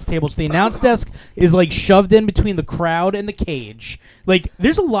the announce table. So the announce desk is, like, shoved in between the crowd and the cage. Like,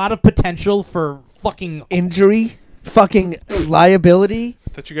 there's a lot of potential for fucking... Injury, fucking liability.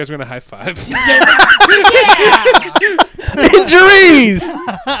 I thought you guys were gonna high five. Injuries!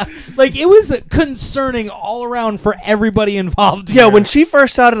 Like, it was concerning all around for everybody involved Yeah, here. when she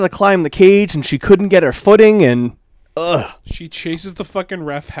first started to climb the cage and she couldn't get her footing and... Ugh. She chases the fucking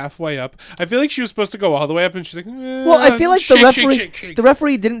ref halfway up. I feel like she was supposed to go all the way up, and she's like, Well, I feel like shake, the referee, shake, shake, shake. the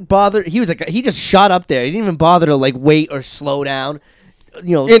referee didn't bother. He was like, he just shot up there. He didn't even bother to like wait or slow down.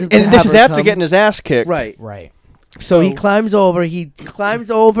 You know, And to this have is her after come. getting his ass kicked. right. Right. So he Oh. climbs over. He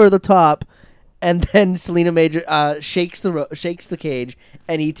climbs over the top, and then Selena Major shakes the cage,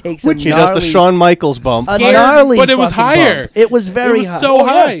 and he takes Which a She gnarly, does the Shawn Michaels bump. a Scared, gnarly but it was fucking higher. bump. It was very it was high. so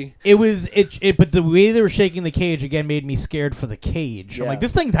high. It was but the way they were shaking the cage again made me scared for the cage. I'm Yeah. like,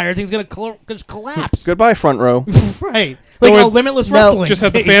 this entire thing's gonna just collapse. Goodbye, front row. Right, like No, a limitless no, wrestling. Just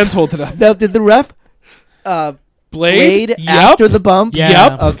had the cage. fans hold it up. Now, did the ref Blade? blade Yep. after the bump? Yeah.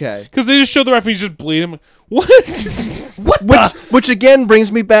 Yep. Okay. Because they just showed the referee just bleed him. What? Which again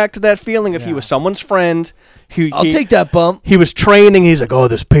brings me back to that feeling if he Yeah. was someone's friend. I'll take that bump. He was training. He's like, oh,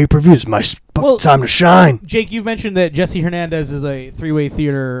 this pay-per-view is my Well- time to shine. Jake, you've mentioned that Jesse Hernandez is a three-way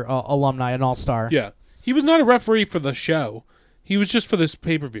theater alumni, an all-star. Yeah. He was not a referee for the show. He was just for this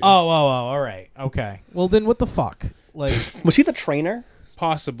pay-per-view. Oh, all right, okay. Well, then what the fuck? Like, Was he the trainer?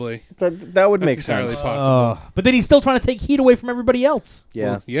 Possibly. That would That's make entirely sense. possible. but then he's still trying to take heat away from everybody else. Yeah.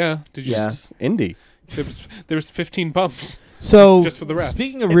 Well, yeah. Did you Yeah. Indie. There was 15 bumps. So, Just for the refs.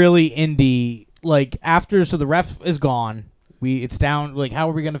 speaking of really indie, like after, so the ref is gone. It's down. Like, how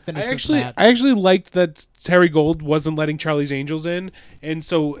are we gonna finish this match? I actually liked that Terry Gold wasn't letting Charlie's Angels in, and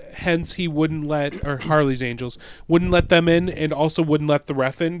so hence he wouldn't let, or Harley's Angels wouldn't let them in, and also wouldn't let the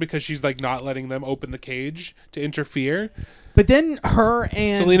ref in because she's like not letting them open the cage to interfere. But then her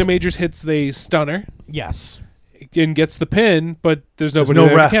and Selena Majors hits the stunner yes. and gets the pin, but there's nobody no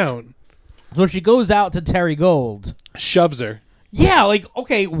there ref. to count. So she goes out to Terry Gold. Shoves her. Yeah, like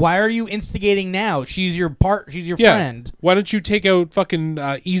okay, why are you instigating now? She's your She's your Yeah. friend. Why don't you take out fucking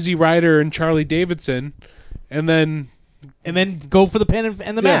Easy Rider and Charlie Davidson, and then And then go for the pin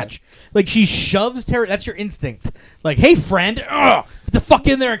and the match. Like she shoves Terry. That's your instinct. Like, hey friend, get the fuck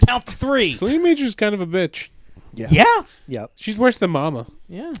in there and count to 3. Selena Majors is kind of a bitch. Yeah. Yep. She's worse than Mama.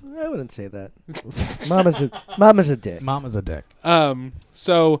 Yeah. I wouldn't say that. Mama's a dick. Mama's a dick.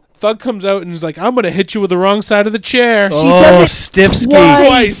 So Thug comes out and is like, "I'm gonna hit you with the wrong side of the chair." She does it stiff ski.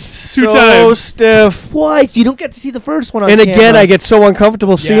 Twice. Two So times. stiff. Twice. You don't get to see the first one on And again, camera. I get so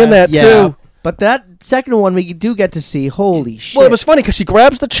uncomfortable seeing that Yes. Yeah. too. But that second one we do get to see. Holy shit. Well, it was funny because she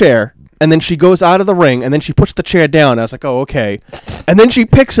grabs the chair and then she goes out of the ring and then she puts the chair down. I was like, oh, okay. And then she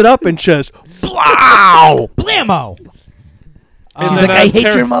picks it up and just, wow! Blammo. And She's then, like, I hate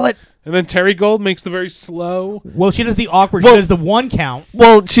Terry- your mullet. And then Terry Gold makes the very slow. Well, she does the awkward. Well- she does the 1 count.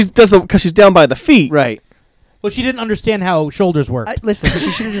 Well, she does because she's down by the feet. Right. Well, she didn't understand how shoulders work. Listen, she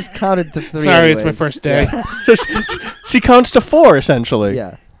should have just counted the 3. Sorry, it's my anyways. first day. So she counts to 4 essentially.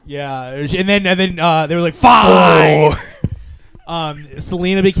 Yeah. Yeah, and then they were like 5.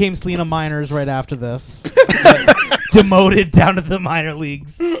 Selena became Selena Miners right after this, demoted down to the minor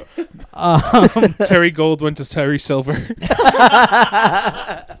leagues. Terry Gold went to Terry Silver.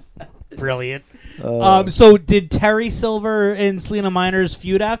 Brilliant. So did Terry Silver and Selena Miners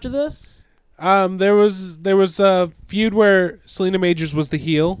feud after this? There was a feud where Selena Majors was the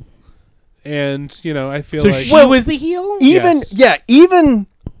heel, and I feel So like she was the heel. Even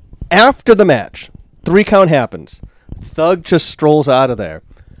after the match, 3 count happens. Thug just strolls out of there.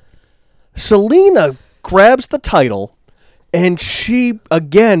 Selena grabs the title, and she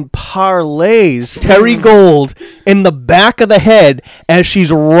again parlays Terry Gold in the back of the head as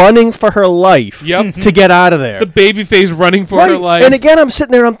she's running for her life Yep. to get out of there. the babyface running for her Right. life. And again, I'm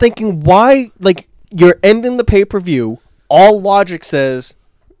sitting there, I'm thinking, why? Like, you're ending the pay-per-view. All logic says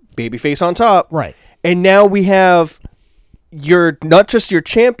babyface on top. Right. And now we have your, not just your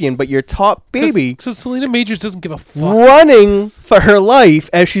champion, but your top baby So Selena Majors doesn't give a fuck. running for her life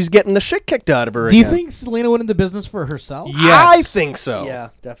as she's getting the shit kicked out of her Do you again. think Selena went into business for herself? Yes. I think so. Yeah,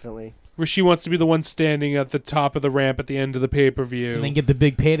 definitely. Where she wants to be the one standing at the top of the ramp at the end of the pay-per-view. And then get the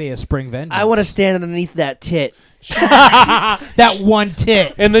big payday of Spring Vengeance. I want to stand underneath that tit. that one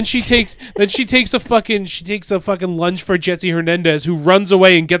tit. And then she takes a fucking lunge for Jesse Hernandez, who runs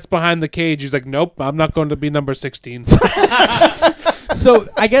away and gets behind the cage. He's like, "Nope, I'm not going to be number 16." So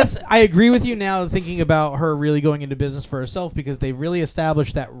I guess I agree with you now, thinking about her really going into business for herself, because they really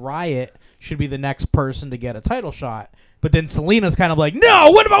established that Riot should be the next person to get a title shot. But then Selena's kind of like,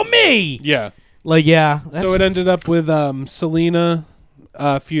 no, what about me? Yeah. Like, yeah. So it ended up with Selena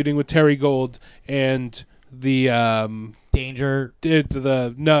feuding with Terry Gold and the Danger.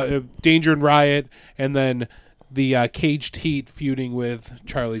 Danger and Riot, and then the Caged Heat feuding with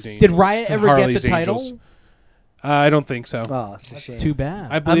Charlie's Angels. Did Riot ever Harley's get the title? Angels. I don't think so. Oh, it's a shame. Too bad.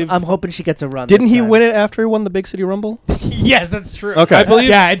 I believe I'm hoping she gets a run. Didn't this he time. win it after he won the Big City Rumble? Yes, that's true. Okay. I believe.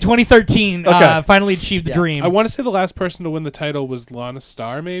 Yeah, in 2013, Okay. finally achieved the Yeah. dream. I want to say the last person to win the title was Lana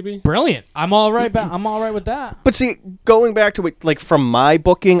Starr, maybe. Brilliant. I'm all right. I'm all right with that. But see, going back to it, like from my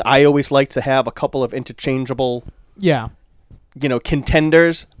booking, I always like to have a couple of interchangeable, Yeah.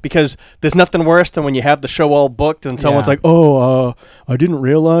 contenders, because there's nothing worse than when you have the show all booked and someone's Yeah. like, "Oh, I didn't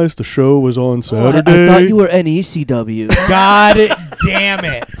realize the show was on I Saturday." thought you were NECW. God damn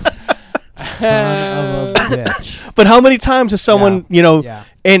it. Son of a bitch. But how many times has someone, Yeah.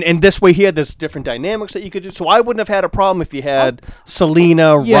 and this way here, there's different dynamics that you could do. So I wouldn't have had a problem if you had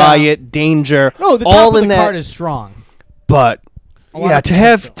Selena, Yeah. Riot, Danger, No, the all top of in the that. card is strong. But lot yeah,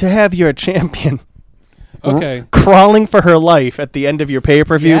 of to have your champion Okay. crawling for her life at the end of your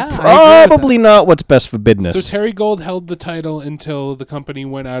pay-per-view, Yeah, I agree with probably not what's best for business. So Terry Gold held the title until the company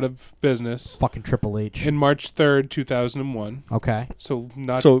went out of business Fucking Triple H. in March 3rd, 2001. Okay. So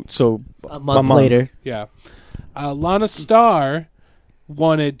not so A month later. yeah. Lana Starr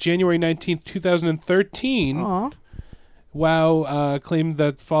won it January 19th, 2013. Aw. WoW claimed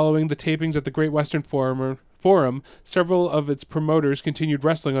that following the tapings at the Great Western Forum, several of its promoters continued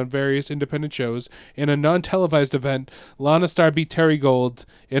wrestling on various independent shows. In a non-televised event, Lana Starr beat Terry Gold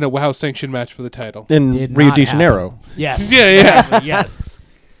in a WoW-sanctioned match for the title. in Did Rio not de happen. Janeiro. Yes. Yeah, yeah. Exactly, yes.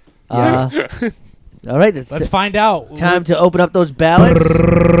 All right, it's Let's find out. time to open up those ballots.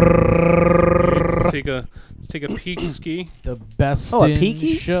 Let's take a peek ski. The best Oh, a in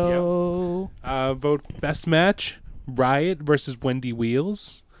peeky? show. Vote best match: Riot versus Wendy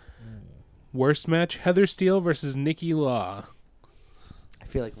Wheels. Worst match: Heather Steele versus Nikki Law. I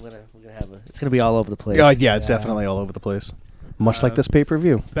feel like we're gonna have it's gonna be all over the place. Yeah, it's definitely all over the place. Much like this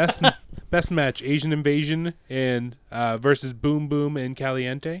pay-per-view. Best match: Asian Invasion and versus Boom Boom and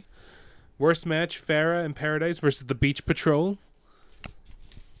Caliente. Worst match: Farrah and Paradise versus the Beach Patrol.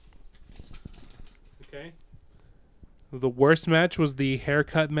 Okay. The worst match was the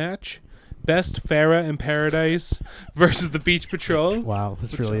haircut match. Best: Farrah and Paradise versus the Beach Patrol. Wow,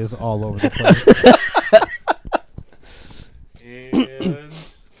 this really is all over the place. And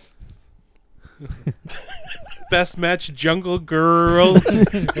best match: Jungle Girl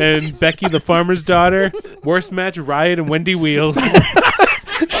and Becky the Farmer's Daughter. Worst match: Riot and Wendy Wheels.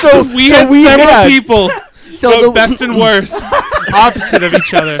 So we had several people So go the- best and worst, opposite of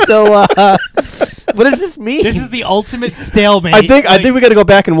each other. So, what does this mean? This is the ultimate stalemate. I think we got to go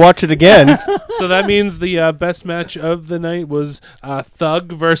back and watch it again. So that means the best match of the night was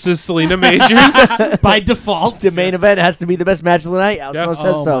Thug versus Selena Majors. by default. the main event has to be the best match of the night. Al Yeah. Snow says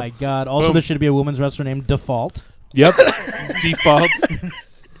Oh so. my god. Also, Boom. there should be a women's wrestler named Default. Yep. Default.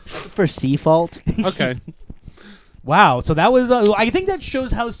 For Seafault. Okay. Wow. So that was. I think that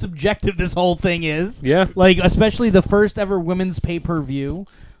shows how subjective this whole thing is. Yeah. Like, especially the first ever women's pay-per-view.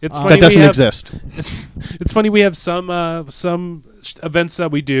 It's That funny That doesn't we have- exist. It's funny we have some events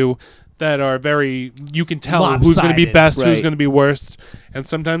that we do that are very you can tell who's going to be Lopsided. best, who's Right. going to be worst, and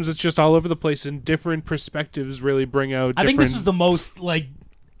sometimes it's just all over the place. And different perspectives really bring out. I think different, this is the most like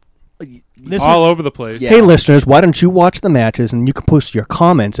This all was- over the place. Yeah. Hey, listeners, why don't you watch the matches and you can post your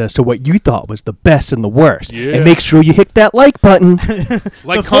comments as to what you thought was the best and the worst. Yeah. And make sure you hit that like button. Like, The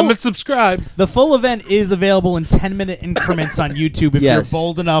full- comment, subscribe. The full event is available in 10-minute increments on YouTube if Yes. you're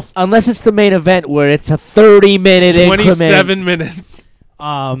bold enough. Unless it's the main event where it's a 30-minute increment. 27 minutes.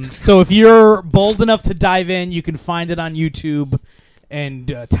 So if you're bold enough to dive in, you can find it on YouTube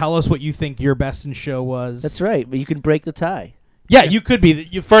and tell us what you think your best in show was. That's right, but you can break the tie. Yeah, you could be.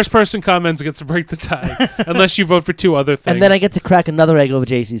 You First person comments gets to break the tie, unless you vote for 2 other things. And then I get to crack another egg over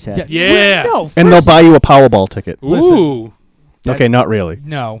JC's head. Yeah. No, And they'll buy you a Powerball ticket. Ooh. Okay, not really.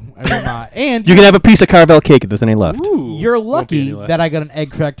 No, I will not. And You can have a piece of Carvel cake if there's any left. Ooh. you're Won't be lucky any left. that I got an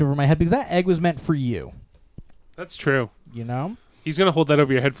egg cracked over my head because that egg was meant for you. That's true. You know? He's going to hold that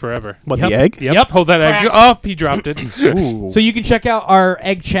over your head forever. What, Yep. the egg? Yep. Hold that egg. Oh, he dropped it. Ooh. So you can check out our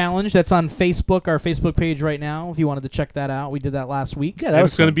egg challenge. That's on Facebook, our Facebook page right now, if you wanted to check that out. We did that last week. Yeah, And that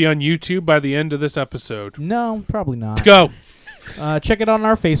was it's going to fun. be on YouTube by the end of this episode. No, probably not. Go. Check it out on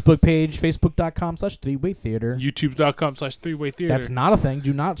our Facebook page, facebook.com/3way theater. YouTube.com/3way theater. That's not a thing.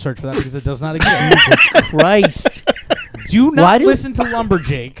 Do not search for that because it does not exist. Christ. Do Why not do- listen to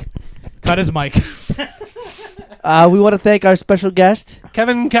Lumberjake. Cut his mic. We want to thank our special guest.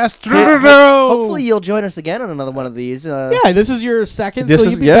 Kevin Castro. Hopefully you'll join us again on another one of these. Yeah, this is your second, This so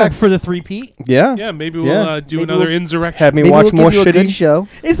is- you'll be yeah. back for the three-peat. Yeah. Yeah, maybe we'll Yeah. do Maybe another we'll insurrection. Have me Maybe watch we'll more give you a good shitty. show.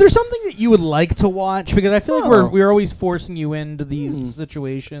 Is there something that you would like to watch? Because I feel like No. we're always forcing you into these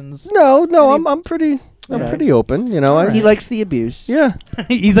situations. No, I'm pretty Alright. pretty open, you know. He likes the abuse. Yeah.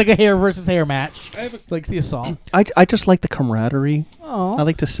 He's like a hair versus hair match. Likes the assault. I just like the camaraderie. Oh, I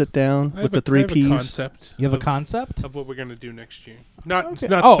like to sit down I with have the a- I three have a Ps. concept you have a of- concept? of what we're going to do next year. Not Okay.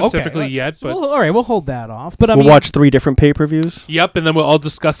 not Oh, okay. specifically yet, but Well, all right, we'll hold that off. But I We'll mean, watch 3 different pay-per-views. yep, and then we'll all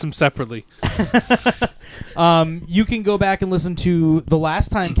discuss them separately. you can go back and listen to the last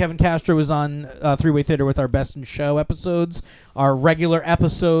time Kevin Castro was on Three-Way Theater with our Best in Show episodes, our regular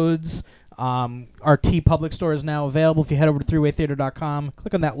episodes. Our T Public store is now available. If you head over to threewaytheater.com,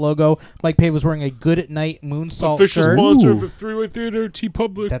 click on that logo. Mike Pave was wearing a Good at Night Moonsault Official shirt. sponsor of Three-Way Theater, T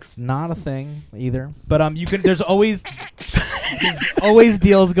Public. That's not a thing either. But you can. There's always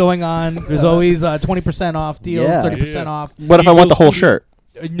deals going on. There's always 20% off deals, Yeah. 30% Yeah. off. What if I want the whole Eagles- shirt?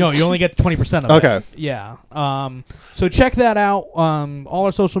 No, you only get 20% of Okay. it. Yeah. So check that out. All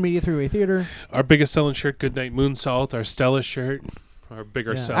our social media, Three-Way Theater. Our biggest selling shirt, Goodnight Moonsault. Our Stella shirt. Our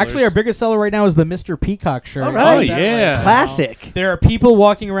bigger Yeah. sellers. Actually, our biggest seller right now is the Mr. Peacock shirt. All right. Oh, Is that yeah. now? Classic. There are people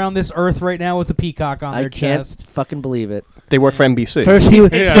walking around this earth right now with the peacock on I their can't chest. fucking believe it. They work for NBC.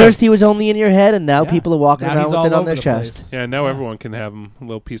 Yeah. First he was only in your head, and now Yeah. people are walking Now around he's with all it on over their the chest. place. Yeah, now everyone can have a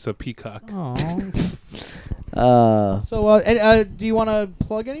little piece of peacock. Oh. Uh, So, do you want to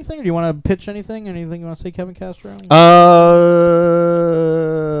plug anything, or do you want to pitch anything? Anything you want to say, Kevin Castro?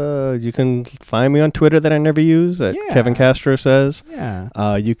 You can find me on Twitter that I never use at Yeah. Kevin Castro Says.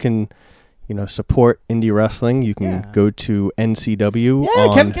 Yeah. You can, support indie wrestling. You can Yeah. go to NCW Yeah,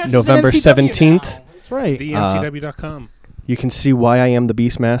 Kevin on Castro's November in NCW 17th. now. That's right. TheNCW.com. You can see why I am the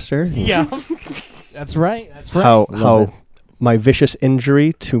Beastmaster. Yeah. That's right. That's right. How Love it. my vicious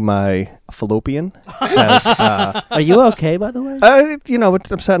injury to my fallopian has, are you okay, by the way? I'm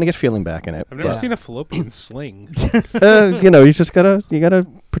starting to get feeling back in it. I've never Yeah. seen a fallopian sling. You just gotta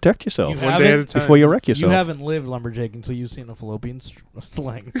protect yourself You One day at a haven't- time. before you wreck You yourself. haven't lived, Lumberjake, until you've seen a fallopian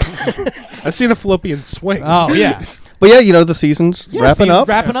sling. I've seen a fallopian swing. Oh, yeah. But the season's Yeah, wrapping season's up.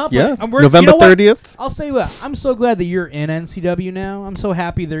 wrapping up. Yeah, And we're- November you know what? 30th. I'll say what. I'm so glad that you're in NCW now. I'm so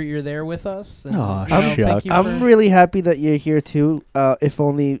happy that you're there with us. And, Aw, thank shucks. you I'm for- really happy that you're here too. If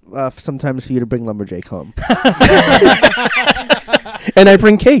only sometimes for you to bring Lumberjake home. And I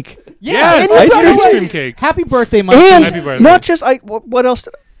bring cake. Yes, and ice by the cream. way, Ice cream cake. Happy birthday, Mike. And Happy birthday. not just what else?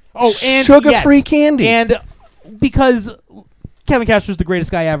 Oh, and sugar-free yes. candy. And because Kevin Castro's the greatest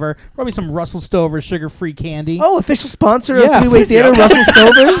guy ever, probably some Russell Stover sugar-free candy. Oh, official sponsor Yeah. of Three-Way Theater, Russell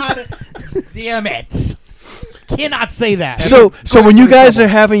Stovers. God damn it! Cannot say that. So when you guys are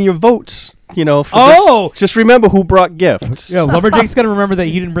having your votes, for Oh! this, just remember who brought gifts. Yo, Lumberjake's got to remember that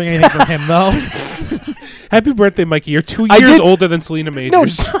he didn't bring anything for him, though. Happy birthday, Mikey. You're 2 I years did- older than Selena No,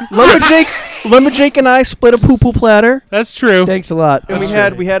 Majors. Lumberjake and I split a poo-poo platter, That's true. Thanks a lot. and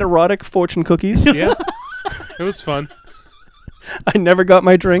That's we had erotic fortune cookies. Yeah. It was fun. I never got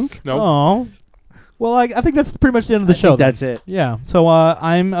my drink. Nope. Oh. Well, I think that's pretty much the end of the I show. think then. that's it. Yeah. So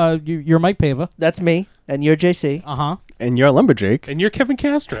I'm you're Mike Pava. That's me, and you're JC. Uh-huh. And you're a Lumberjake. And you're Kevin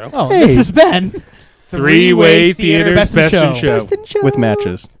Castro. Oh, Hey. this has been Three-Way Theater's Best in Show. Best in show. With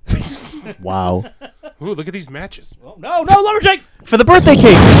matches. Wow. Ooh, look at these matches. Oh, no, Lumberjake! For the birthday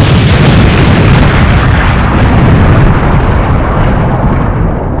cake.